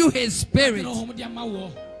given you His Spirit,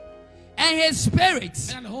 and His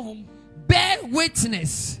Spirit bear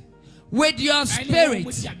witness with your spirit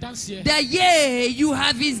that yea, you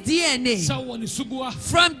have His DNA.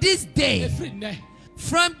 From this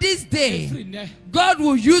day, God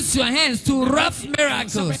will use your hands to rough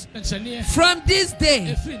miracles. From this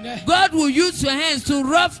day, God will use your hands to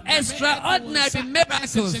rough extraordinary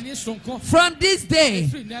miracles. From this day,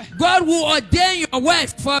 God will ordain your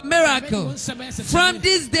words for miracles. From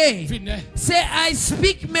this day, say, I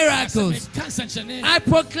speak miracles. I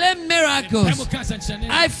proclaim miracles.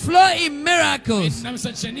 I flow in miracles.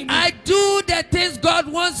 I do the things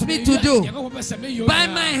God wants me to do. By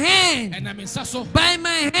my hand. By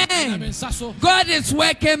my hand. God is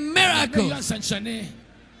working miracles.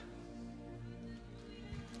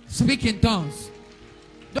 Speak in tongues.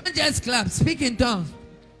 Don't just clap. Speak in tongues.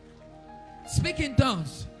 Speak in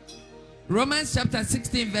tongues. Romans chapter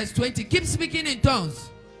 16 verse 20. Keep speaking in tongues.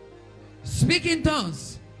 Speak in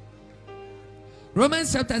tongues.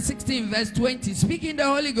 Romans chapter 16 verse 20. Speak in the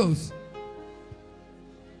Holy Ghost.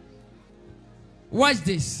 Watch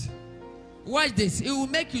this. Watch this. It will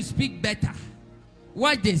make you speak better.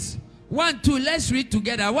 Watch this. 1, 2, let's read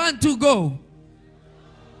together. 1, 2, go.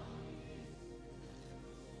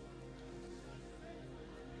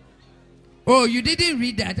 Oh, you didn't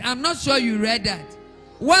read that. I'm not sure you read that.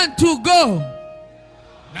 1, 2, go.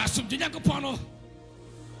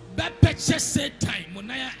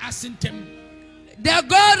 The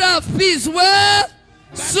God of peace will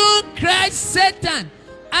soon crush Satan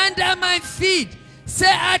under my feet. Say,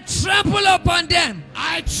 I trample upon them.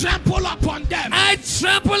 I trample upon them. I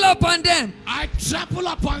trample upon them. I trample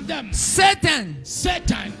upon them. Satan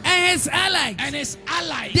and and his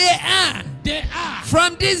allies. They they are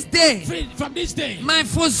from this day, free from this day. my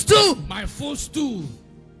footstool. My footstool.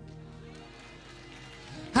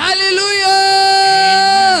 Hallelujah.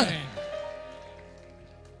 Amen.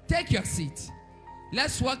 Take your seat.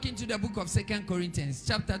 Let's walk into the book of 2 Corinthians,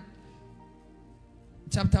 chapter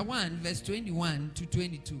 1, verse 21 to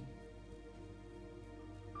 22.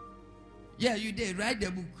 Yeah, you did. Write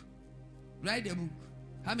the book. Write the book.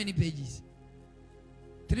 How many pages?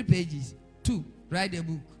 3 pages. 2. Write the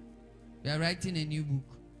book. We are writing a new book.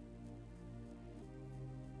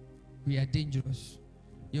 We are dangerous.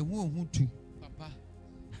 You won't too. Papa.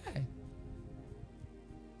 Hey.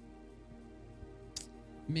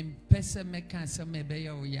 Mimpe se meka se mebe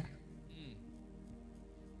ya oya.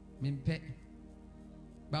 Mimpe.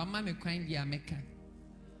 Ba ma me kwan dia meka.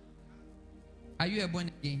 Are you a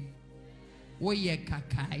born again? Wo ye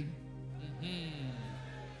kakai.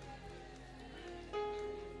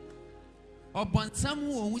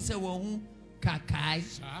 Obonsam who say wo kakai.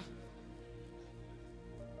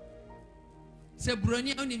 Se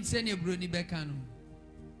broni onim se ne broni beka no.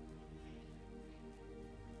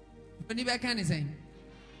 Broni beka ne say.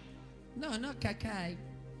 No, not kakai.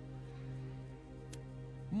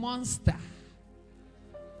 Monster.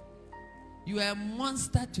 You are a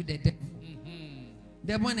monster to the devil.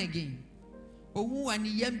 The born again. Oh, who and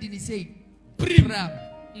yam didn't say crab.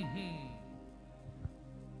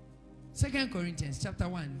 2 Corinthians chapter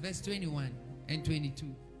 1, verse 21 and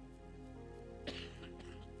 22.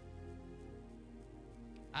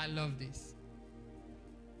 I love this.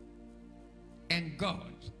 And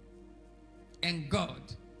God,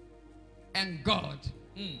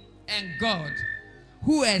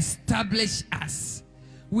 who established us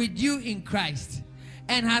with you in Christ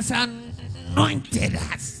and has anointed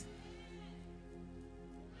us.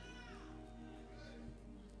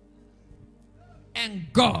 And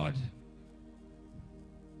God,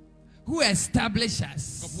 who established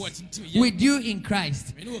us with you in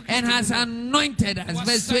Christ and has anointed us,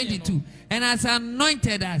 verse 22, and has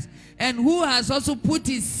anointed us, and who has also put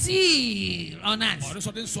his seal on us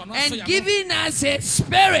and given us a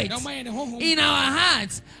spirit in our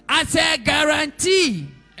hearts as a guarantee.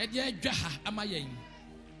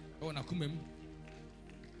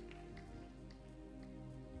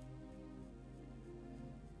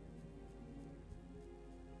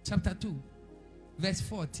 Chapter 2, verse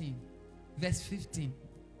 14, verse 15.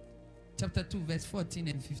 Chapter 2, verse 14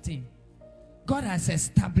 and 15. God has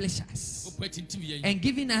established us and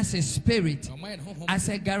given us a spirit as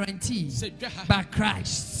a guarantee by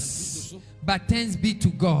Christ. But thanks be to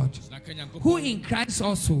God, who in Christ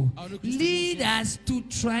also lead us to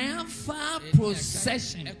triumphal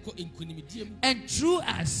procession, and through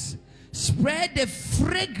us spread the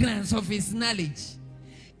fragrance of his knowledge.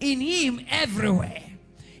 In him everywhere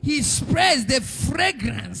he spreads the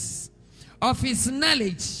fragrance of his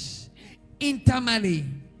knowledge in Tamale,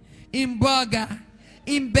 in Boga,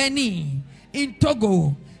 in Benin, in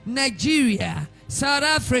Togo, Nigeria, South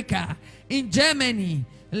Africa, in Germany,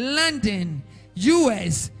 London,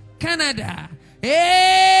 US, Canada,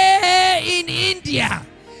 in India.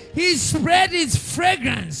 He spread his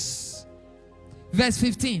fragrance. Verse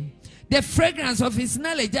 15. The fragrance of his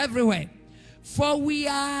knowledge everywhere. For we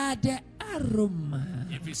are the aroma,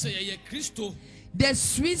 the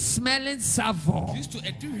sweet smelling savour.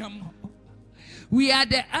 We are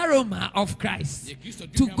the aroma of Christ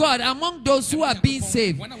to God among those who are being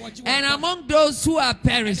saved and among those who are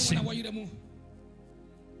perishing.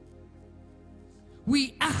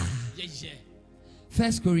 We are.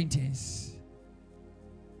 1 Corinthians.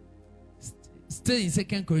 Still in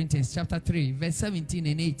 2 Corinthians chapter 3, verse 17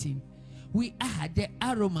 and 18. We are the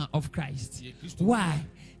aroma of Christ. Why?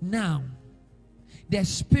 Now, the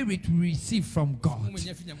spirit we receive from God.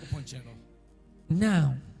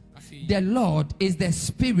 Now, the Lord is the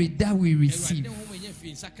spirit that we receive.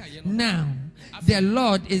 Now, the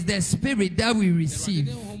Lord is the spirit that we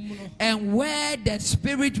receive. And where the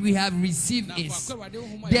spirit we have received is,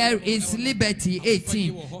 there is liberty.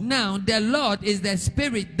 18. Now, the Lord is the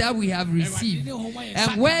spirit that we have received.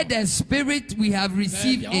 And where the spirit we have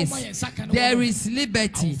received is, there is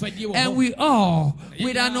liberty. And we all,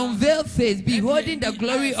 with an unveiled face, beholding the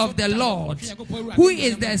glory of the Lord, who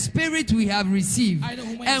is the spirit we have received.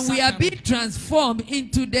 And we are being transformed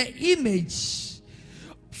into the image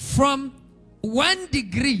from 1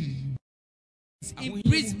 degree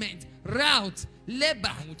imprisonment, rout,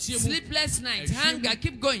 labor, sleepless night, hunger,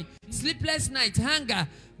 keep going, sleepless night, hunger,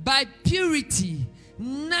 by purity,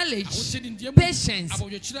 knowledge, knowledge, patience,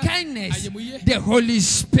 kindness, the Holy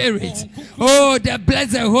Spirit. Oh, the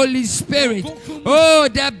blessed Holy Spirit. Oh,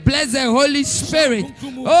 the blessed Holy Spirit.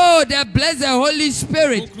 Oh, the blessed Holy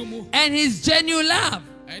Spirit. And his genuine love.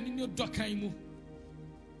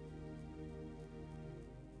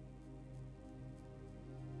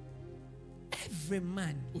 Every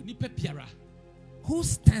man who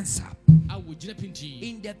stands up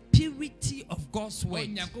in the purity of God's word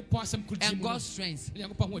and God's strength,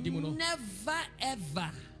 never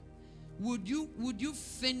ever would you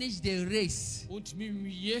finish the race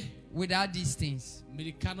without these things.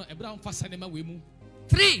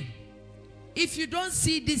 3, if you don't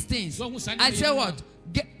see these things, I say what?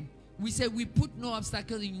 We say we put no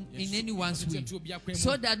obstacle in anyone's way,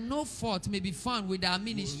 so that no fault may be found with our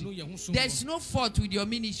ministry. There's no fault with your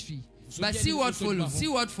ministry. But see what follows. See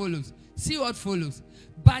what follows. See what follows.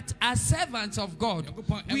 But as servants of God,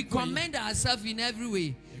 we commend ourselves in every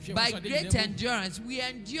way. By great endurance, we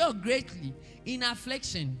endure greatly in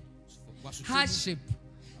affliction, hardship,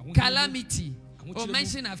 calamity. Or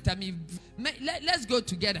mention after me. Let's go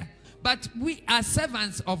together. But we are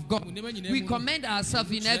servants of God. We commend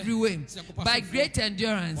ourselves in every way. By great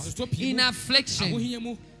endurance, in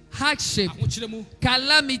affliction, hardship,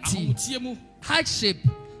 calamity, hardship,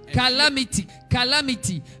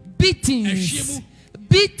 calamity, beatings.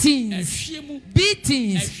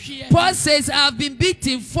 Paul says, I have been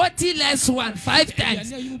beaten 40 less 1, 5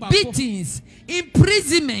 times. Beatings,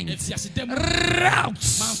 imprisonment,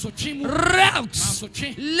 routes,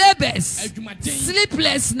 labors,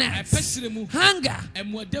 sleeplessness, hunger.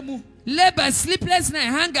 Labor, sleepless night,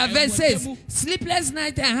 hunger. Verse says, sleepless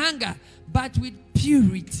night and hunger, but with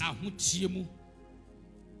purity.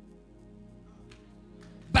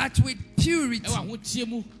 But with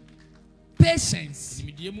purity, patience,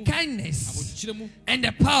 kindness, and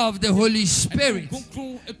the power of the Holy Spirit,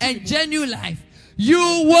 and genuine life, you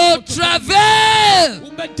will travel.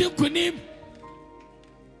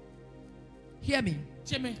 Hear me.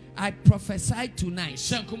 I prophesy tonight.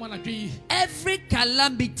 Every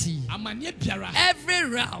calamity, every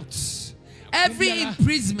route, every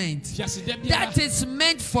imprisonment that is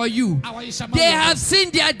meant for you, they have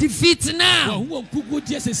seen their defeat now.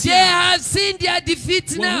 They have seen their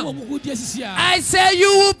defeat now. I say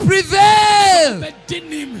you will prevail.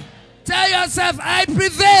 Tell yourself, I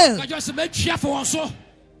prevail.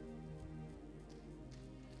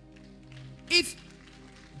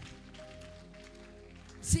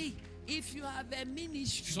 If you have a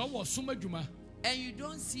ministry and you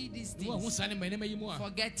don't see these things,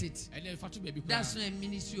 forget it. That's not a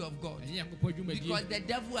ministry of God. Because the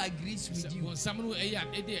devil agrees with you.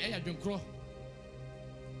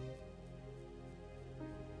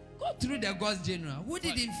 Go through the God's general. Who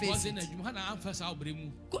didn't face it?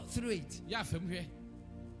 Go through it.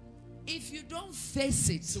 If you don't face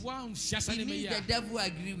it, it means the devil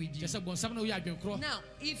agree with you. Now,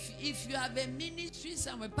 if you have a ministry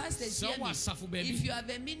somewhere, Pastor, if you have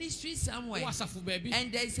a ministry somewhere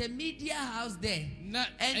and there's a media house there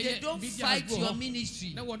and they don't fight your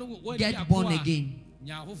ministry, get born again.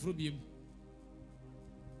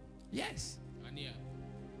 Yes.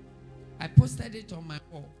 I posted it on my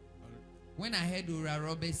wall when I heard Ura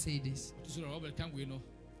Robert say this.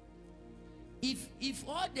 If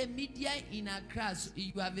all the media in Accra,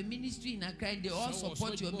 you have a ministry in Accra and they all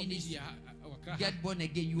support your ministry, get born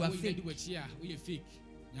again, you are fake.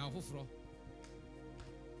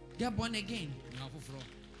 Get born again.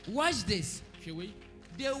 Watch this.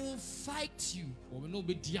 They will fight you.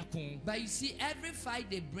 But you see, every fight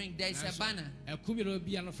they bring, there is a banner.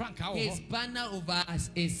 His banner over us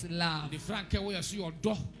is love.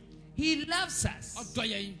 He loves us.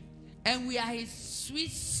 And we are his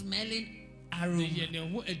sweet smelling aroma.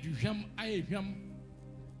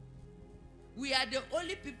 We are the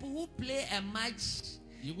only people who play a match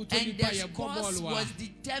and the score was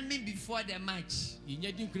determined before the match.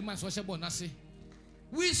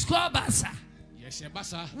 We score Barca.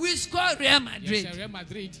 We score Real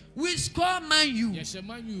Madrid. We score Man U.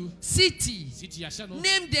 City.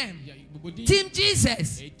 Name them. Team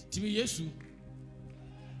Jesus.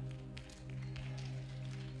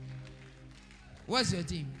 What's your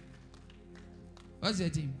team? What's your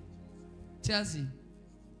team? Chelsea.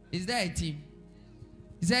 Is there a team?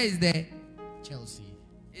 Is there? Chelsea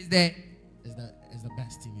Is there? is the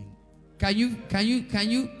best team in.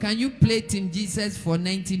 Can you play Team Jesus for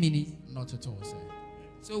 90 minutes? Not at all, sir.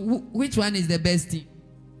 So which one is the best team?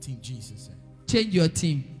 Team Jesus, sir. Change your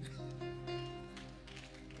team.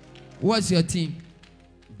 What's your team?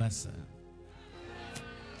 Barca.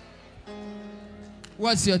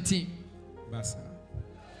 What's your team? Barca.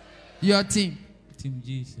 Your team. Team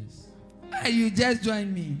Jesus. Ah, you just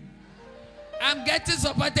join me. I'm getting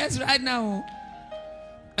supporters right now.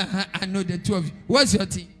 I know the two of you. What's your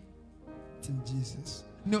team? Team Jesus.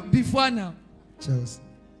 No, before now. Chelsea.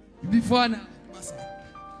 Before now.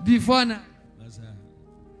 Before now. Basa.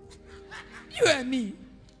 You and me.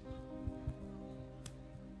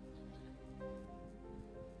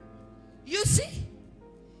 You see?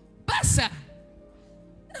 Basa.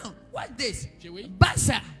 No, what this?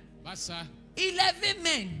 Basa. Basa. 11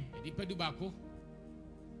 men. Nipedu bako.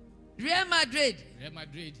 Real Madrid. Real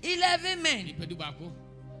Madrid. 11 men. Nipedu bako.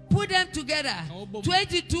 Put them together.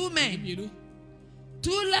 22 men. Mienu.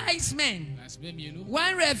 2 linesmen. Lasbe mienu.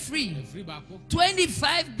 1 referee. Referee bako.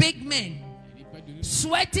 25 big men. Nipedu.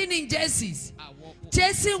 Sweating in jerseys. Awo.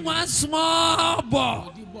 Chasing one small ball.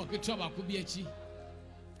 Odi ball ke twa bako bi echi.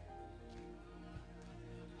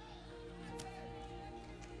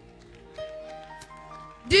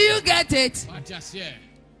 Do you get it? Matias here.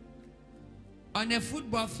 On a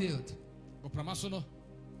football field, Opramaso no.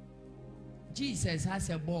 Jesus has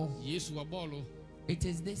a ball. Yesu wa ball o. It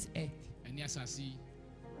is this earth. Eni asasi.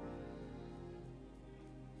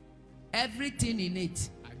 Everything in it,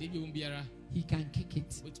 Ade bi umbiara. he can kick it.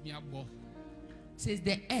 Wetimi abo. Says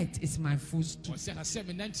the earth is my footstool. Osi asase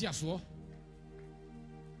me nanti aso.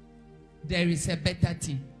 There is a better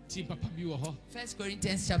team. Team papa bi wo ho. 1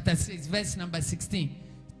 Corinthians chapter 6, verse number 16.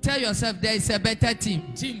 Tell yourself there is a better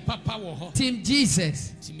team. Team papa wo ho. Team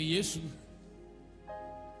Jesus. Team Yesu.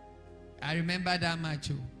 I remember that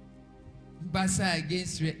match. Barca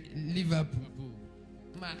against Liverpool.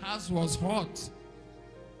 My house was hot.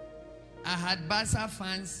 I had Barca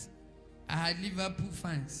fans. I had Liverpool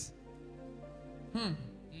fans. I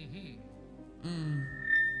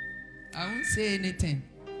won't say anything.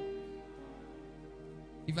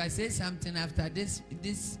 If I say something after this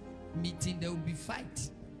meeting, there will be fight.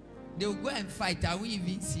 They will go and fight. I won't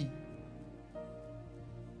even see.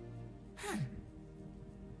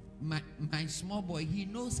 My small boy, he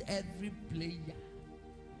knows every player.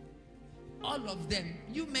 All of them.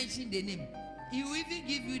 You mention the name. He will even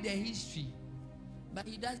give you the history. But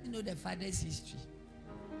he doesn't know the father's history.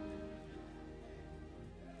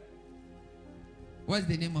 What's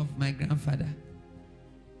the name of my grandfather?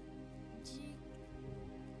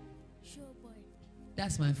 Showboy.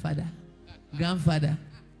 That's my father. Grandfather.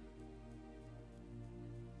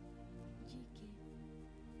 GK.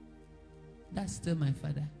 That's still my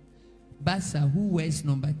father. Basa, who wears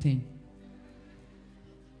number 10?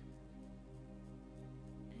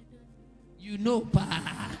 You know,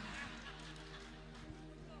 pa.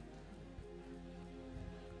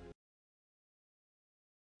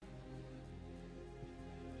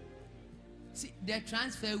 See, the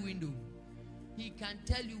transfer window. He can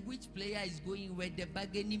tell you which player is going where, the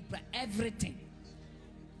bargaining price, everything.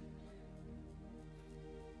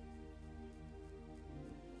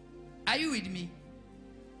 Are you with me?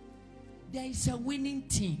 There is a winning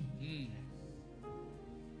team.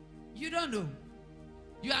 You don't know.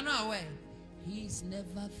 You are not aware. He's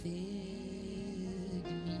never failed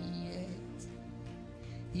me yet.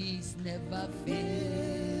 He's never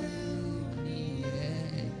failed me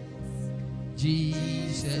yet.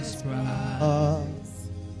 Jesus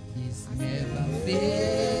Christ. He's never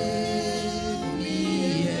failed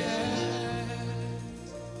me yet.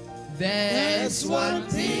 There's one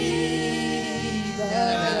thing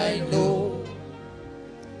that I know.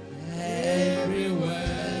 Everywhere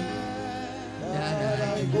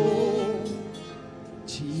that I go,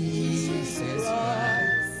 Jesus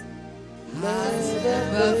Christ has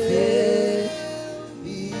never failed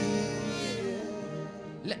me.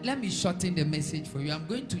 Let me shorten the message for you. I'm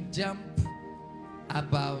going to jump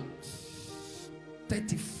about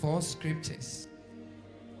 34 scriptures.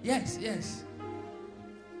 Yes.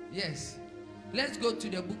 Let's go to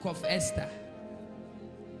the book of Esther.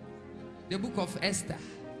 The book of Esther,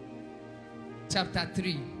 chapter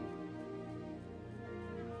 3.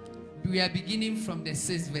 We are beginning from the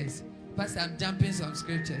 6th verse. Pastor, I'm jumping some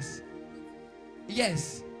scriptures.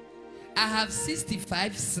 Yes. I have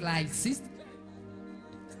 65 slides.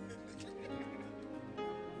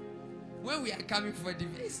 When we are coming for the,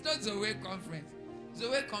 it's not Zoe conference.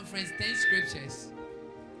 Zoe conference, 10 scriptures.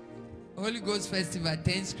 Holy Ghost Festival,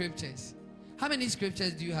 10 scriptures. How many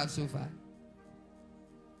scriptures do you have so far?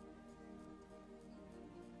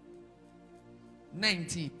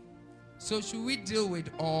 19. So should we deal with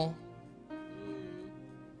all?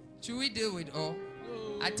 Should we deal with all?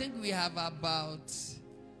 I think we have about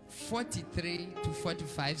 43 to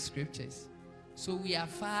 45 scriptures. So we are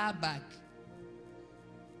far back.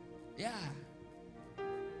 Yeah.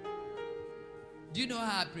 Do you know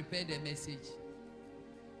how I prepared the message?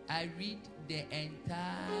 I read the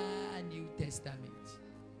entire New Testament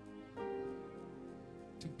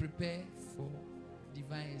to prepare for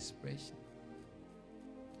divine expression.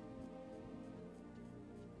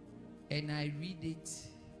 And I read it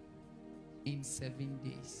in 7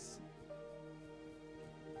 days.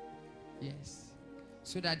 Yes.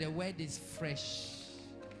 So that the word is fresh.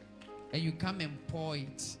 And you come and pour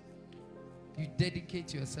it. You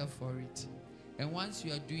dedicate yourself for it. And once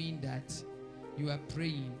you are doing that, you are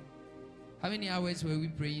praying. How many hours were we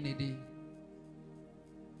praying a day?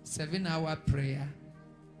 7-hour prayer.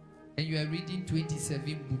 And you are reading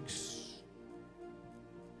 27 books.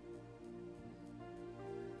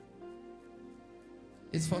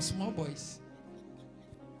 It's for small boys.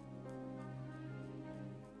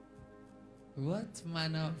 What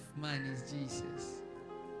manner of man is Jesus?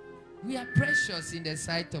 We are precious in the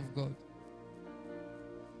sight of God.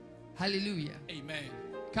 Hallelujah. Amen.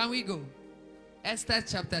 Can we go? Esther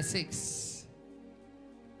chapter 6.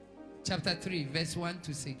 Chapter 3, verse 1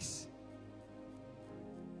 to 6.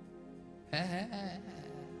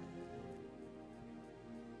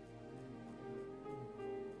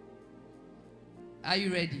 Are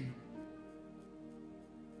you ready?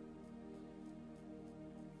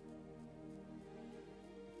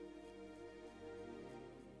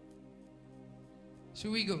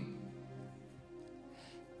 Should we go?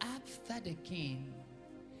 After the king,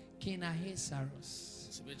 King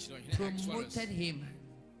Ahasuerus promoted Haman,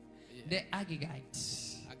 the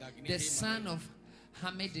Agagite, the son of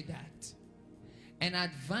Hammedatha, and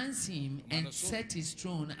advanced him and set his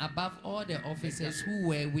throne above all the officers who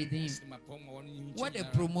were with him. What a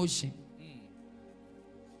promotion.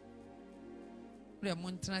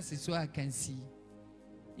 So I can see.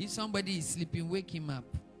 If somebody is sleeping, wake him up.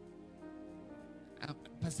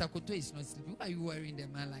 Pastor Koto is not sleeping. Why are you worrying the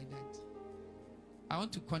man like that? I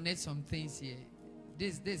want to connect some things here.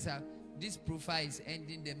 This profile is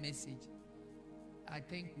ending the message. I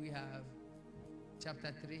think we have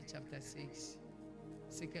chapter 3, chapter 6,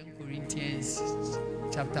 2 Corinthians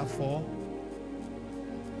chapter 4.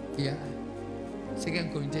 Yeah. 2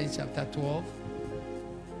 Corinthians chapter 12.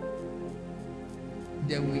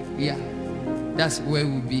 Then that's where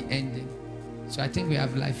we'll be ending. So I think we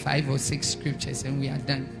have like 5 or 6 scriptures and we are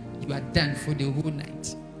done. You are done for the whole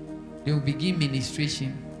night. They will begin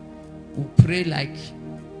ministration. We'll pray like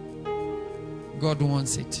God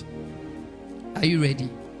wants it. Are you ready?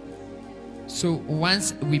 So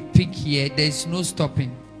once we pick here, there is no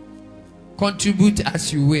stopping. Contribute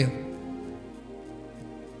as you will.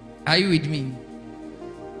 Are you with me?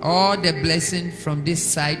 All the blessing from this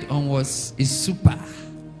side onwards is super.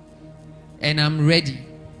 And I'm ready.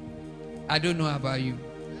 I don't know about you.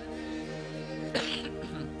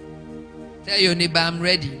 Tell your neighbor, I'm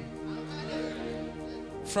ready.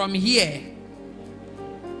 From here,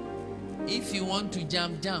 if you want to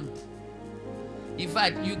jump, jump. In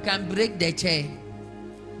fact, you can break the chair.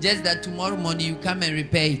 Just that tomorrow morning you come and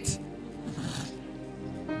repair it.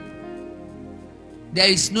 There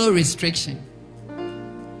is no restriction.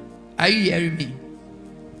 Are you hearing me?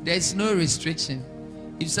 There is no restriction.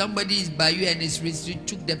 If somebody is by you and is restricted,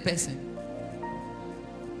 took the person.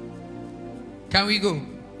 Can we go?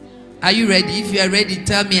 Are you ready? If you are ready,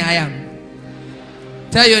 tell me I am.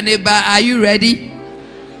 Tell your neighbor, are you ready?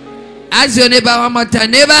 Ask your neighbor one more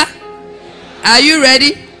time. Neighbor, are you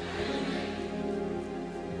ready?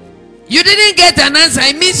 You didn't get an answer.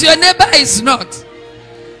 It means your neighbor is not.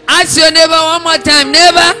 Ask your neighbor one more time.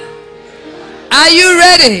 Neighbor, are you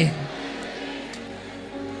ready?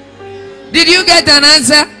 Did you get an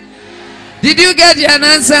answer? Did you get an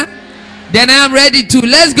answer? Then I am ready too.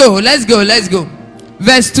 Let's go. Let's go. Let's go.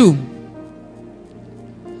 Verse 2.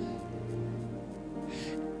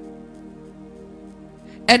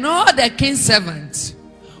 And all the king's servants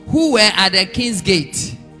who were at the king's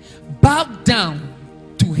gate bowed down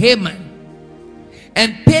to Haman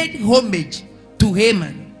and paid homage to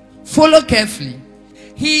Haman. Follow carefully.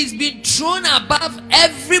 He's been thrown above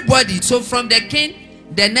everybody. So from the king,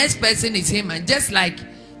 the next person is Haman. Just like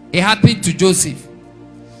it happened to Joseph.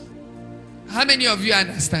 How many of you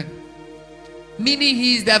understand? Meaning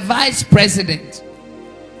he is the vice president.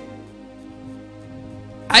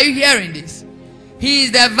 Are you hearing this? He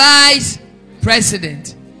is the vice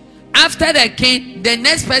president. After the king, the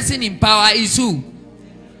next person in power is who?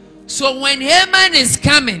 So when Haman is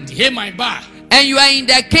coming, and you are in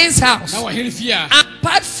the king's house,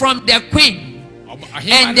 apart from the queen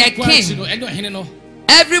and the king,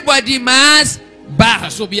 everybody must bow.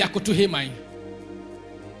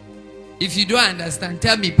 If you don't understand,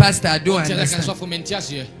 tell me, Pastor, I don't understand.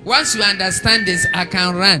 Once you understand this, I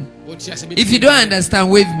can run. If you don't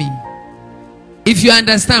understand, wave me. If you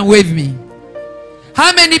understand, wave me.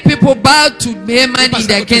 How many people bowed to Haman in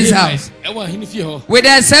the king's house? With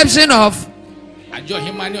the exception of,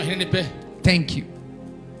 thank you.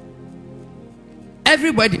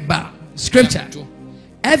 Everybody bow. Scripture.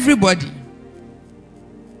 Everybody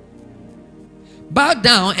bowed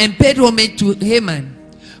down and paid homage to Haman,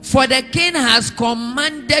 for the king has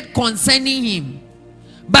commanded concerning him.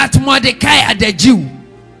 But Mordecai the Jew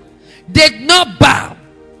did not bow.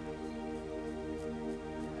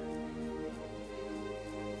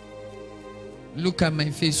 Look at my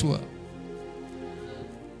face well.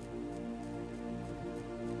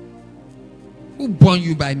 Who born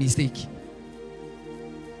you by mistake?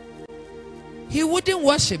 He wouldn't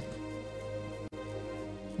worship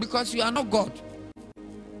because you are not God.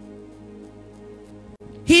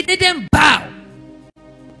 He didn't bow.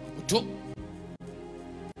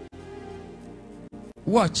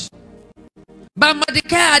 Watch. But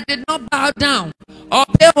Mordecai did not bow down or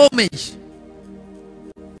pay homage.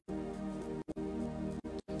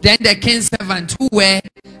 Then the king's servants who were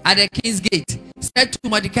at the king's gate said to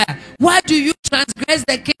Mordecai, why do you transgress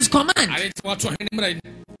the king's command?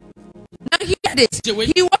 Now hear this.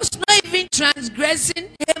 He was not even transgressing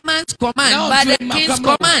Haman's command, but the king's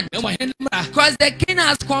command. Because the king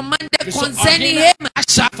has commanded concerning Haman.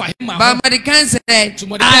 But Mordecai said,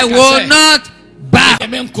 I will not bow.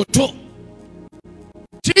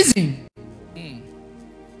 Treason.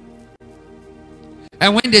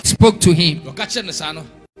 And when they spoke to him,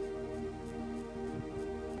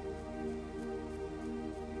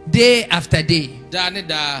 day after day,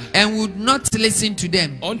 and would not listen to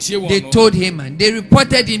them, they told Haman, they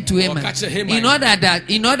reported him to Haman,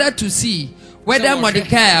 in order to see whether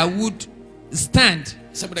Mordecai would stand,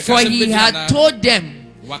 for he had told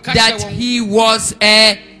them that he was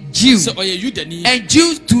a Jew, and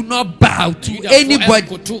Jews do not bow to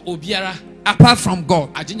anybody apart from God.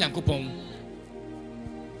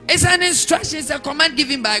 It's an instruction, it's a command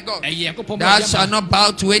given by God. Thou shalt not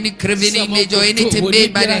bow to any carven image or anything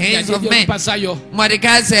made by the hands of men.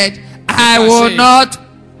 Mordecai said, I will not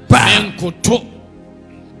bow.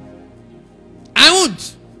 I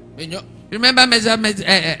won't. Remember Meshach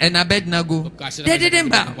and Abednego? They didn't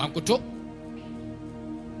bow.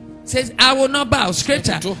 Says, I will not bow.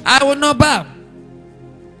 Scripture, I will not bow.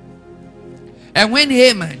 And when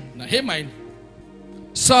Haman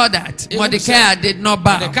saw that Mordecai did not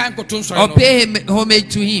bow or pay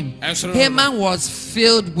homage to him, Haman was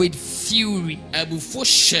filled with fury.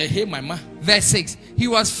 Verse 6. He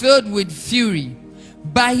was filled with fury,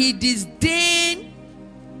 but he disdained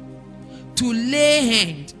to lay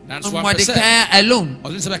hand on Mordecai alone.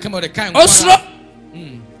 Also,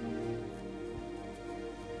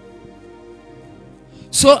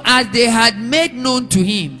 so as they had made known to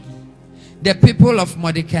him the people of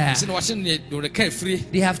Mordecai,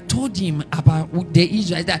 they have told him about the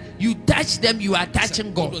Israelites that you touch them, you are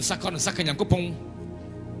touching God.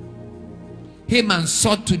 Haman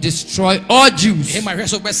sought to destroy all Jews,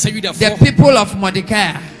 the people of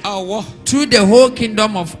Mordecai, through the whole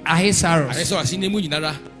kingdom of Ahasuerus.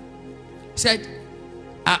 Said,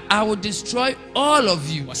 I will destroy all of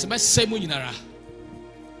you.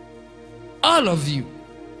 All of you.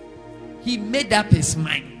 He made up his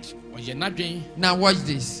mind. Now watch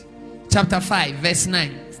this. Chapter 5 verse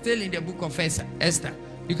 9. Still in the book of Esther.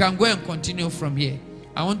 You can go and continue from here.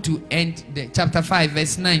 I want to end there. Chapter 5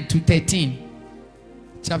 verse 9 to 13.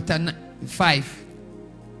 Chapter 5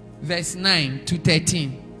 verse 9 to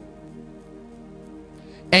 13.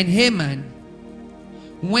 And Haman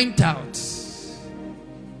went out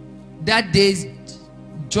that day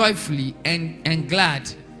joyfully and glad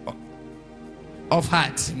of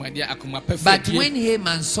heart. But when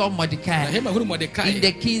Haman saw Mordecai in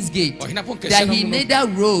the king's gate, that he neither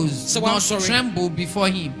rose nor trembled before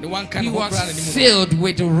him, he was filled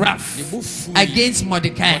with wrath against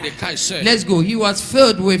Mordecai. Let's go. He was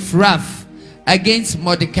filled with wrath against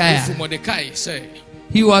Mordecai.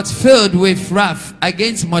 He was filled with wrath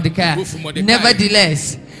against Mordecai.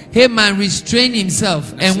 Nevertheless, Haman restrained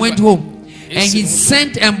himself and went home, and he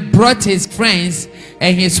sent and brought his friends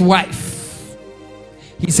and his wife.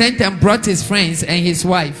 He sent and brought his friends and his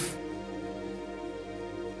wife.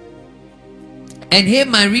 And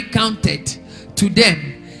Haman recounted to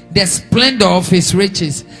them the splendor of his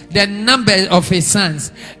riches, the number of his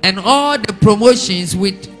sons, and all the promotions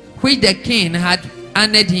with which the king had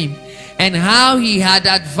honored him, and how he had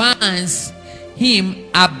advanced him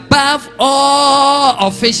above all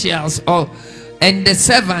officials and the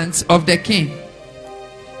servants of the king.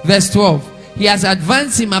 Verse 12. He has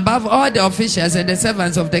advanced him above all the officials and the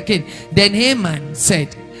servants of the king. Then Haman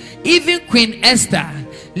said, even Queen Esther,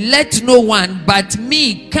 let no one but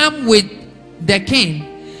me come with the king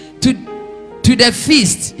to the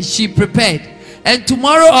feast she prepared. And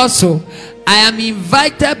tomorrow also I am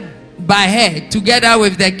invited by her together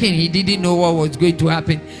with the king. He didn't know what was going to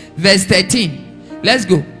happen. Verse 13. Let's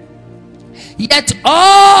go. Yet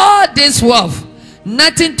all this wealth,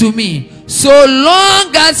 nothing to me, so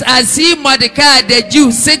long as I see Mordecai the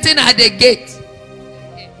Jew sitting at the gate.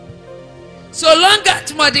 So long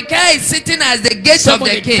as Mordecai is sitting at the gate of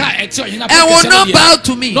the king and will not bow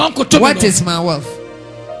to me, what is my wealth?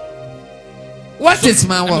 What is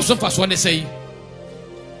my wealth?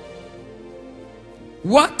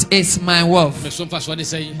 What is my wealth?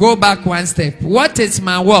 Go back one step. What is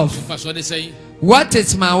my wealth? What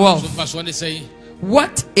is my wealth?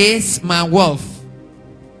 What is my wealth?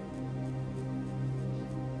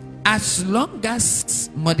 As long as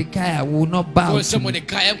Mordecai will not bow to me,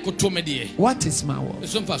 what is my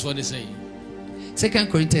wealth? 2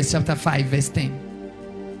 Corinthians chapter 5 verse 10.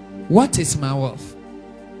 What is my wealth?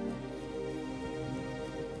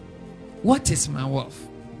 What is my wealth?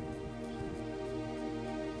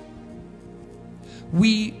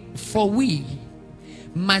 We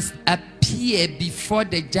must appear before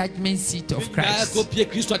the judgment seat of Christ,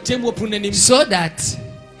 so that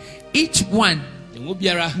each one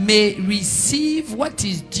may receive what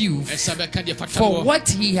is due for what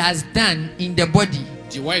he has done in the body,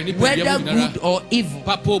 whether good or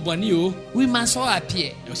evil. We must all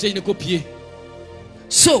appear.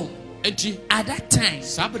 So at that time,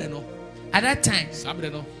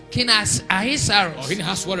 King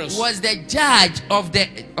Ahasuerus was the judge of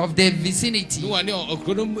the vicinity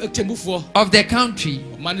of the country.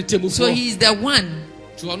 So he is the one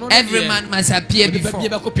every man must appear before,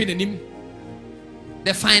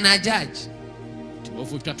 the final judge.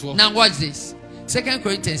 Now watch this. 2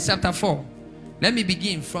 Corinthians chapter 4. Let me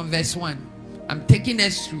begin from verse 1. I'm taking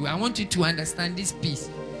us through. I want you to understand this piece.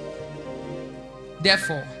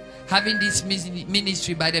 Therefore, having this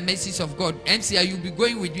ministry by the mercies of God, MCI, you'll be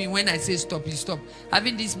going with me. When I say stop, you stop.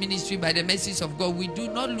 Having this ministry by the mercies of God, we do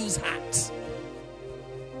not lose heart.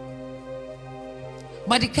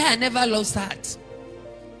 Mordecai never lost heart.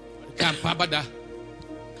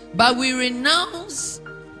 But we renounce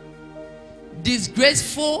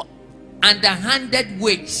disgraceful, underhanded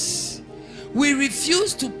ways. We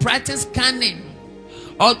refuse to practice cunning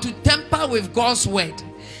or to tamper with God's word.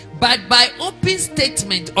 But by open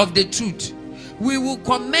statement of the truth, we will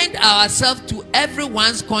commend ourselves to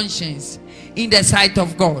everyone's conscience in the sight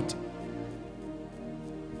of God.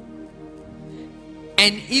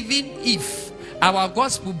 And even if our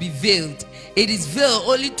gospel be veiled, it is veiled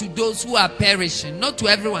only to those who are perishing, not to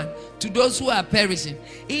everyone, to those who are perishing.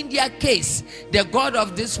 In their case, the God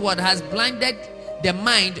of this world has blinded the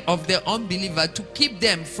mind of the unbeliever to keep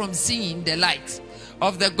them from seeing the light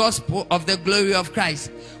of the gospel of the glory of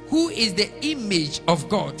Christ, who is the image of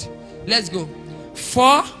God. Let's go.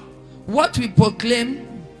 For what we proclaim,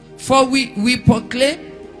 for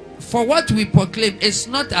what we proclaim is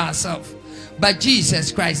not ourselves, but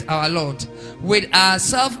Jesus Christ our Lord, with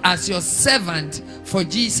ourselves as your servant for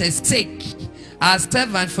Jesus' sake. Our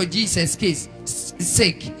servant for Jesus'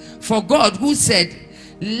 sake. For God, who said,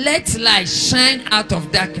 "Let light shine out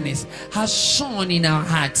of darkness," has shone in our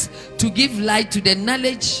hearts to give light to the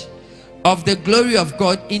knowledge of the glory of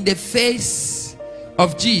God in the face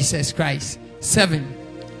of Jesus Christ. 7.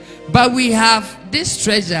 But we have this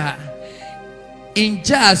treasure in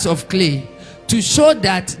jars of clay, to show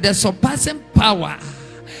that the surpassing power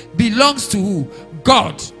belongs to who?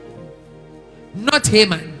 God, not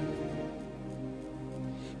Haman.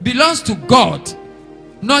 Belongs to God,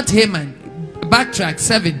 not Haman. Backtrack.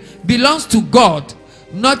 7. Belongs to God,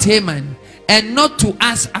 not Haman, and not to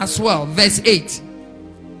us as well. Verse 8.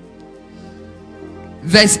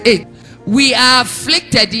 Verse 8. We are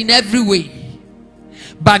afflicted in every way,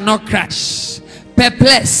 but not crushed,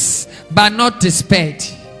 perplexed, but not despaired,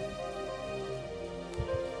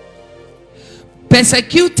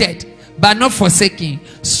 persecuted, but not forsaken,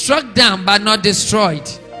 struck down, but not destroyed,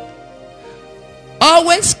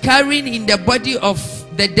 always carrying in the body of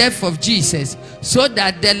the death of Jesus, so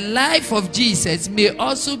that the life of Jesus may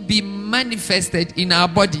also be manifested in our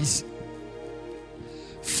bodies.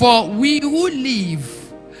 For we who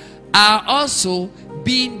live are also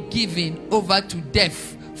being given over to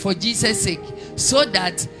death for Jesus' sake, so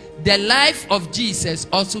that the life of Jesus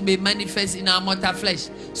also may manifest in our mortal flesh.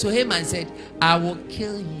 So Haman said, "I will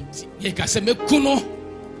kill him."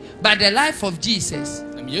 But the life of Jesus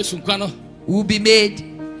will be made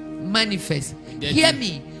manifest. Hear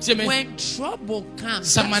me. See me? When trouble comes,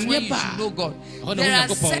 Sama that's when you nepa. should know God. Oh, no, There are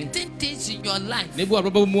Onyankopɔn. certain things in your life Ne bu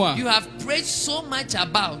ababa mu a. you have prayed so much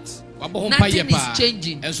about. Wabɔ ho Nothing mpaeɛ paa. is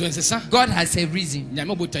changing. Ɛnso nsesa. God has a reason.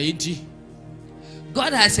 Nyame botaeɛ nti.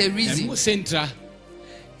 God has a reason. Ɛmo sentra.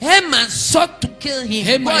 Haman sought to kill him.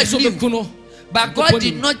 Haman God so knew, beku no. but God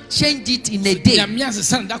did not change it in a day. Nyame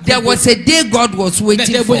asesa da ko. There was a day God was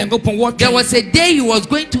waiting for. There was a day He was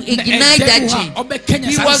going to ignite that change.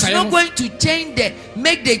 He was not going to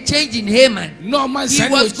make the change in Haman. He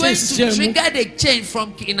was going to trigger the change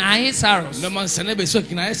from King Ahasuerus. No man sane be so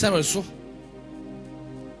King Ahasuerus so.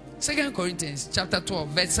 2 Corinthians chapter 12,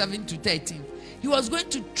 verse 7 to 13. He was going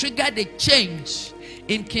to trigger the change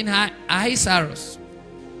in King Ahasuerus.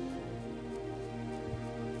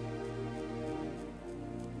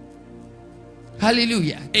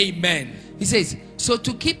 Hallelujah. Amen. He says, so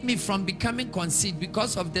to keep me from becoming conceived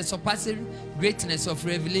because of the surpassing greatness of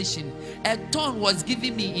revelation, a thorn was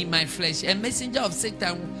given me in my flesh, a messenger of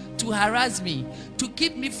Satan to harass me, to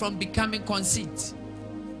keep me from becoming conceived.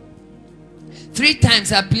 3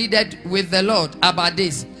 times I pleaded with the Lord about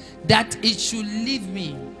this, that it should leave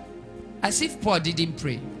me. As if Paul didn't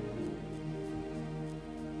pray.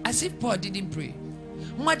 As if Paul didn't pray.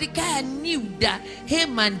 Mordecai knew that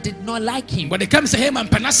Haman did not like him. But the comes Haman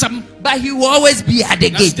panasam. But he will always be at the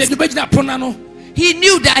gate. He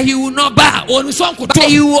knew that he will not bow. But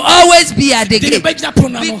he will always be at the gate.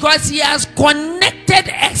 Because he has connected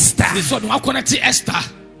Esther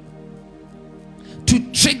to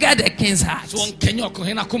trigger the king's heart.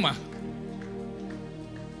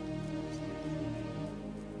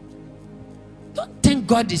 Don't think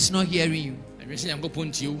God is not hearing you.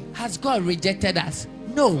 Has God rejected us?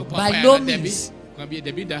 No, by no means.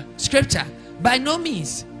 Scripture, by no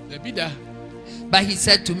means. But he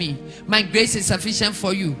said to me, my grace is sufficient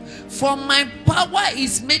for you, for my power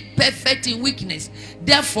is made perfect in weakness.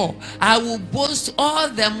 Therefore, I will boast all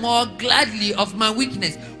the more gladly of my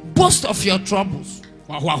weakness. Boast of your troubles.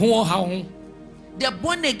 The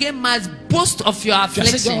born again must boast of your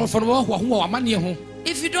affliction.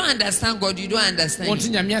 If you don't understand God, you don't understand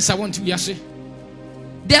you.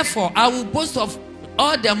 Therefore, I will boast of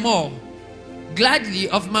all the more gladly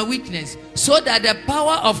of my weakness, so that the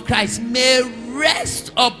power of Christ may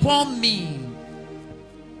rest upon me.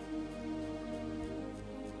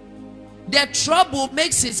 The trouble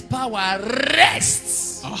makes his power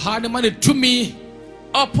rest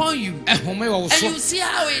upon you. And you see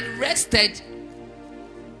how it rested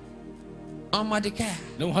on Mordecai.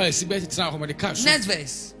 Next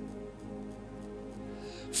verse.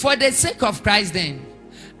 For the sake of Christ, then,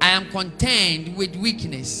 I am content with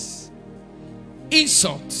weakness,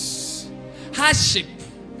 insults, hardship,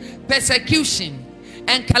 persecution,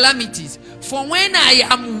 and calamities. For when I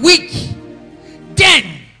am weak,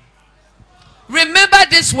 then, remember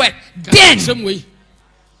this word, then,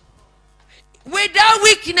 without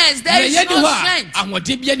weakness, there is no strength.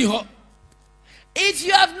 If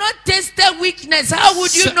you have not tasted weakness, how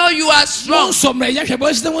would you know you are strong?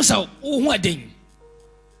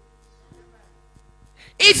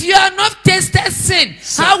 If you have not tasted sin,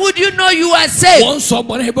 how would you know you are saved?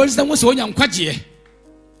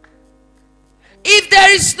 If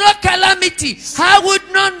there is no calamity, how will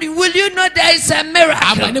you know there is a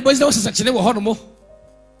miracle?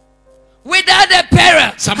 Without the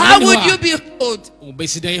peril, how would you behold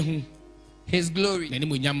his glory?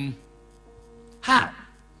 How?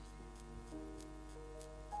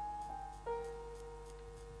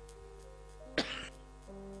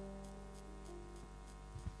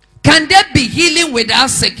 Can there be healing without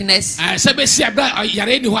sickness?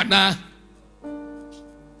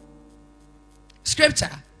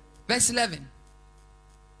 Scripture, verse 11.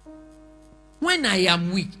 When I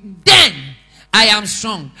am weak, then I am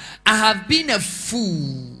strong. I have been a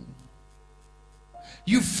fool.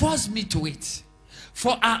 You forced me to it.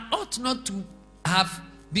 For I ought not to have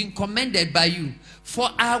been commended by you.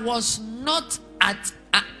 For I was not at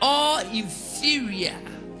all inferior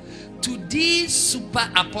to these super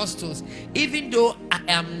apostles, even though I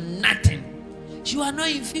am nothing. You are not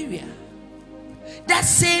inferior. That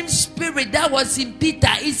same spirit that was in Peter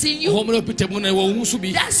is in you.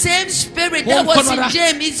 That same spirit that was in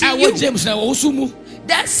James is in you.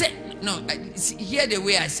 That same, hear the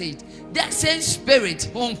way I say it. That same spirit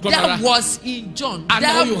that was in John, the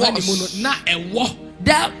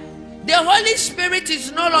Holy Spirit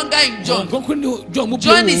is no longer in John.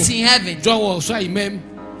 John is in heaven.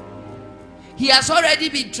 He has already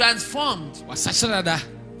been transformed, but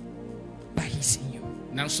he's in you.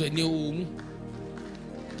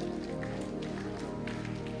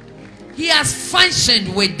 He has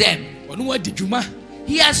functioned with them.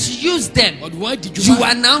 He has used them. ɔde wɔn adi You dwuma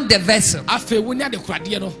are now the vessel. afei wo ne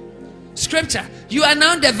adekoradeɛ no Scripture. You are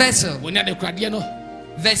now the vessel. wo ne adekoradeɛ no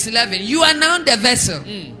Verse 11. You are now the vessel.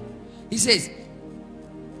 He says,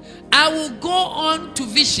 I will go on to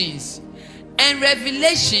visions and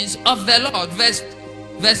revelations of the Lord.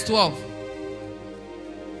 Verse 12.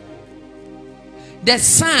 The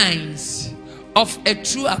signs of a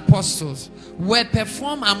true apostle were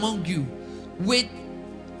performed among you with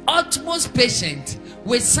utmost patience,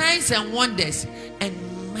 with signs and wonders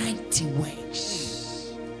and mighty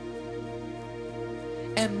works.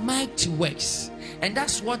 And mighty works. And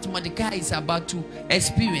that's what Mordecai is about to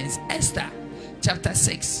experience. Esther chapter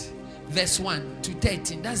 6 verse 1 to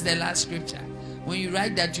 13. That's the last scripture. When you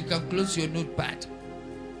write that, you can close your notepad.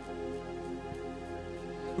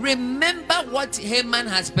 Remember what Haman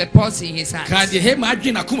has purposed in his heart. ka deɛ Haman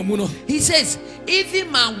adwene n'akoma mu no He says,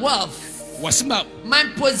 even my wealth, wɔsema my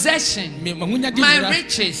possession, mahonyade my nyinaa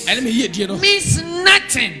riches ɛne me yiedie no means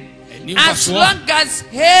nothing ɛni as mfasoɔ long as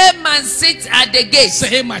Haman sits at the gate. sɛ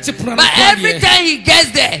Haman te pono no But kɔ every adeɛ time he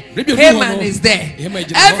gets there, Maybe Haman no. is there. Haman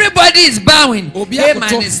gyina hɔ. Everybody is bowing. Obi Haman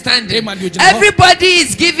akoto. is standing. Haman deɛ ogyina hɔ. Everybody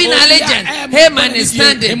is giving Obi a allegiance. ɛyɛ Haman mɔbɔ is ne die.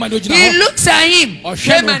 standing. Haman deɛ ogyina He hɔ. looks at him. Ɔhwɛ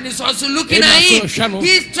no. Haman is also looking Haman at nso him. ɔhwɛ no.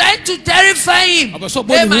 He's trying to terrify him. Ɔbɛ sɛ ɔbɔ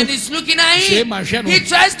ne Haman ho. is looking at him. Haman hwɛ no. He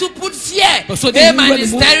tries to put fear. Ɔbɛ sɛ ɔde Haman nwura ne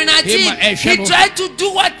is mu. staring at Haman him. ɛhwɛ He no. tries to do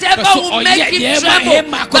whatever Ɔbɛ sɛ will ɔyɛ make him deɛ tremble.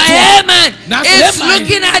 Haman But akoto. Haman Nanso is Haman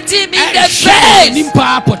looking at him in the ɛhwɛ face. n'anim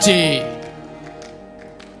paa pɔtee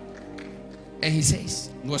And he says,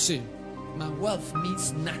 na wɔse my wealth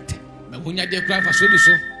means nothing mahonyadeɛ kora mfasoɔ ni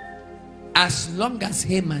so as long as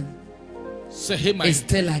Haman sɛ Haman is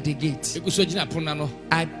still at the gate. ɛgu so gyina pono no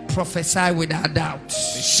I prophesy without doubt.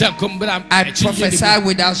 mehyɛ nkɔm bere a I ɛkyi prophesy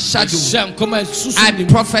without shadow. mehyɛ nkɔm a susu I nim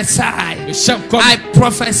prophesy. mehyɛ nkɔm I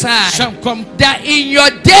prophesy mehyɛ nkɔm that in your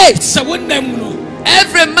days, sɛ wonam no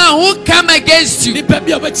every man who come against you nipa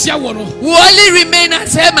bi a ɔbɛtia wɔ no will only remain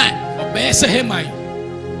as Haman. ɔbɛyɛ sɛ Haman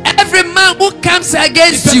Every man who comes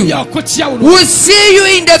against nipa you bi a ɔko tia wɔ no will see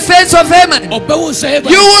you in the face of Haman. ɔbɛwo sɛ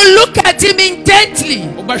Haman You will look at him intently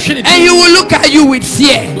ɔbɛhwɛ ne and he will look at you with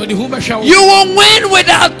fear. na ɔde ho bɛhwɛ wo You will win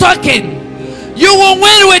without talking. You will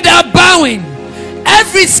win without bowing.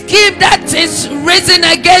 Every scheme that is risen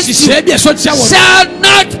against you hyehyɛ bi a ɛsɔ tia wɔ no shall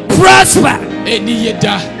not prosper. ɛni yie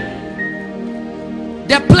da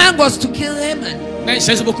The plan was to kill Haman. na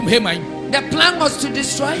nhyɛn sɛ bɛkum Haman The plan was to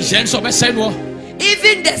destroy him. nhyɛn sɛ ɔbɛsɛe no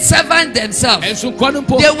Even the servants themselves, ɛnso nkoa no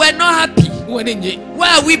mpo they were not happy. wo ani nye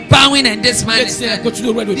Why are we bowing and this man is ɛti there? ɛkɔtu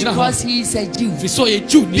no owura de ogyina hɔ Because he is a Jew. firi sɛ ɔyɛ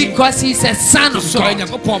Jew ni Because he is a son of firi sɛ ɔyɛ God.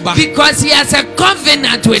 Nyankopɔn ba Because he has a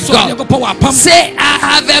covenant with sɛ ɔyɛ God. Nyankopɔn wɔ apam Say, I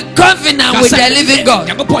have a covenant with the living God.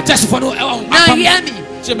 Nyankopɔn tɛsifɔ no ɛwɔ Now apam hear me.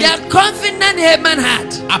 Kyerɛ me. The covenant Haman had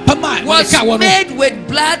apam a was wɔde ka wɔ no made with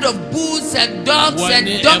blood of bulls and dogs wɔne and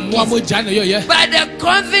ɛmmoa donkeys. mogya na ɛyɛ But the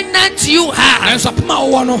covenant you have, nanso apam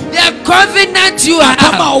a wɔwɔ no the covenant you apam a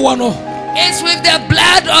have, wɔwɔ no is with the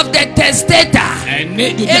blood of the testator. ɛne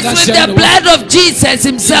It's dwodwa with gasɛm the no blood of Jesus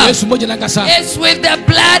himself. Yesu mogya no ankasa It's with the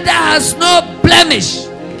blood that has no blemish.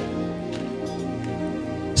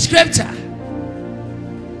 Scripture.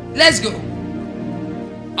 Let's go.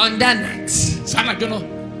 On that night, saa anadwo no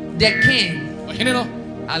the king, ɔhene no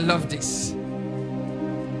I love this.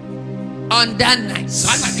 On that night,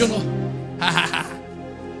 saa anadwo no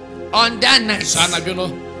on that night, saa anadwo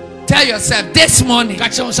no tell yourself this morning, ka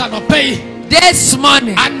kyerɛ wo sɛ anɔpɛ yi this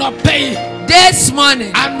morning, anɔpɛ yi this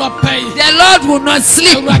morning, anɔpɛ yi the Lord will not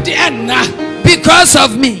sleep awurade ɛnna because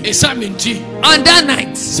of me. ɛsiane me nti On that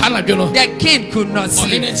night, saa anadwo no the king could not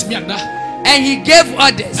sleep. ɔhene ntumi anna And he gave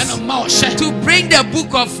orders ɛna ɔma ɔhyɛ to bring the book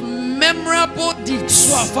of memorable deeds.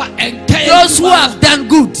 so afa ɛnkae Those who have done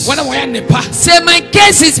good. wɔn a wɔyɛ nnepa Say, my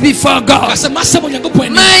case is before God. kasɛ masɛm onyankopɔn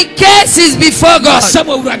anim My case is before God. masɛm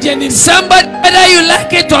awurade anim Somebody, whether you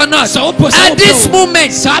like it or not, Sɛ wopɛ, sɛ at wopɛ this o.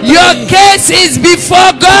 moment, Saa your bɛrɛ yi. case is before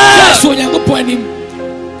yɛsɛ God. onyankopɔn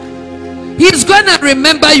anim He's gonna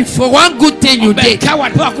remember you for one good thing you did. ɔbɛka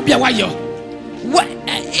wade baako bi a woayɛ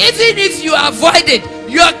Even if you avoid it,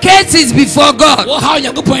 your case is before God. wɔha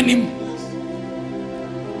onyankopɔn anim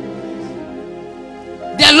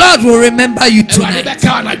The Lord will remember you awurade tonight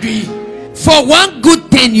bɛka anadwo yi for one good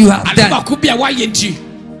thing you have ade done. baako bi a woayɛ nti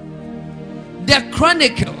The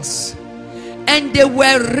Chronicles, and they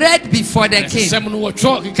were read before the king. sɛm no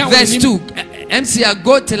wɔtwerɛ keka wɔ Verse anim 2. MCR,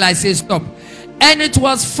 go till I say stop. And it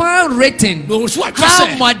was found written na ɔwɔ so atwerɛ how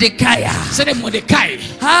sɛ Mordecai, sɛdeɛ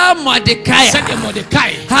Mordekai how Mordecai sɛdeɛ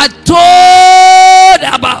Mordekai had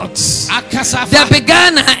told about akasa the afa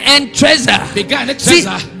beginner and treasure. began ne See,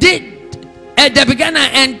 treasure they began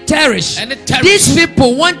and Teresh. And Teresh. These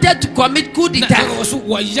people wanted to commit coup d'etat.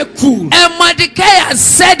 Cool. And Mordecai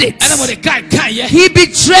said it. And Mordecai can't. He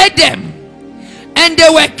betrayed them. And they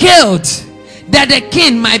were killed. That the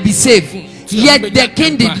king might be saved. Yet the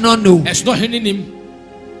king did not know.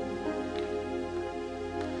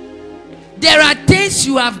 There are things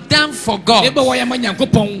you have done for God.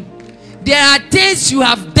 There are things you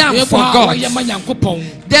have done for God.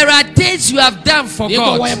 There are things you have done for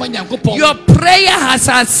God. Your prayer has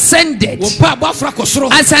ascended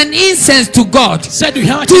as an incense to God. Today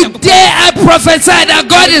I prophesy that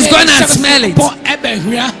God is going to smell it.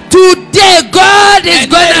 Today God is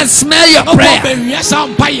going to smell your prayer.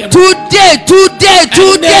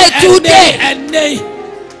 Today.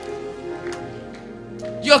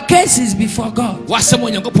 Your case is before God. 2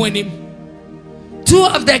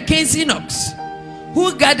 of the king's eunuchs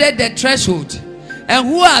who guarded the threshold and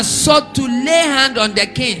who are sought to lay hand on the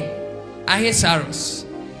king, Ahasuerus.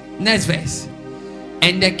 Next verse.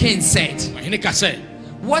 And the king said,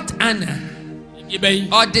 what honor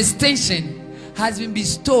or distinction has been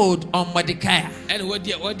bestowed on Mordecai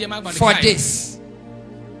for this?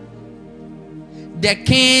 The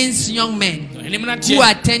king's young men who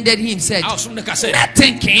attended him said,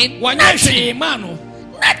 nothing, king,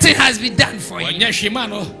 nothing has been done for you.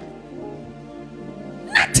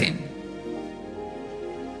 Nothing.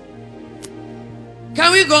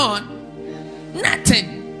 Can we go on?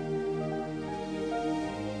 Nothing.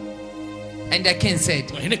 And the king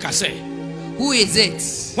said, who is it?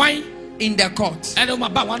 Why? In the court.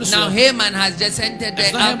 Now Haman has just entered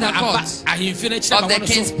the outer court of the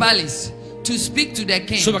king's palace to speak to the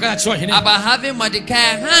king about having Mordecai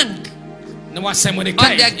hang on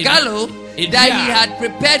the gallows that he had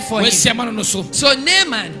prepared for him. So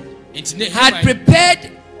Naaman had prepared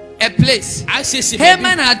a place.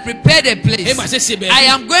 Haman had prepared a place. I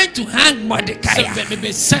am going to hang Mordecai.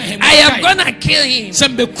 I am going to kill him.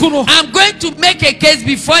 I'm going to make a case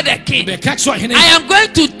before the king. I am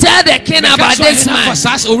going to tell the king about this man,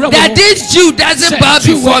 that this Jew doesn't bow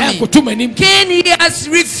before me. King, he has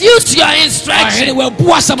refused your instruction.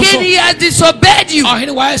 King, he has disobeyed you.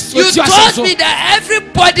 You told me that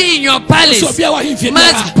everybody in your palace must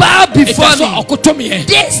bow before me.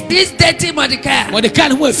 This dirty Mordecai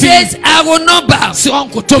says, I will not bow.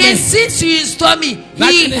 King, since you installed me,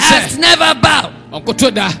 he has never bowed.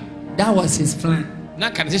 That was his plan.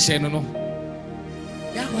 That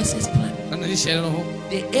was his plan.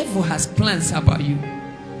 The evil has plans about you.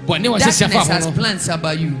 Darkness has plans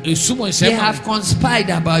about you. They have conspired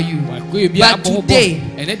about you. But today,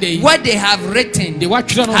 what they have written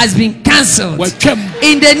has been cancelled.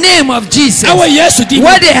 In the name of Jesus,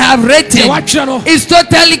 what they have written is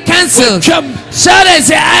totally cancelled. Shout and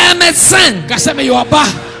say, I am a son. I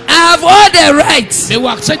have all the rights in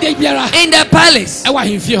the palace.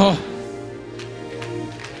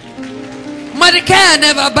 Mordecai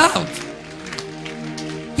never bowed.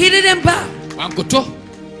 He didn't bow.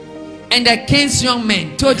 And the king's young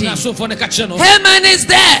men told him, Haman is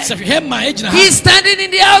there. He's standing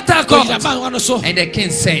in the outer court. And the king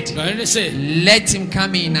said, let him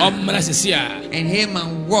come in now. And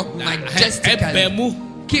Haman walked majestically.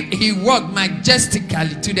 He walked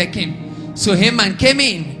majestically to the king. So Haman came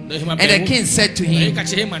in. And the king said to him,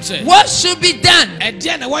 what should be done to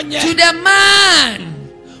the man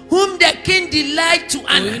whom the king delights to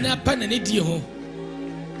honor?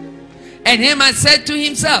 And Haman said to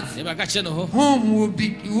himself, whom would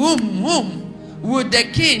the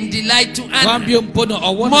king delight to honor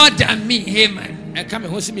more than me, Haman?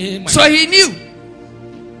 So he knew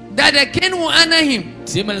that the king will honor him.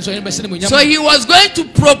 So he was going to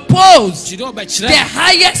propose the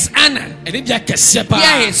highest honor.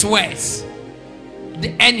 Hear his words.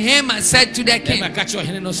 And Haman said to the king,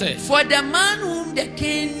 for the man whom the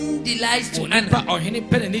king delights to honor,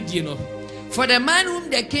 for the man whom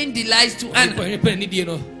the king delights to honor,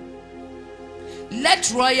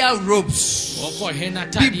 let royal robes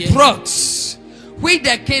be brought, which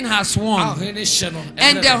the king has worn,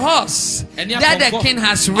 and the horse that the king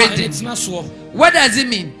has ridden. What does it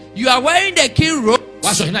mean? You are wearing the king robe.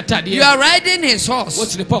 You are riding his horse.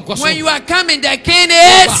 When you are coming, the king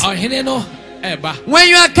is. When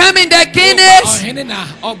you are coming, the king is.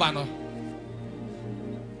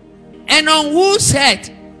 And on whose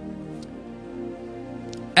head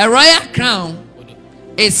a royal crown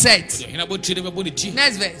is set.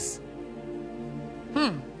 Next verse.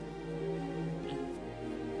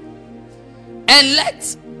 And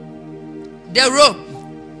let the robe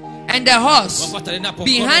and the horse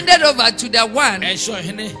be handed over to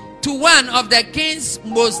one of the king's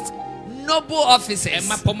most noble officers.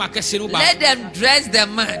 Let them dress the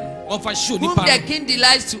man whom the king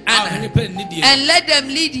delights to honor, and let them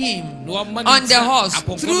lead him on the horse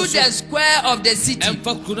through the square of the city,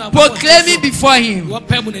 proclaiming before him,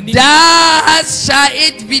 thus shall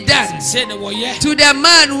it be done to the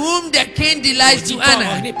man whom the king delights to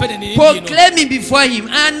honor, proclaiming before him,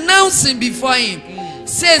 announcing before him.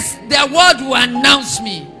 Says the word will announce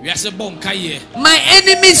me. My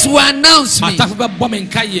enemies will announce me.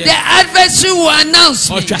 The adversary will announce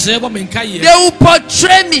me. They will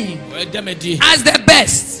portray me as the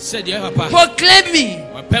best, proclaim me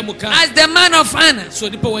as the man of honor.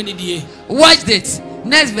 Watch this.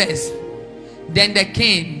 Next verse. Then the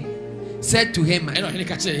king said to Haman,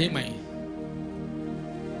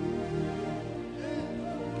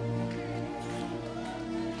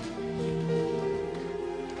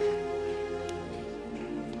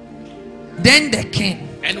 then the king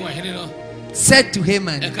said to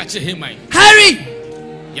Haman, hurry,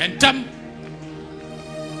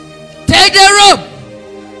 take the robe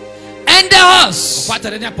and the horse,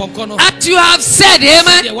 as you have said,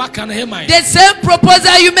 Haman. The same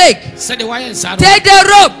proposal you make. Take the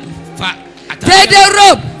robe, take the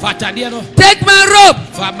robe, take my robe,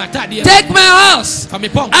 take my house,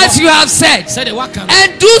 as you have said,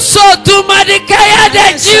 and do so to Mordecai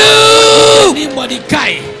the Jew.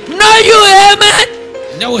 No, you, Haman,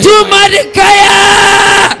 to Mordecai,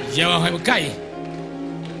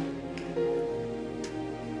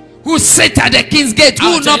 who sit at the king's gate, who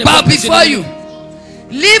will not bow before you.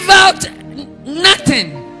 Leave out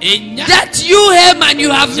nothing that you, Haman,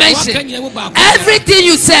 you have mentioned. Everything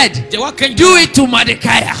you said, do it to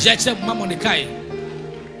Mordecai.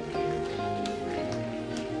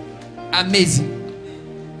 Amazing.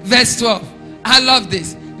 Verse 12. I love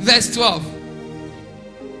this. Verse 12.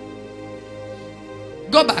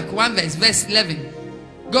 Go back one verse, verse 11.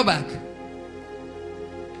 Go back.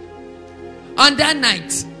 On that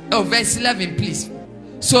night, verse 11, please.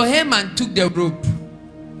 So Haman took the robe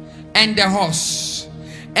and the horse,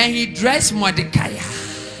 and he dressed Mordecai.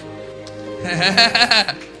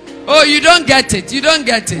 Oh, you don't get it. You don't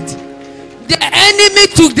get it. The enemy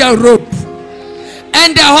took the robe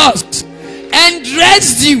and the horse and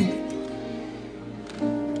dressed you,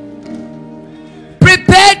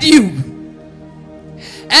 prepared you,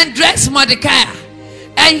 and dressed Mordecai.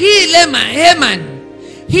 And Haman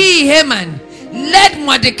led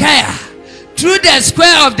Mordecai through the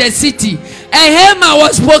square of the city. And Haman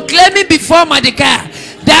was proclaiming before Mordecai,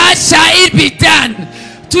 that shall it be done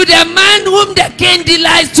to the man whom the king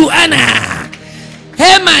delights to honor.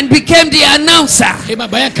 Haman became the announcer.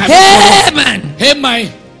 Haman.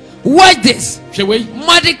 Watch this.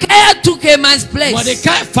 Mordecai took Haman's place, and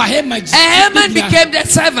Haman became the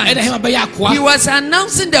servant. He was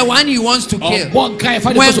announcing the one he wants to kill. When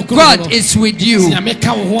God is with you,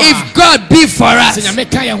 if God be for us,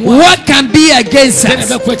 what can be against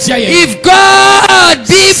us? If God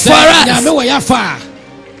be for us.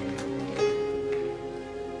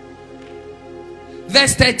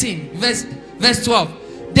 Verse 13, verse 12.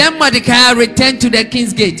 Then Mordecai returned to the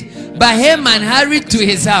king's gate, but Haman hurried to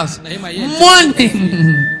his house,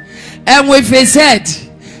 mourning, and with his head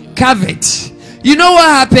covered. You know what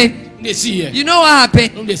happened? You know what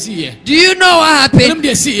happened? Do you know what happened?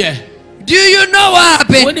 Do you know what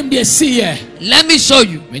happened? Let me show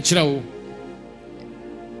you.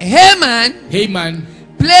 Haman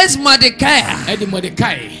placed Mordecai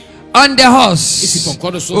on the horse.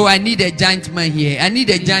 Oh, I need a giant man here. I need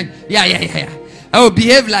a giant. Yeah. Oh,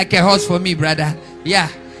 behave like a horse for me, brother. Yeah.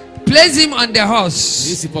 Place him on the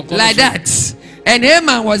horse like that. And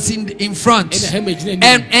Haman was in front.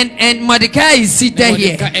 And Mordecai is seated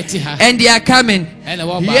here. And they are coming.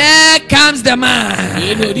 Here comes the man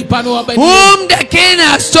whom the king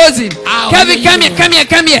has chosen.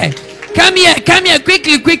 Come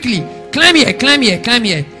here. Quickly. Climb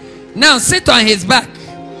here. Now sit on his back.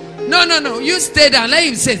 No. You stay down. Let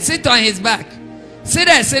him sit on his back. Sit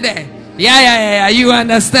there. Yeah. You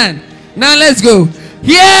understand. Now let's go.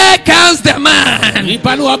 Here comes the man whom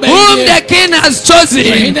the king has chosen.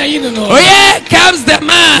 Oh, here comes the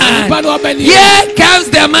man. Here comes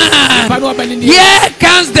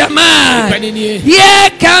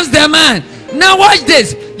the man. Now watch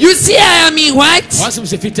this. You see I am in white.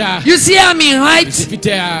 You see I'm in white.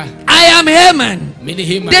 I am Haman.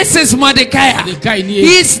 This is Mordecai.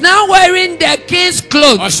 He is now wearing the king's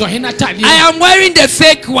clothes. I am wearing the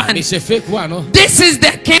fake one. This is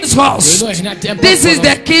the king's horse. This is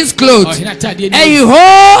the king's clothes. And he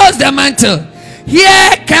holds the mantle.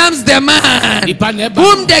 Here comes the man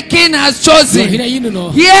whom the king has chosen.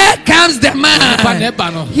 Here comes the man.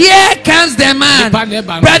 Here comes the man.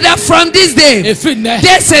 Brother, from this day, this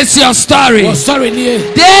is your story.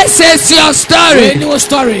 This is your story.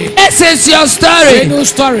 This is your story.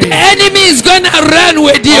 The enemy is going to run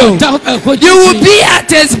with you. You will be at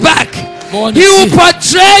his back. He will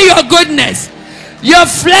portray your goodness. Your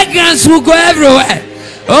fragrance will go everywhere.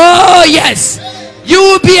 Oh yes. You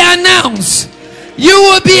will be announced. You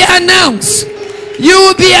will be announced. You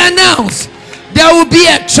will be announced. There will be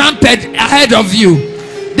a trumpet ahead of you.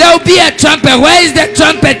 There will be a trumpet. Where is the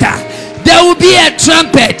trumpeter? There will be a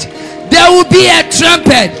trumpet. There will be a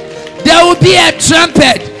trumpet. There will be a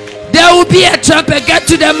trumpet. There will be a trumpet. Get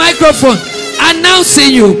to the microphone.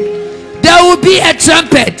 Announcing you. There will be a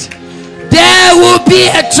trumpet. There will be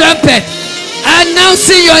a trumpet.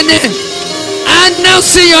 Announcing your name.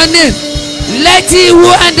 Announcing your name. Let him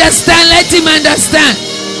who understand, let him understand.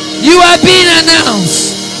 You are being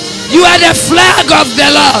announced. You are the flag of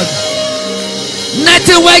the Lord.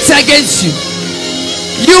 Nothing works against you.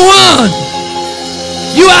 You won.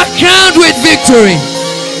 You are crowned with victory.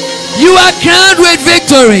 You are crowned with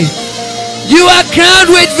victory. You are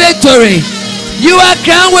crowned with victory. You are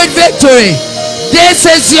crowned with victory. This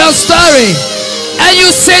is your story. And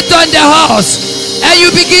you sit on the horse and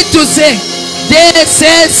you begin to sing. This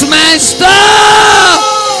is my story.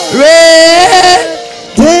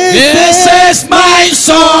 This is my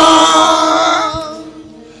song.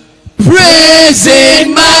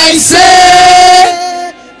 Praising my Savior.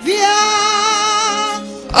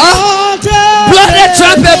 Blow the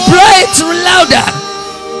trumpet, blow it louder.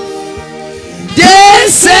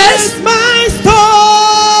 This is my story.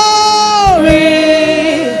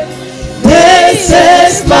 This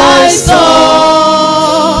is my song.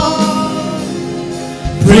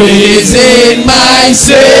 Praising my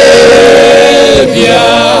Savior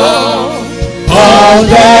all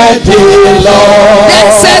the day long.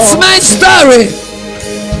 This is my story.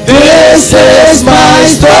 This is my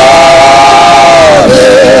story.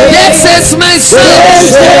 This is my song.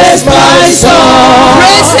 This is my song.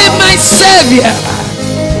 Praising my Savior.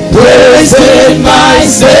 Praising my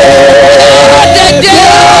Savior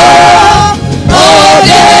All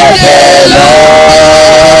the day long.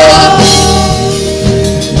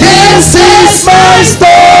 This is my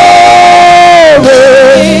story.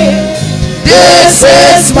 This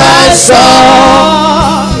is my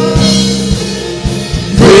song.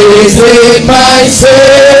 Praising my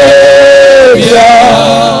Savior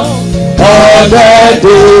all the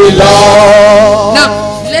day long. Now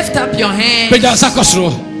lift up your hand.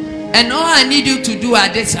 And all I need you to do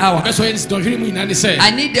at this hour,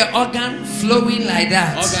 I need the organ flowing like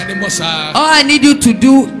that. All I need you to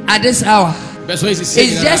do at this hour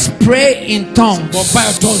is just pray in tongues.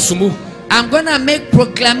 I'm gonna make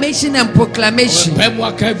proclamation and proclamation.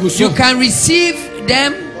 You can receive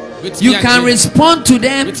them, you can respond to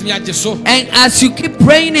them, and as you keep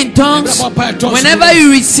praying in tongues, whenever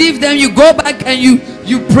you receive them, you go back and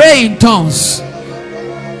you pray in tongues.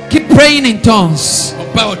 Keep praying in tongues.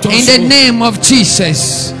 In the name of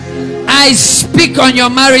Jesus, I speak on your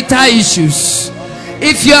marital issues.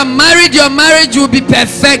 If you are married, your marriage will be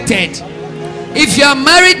perfected. If you are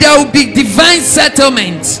married, there will be divine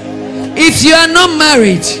settlement. If you are not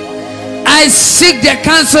married, I seek the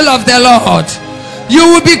counsel of the Lord. You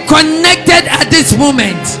will be connected at this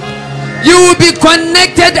moment. You will be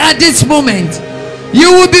connected at this moment.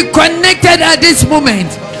 You will be connected at this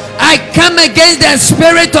moment. I come against the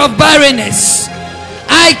spirit of barrenness.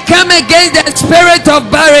 I come against the spirit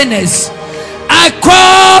of barrenness. I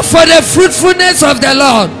call for the fruitfulness of the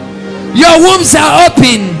Lord. Your wombs are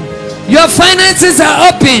open. Your finances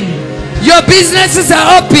are open. Your businesses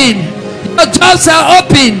are open. Your jobs are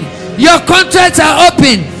open. Your contracts are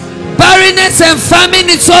open. Barrenness and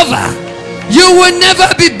famine is over. You will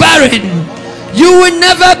never be barren. You will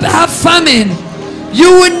never have famine.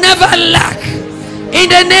 You will never lack. In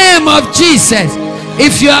the name of Jesus.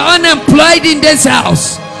 If you are unemployed in this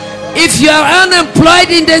house, if you are unemployed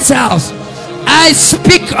in this house, I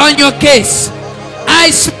speak on your case. I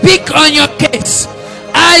speak on your case.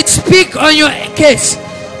 I speak on your case.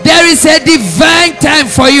 There is a divine time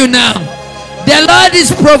for you now. The Lord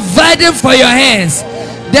is providing for your hands.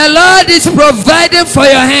 The Lord is providing for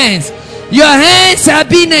your hands. Your hands are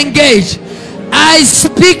being engaged. I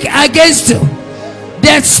speak against you,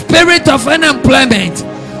 the spirit of unemployment.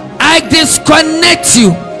 I disconnect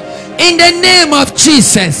you in the name of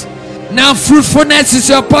Jesus. Now fruitfulness is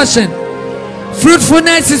your portion.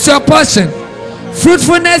 Fruitfulness is your portion.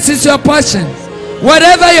 Fruitfulness is your portion.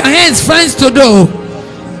 Whatever your hands finds to do,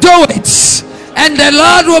 do it. and the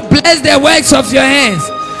Lord will bless the works of your hands.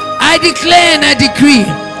 I declare and I decree,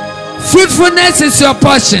 fruitfulness is your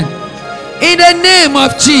portion. In the name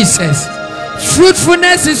of Jesus.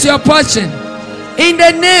 Fruitfulness is your portion. In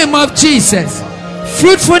the name of Jesus.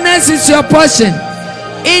 Fruitfulness is your portion.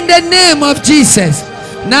 In the name of Jesus.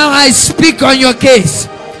 Now I speak on your case.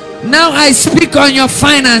 Now I speak on your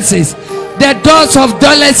finances. The doors of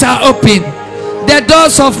dollars are open. The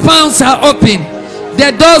doors of pounds are open.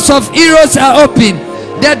 The doors of euros are open.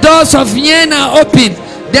 The doors of yen are open.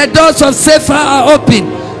 The doors of sefa are open.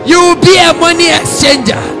 You will be a money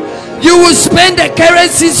exchanger. You will spend the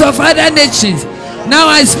currencies of other nations. Now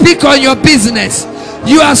I speak on your business.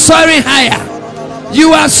 You are soaring higher.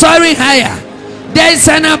 You are soaring higher. There is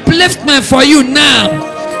an upliftment for you now.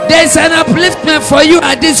 There is an upliftment for you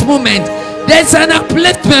at this moment. There is an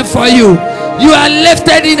upliftment for you. You are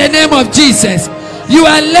lifted in the name of Jesus. You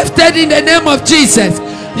are lifted in the name of Jesus.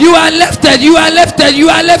 You are lifted. You are lifted. You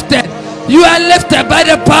are lifted. You are lifted by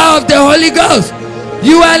the power of the Holy Ghost.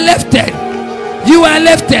 You are lifted. You are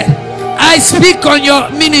lifted. I speak on your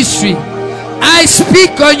ministry. I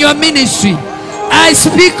speak on your ministry. I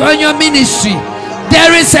speak on your ministry.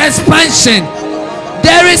 There is expansion.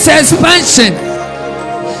 There is expansion.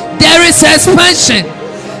 There is expansion.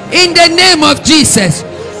 In the name of Jesus.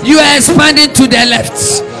 You are expanding to the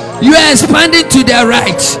left. You are expanding to the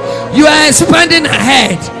right. You are expanding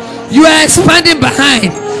ahead. You are expanding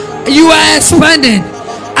behind. You are expanding.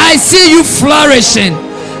 I see you flourishing.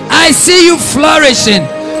 I see you flourishing.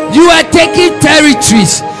 You are taking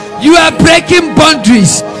territories. You are breaking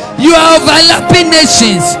boundaries. You are overlapping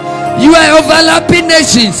nations. You are overlapping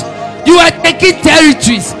nations. You are taking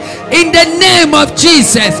territories. In the name of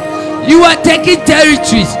Jesus. You are taking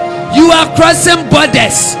territories. You are crossing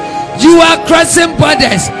borders. You are crossing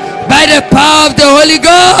borders. By the power of the Holy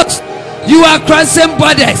Ghost. You are crossing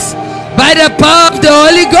borders. By the power of the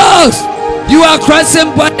Holy Ghost. You are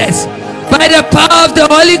crossing borders. By the power of the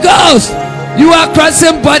Holy Ghost. You are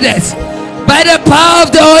crossing borders. By the power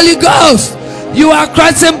of the Holy Ghost. You are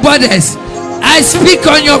crossing borders. I speak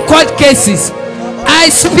on your court cases. I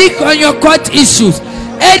speak on your court issues.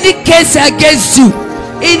 Any case against you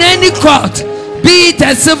in any court, be it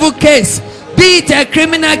a civil case, be it a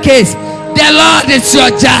criminal case, the Lord is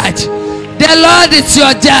your judge. The Lord is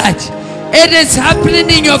your judge. It is happening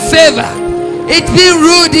in your favor. It's been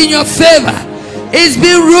ruled in your favor. It's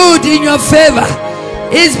been ruled in your favor.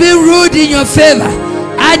 It's been ruled in your favor.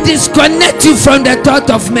 I disconnect you from the thought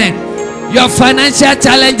of men. Your financial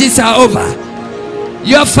challenges are over.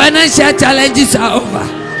 Your financial challenges are over.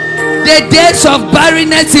 The days of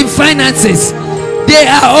barrenness in finances, they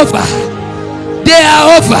are over. They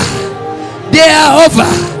are over. They are over.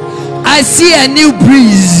 I see a new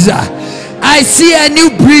breeze. I see a new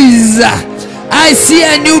breeze. I see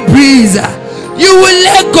a new breeze. You will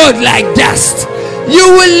let go like dust. You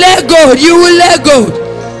will let go. You will let go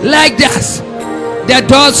like dust. The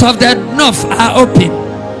doors of the north are open.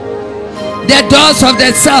 The doors of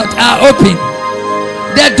the south are open.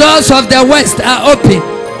 The doors of the west are open.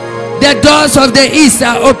 The doors of the east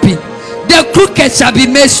are open. The crooked shall be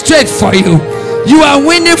made straight for you. You are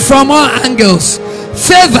winning from all angles.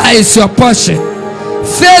 Favor is your portion.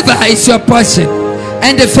 Favor is your portion.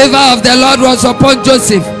 And the favor of the Lord was upon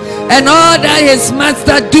Joseph, and all that his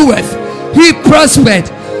master doeth, he prospered.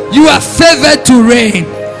 You are favored to reign.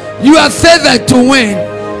 You are favored to win.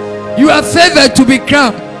 You are favored to be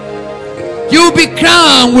crowned. You will be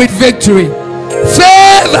crowned with victory.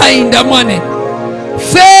 Favor in the morning.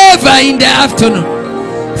 Favor in the afternoon.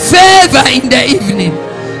 Favor in the evening.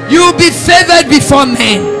 You will be favored before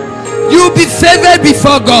men. You will be favored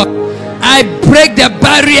before God. I break the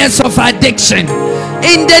barriers of addiction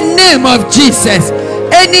in the name of Jesus.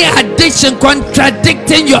 Any addiction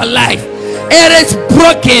contradicting your life, it is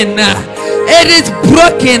broken. It is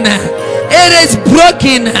broken. It is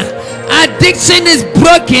broken. Addiction is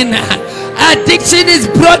broken. Addiction is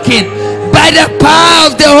broken by the power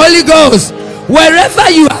of the Holy Ghost. Wherever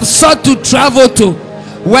you have sought to travel to,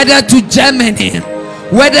 whether to Germany,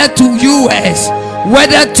 whether to US,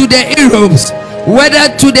 whether to the Europes, whether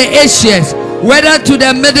to the Asians, whether to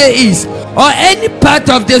the Middle East, or any part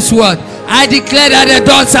of this world, I declare that the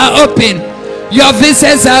doors are open. Your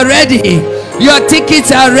visas are ready. Your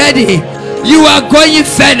tickets are ready. You are going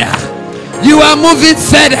further. You are moving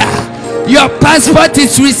further. Your passport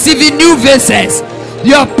is receiving new visas.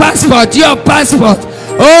 Your passport.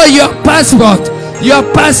 Oh, your passport.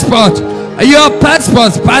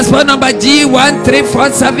 Passport number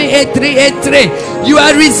G134783883. You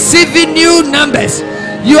are receiving new numbers.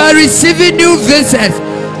 You are receiving new visas.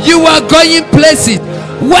 You are going places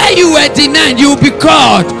where you were denied. You will be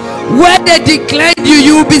called. Where they declined you,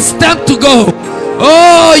 you will be stamped to go.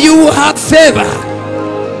 Oh, you will have favor.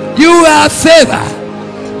 You will have favor.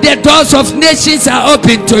 The doors of nations are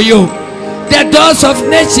open to you. The doors of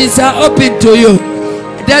nations are open to you.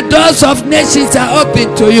 The doors of nations are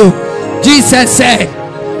open to you. Jesus said,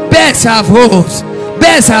 bears have holes,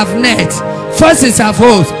 bears have nets, foxes have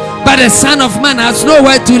holes, but the Son of Man has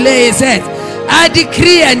nowhere to lay his head. I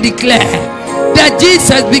decree and declare that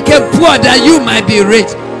Jesus became poor that you might be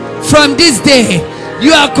rich. From this day,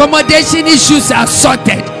 your accommodation issues are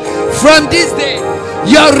sorted. From this day,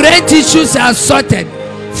 your rent issues are sorted.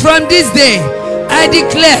 From this day, I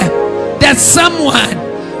declare that someone,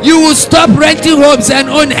 you will stop renting homes and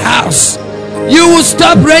own a house. You will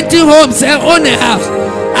stop renting homes and own a house.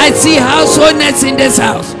 I see house owners in this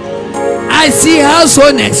house. I see house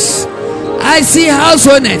owners. I see house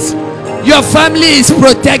owners. Your family is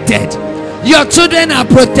protected. Your children are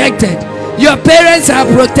protected. Your parents are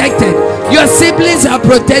protected. Your siblings are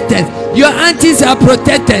protected. Your aunties are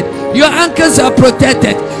protected. Your uncles are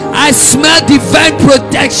protected. I smell divine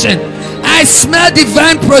protection. I smell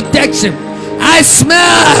divine protection. I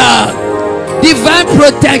smell divine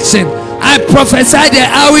protection. I prophesy the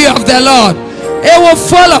oil of the Lord. It will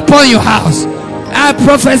fall upon your house. I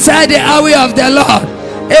prophesy the oil of the Lord.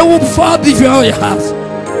 It will fall before your house.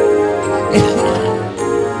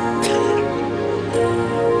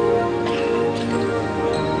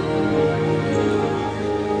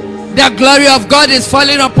 The glory of God is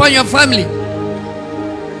falling upon your family.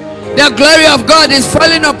 The glory of God is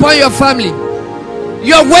falling upon your family.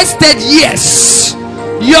 Your wasted years.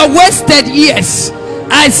 Your wasted years.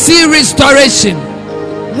 I see restoration.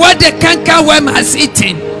 What the cankerworm has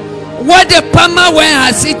eaten, what the palmer worm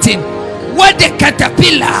has eaten, what the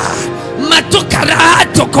caterpillar, matukara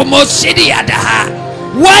tokomoshiriada,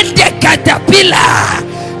 what the caterpillar,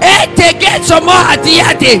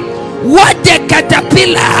 what the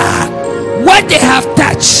caterpillar, what they have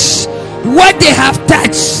touched, what they have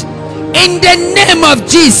touched, in the name of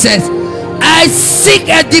Jesus, I seek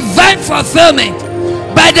a divine fulfillment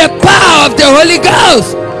by the power of the Holy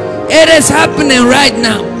Ghost. It is happening right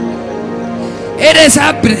now. It is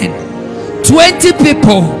happening. 20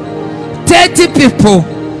 people, 30 people,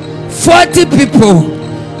 40 people,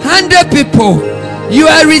 100 people. You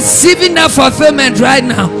are receiving that fulfillment right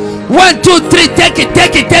now. 1, 2, 3. Take it,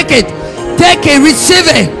 take it, take it. Take it, receive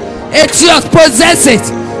it. It's yours, possess it.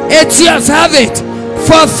 It's yours, have it.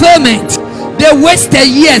 Fulfillment. The wasted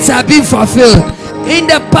years have been fulfilled in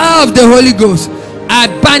the power of the Holy Ghost. I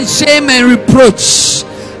ban shame and reproach.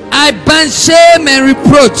 I ban shame and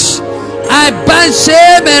reproach. I ban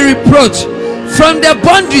shame and reproach from the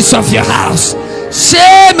boundaries of your house.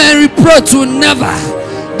 Shame and reproach will never.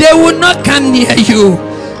 They will not come near you.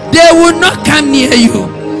 They will not come near you.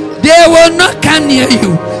 They will not come near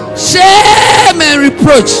you. Shame and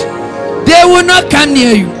reproach. They will not come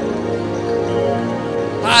near you.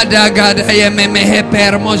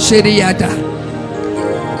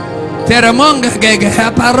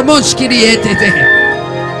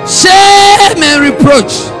 Shame and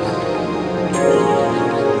reproach.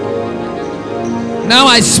 Now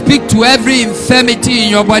I speak to every infirmity in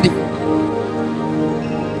your body.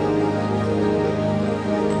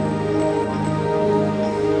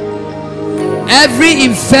 Every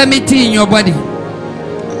infirmity in your body.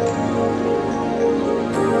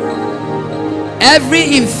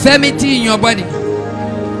 Every infirmity in your body.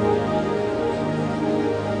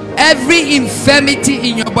 Every infirmity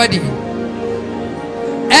in your body.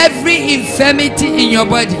 Every infirmity in your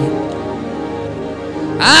body.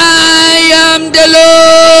 I am the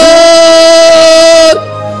Lord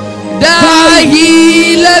that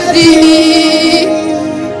healeth thee.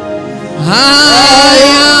 I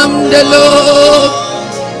am the Lord.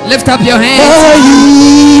 Lift up your hands.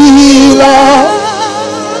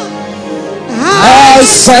 I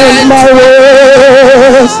send my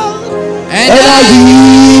words and I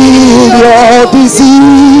heal your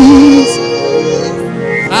disease.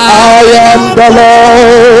 I am the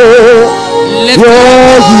Lord,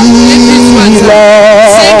 your healer.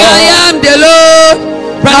 Sing, I am the Lord.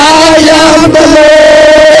 I am the Lord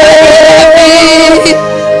that healeth thee.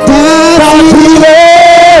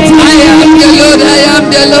 I am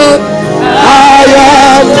the Lord. I am the Lord. I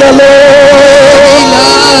am the Lord,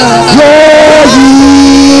 your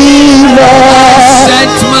healer.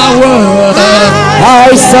 Sent my word.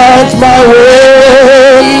 I sent my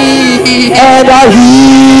word and I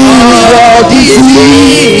heal your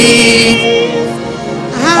disease.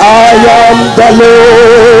 I am the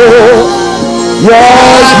Lord, your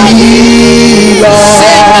healer.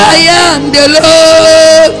 Say, I am the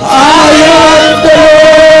Lord. I am the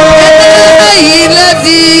Lord, I heal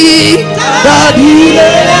thee.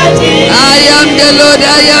 the Lord,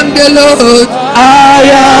 I am the Lord. I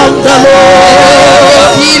am the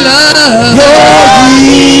Lord, Healer. your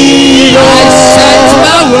healer. I sent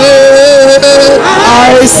my word.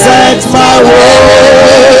 I sent my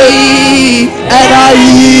word, and I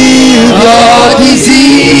healed your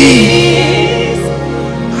disease.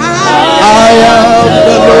 I am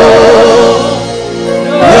the Lord,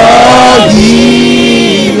 your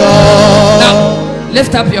healer. Now,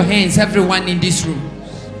 lift up your hands, everyone in this room.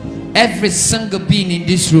 Every single being in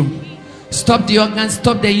this room. Stop the organ,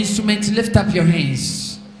 stop the instrument, lift up your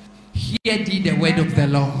hands. Hear thee the word of the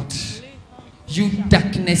Lord. You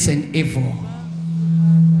darkness and evil.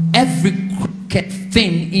 Every crooked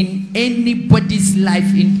thing in anybody's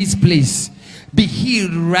life in this place, be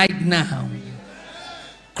healed right now.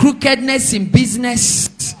 Crookedness in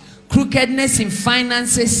business, crookedness in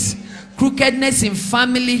finances, crookedness in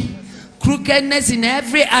family, crookedness in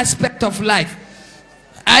every aspect of life.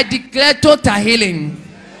 I declare total healing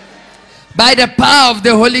by the power of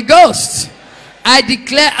the Holy Ghost. I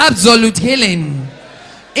declare absolute healing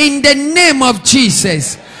in the name of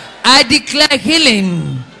Jesus. I declare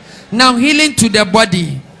healing. Now healing to the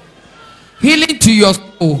body, healing to your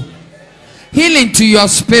soul, healing to your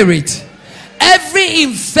spirit. Every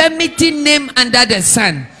infirmity name under the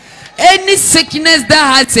sun, any sickness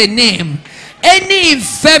that has a name, any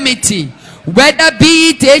infirmity, whether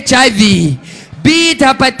be it HIV, be it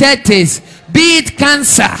hepatitis, be it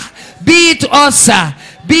cancer, be it ulcer,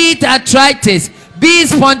 be it arthritis, be it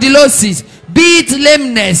spondylosis, be it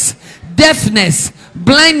lameness, deafness,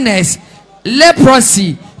 blindness,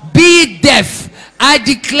 leprosy, be it deaf, I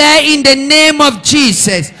declare in the name of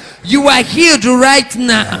Jesus, you are healed right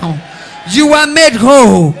now. You are made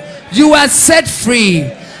whole. You are set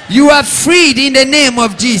free. You are freed in the name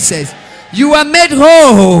of Jesus. You are made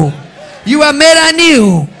whole. You are made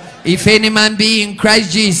anew. If any man be in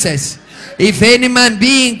Christ Jesus, if any man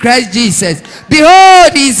be in Christ Jesus,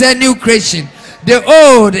 behold, he is a new creation. The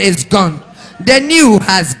old is gone, the new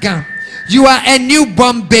has gone. You are a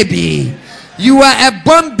newborn baby. You are a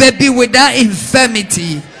born baby without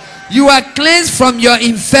infirmity. You are cleansed from your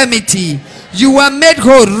infirmity. You are made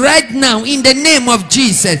whole right now in the name of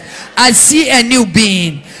Jesus. I see a new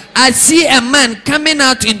being. I see a man coming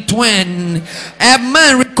out in twin, a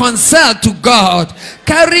man reconciled to God,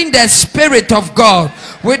 carrying the Spirit of God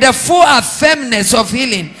with the full affirmness of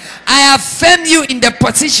healing. I affirm you in the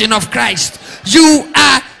position of Christ. You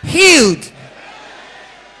are healed.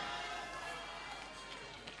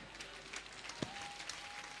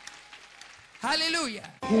 Hallelujah.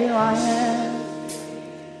 Here I am.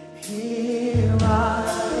 Here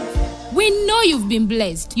I We know you've been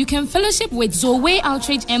blessed. You can fellowship with Zoe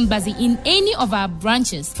Outreach Embassy in any of our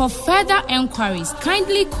branches. For further enquiries,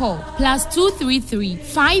 kindly call +233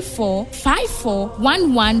 54 54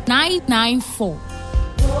 11994.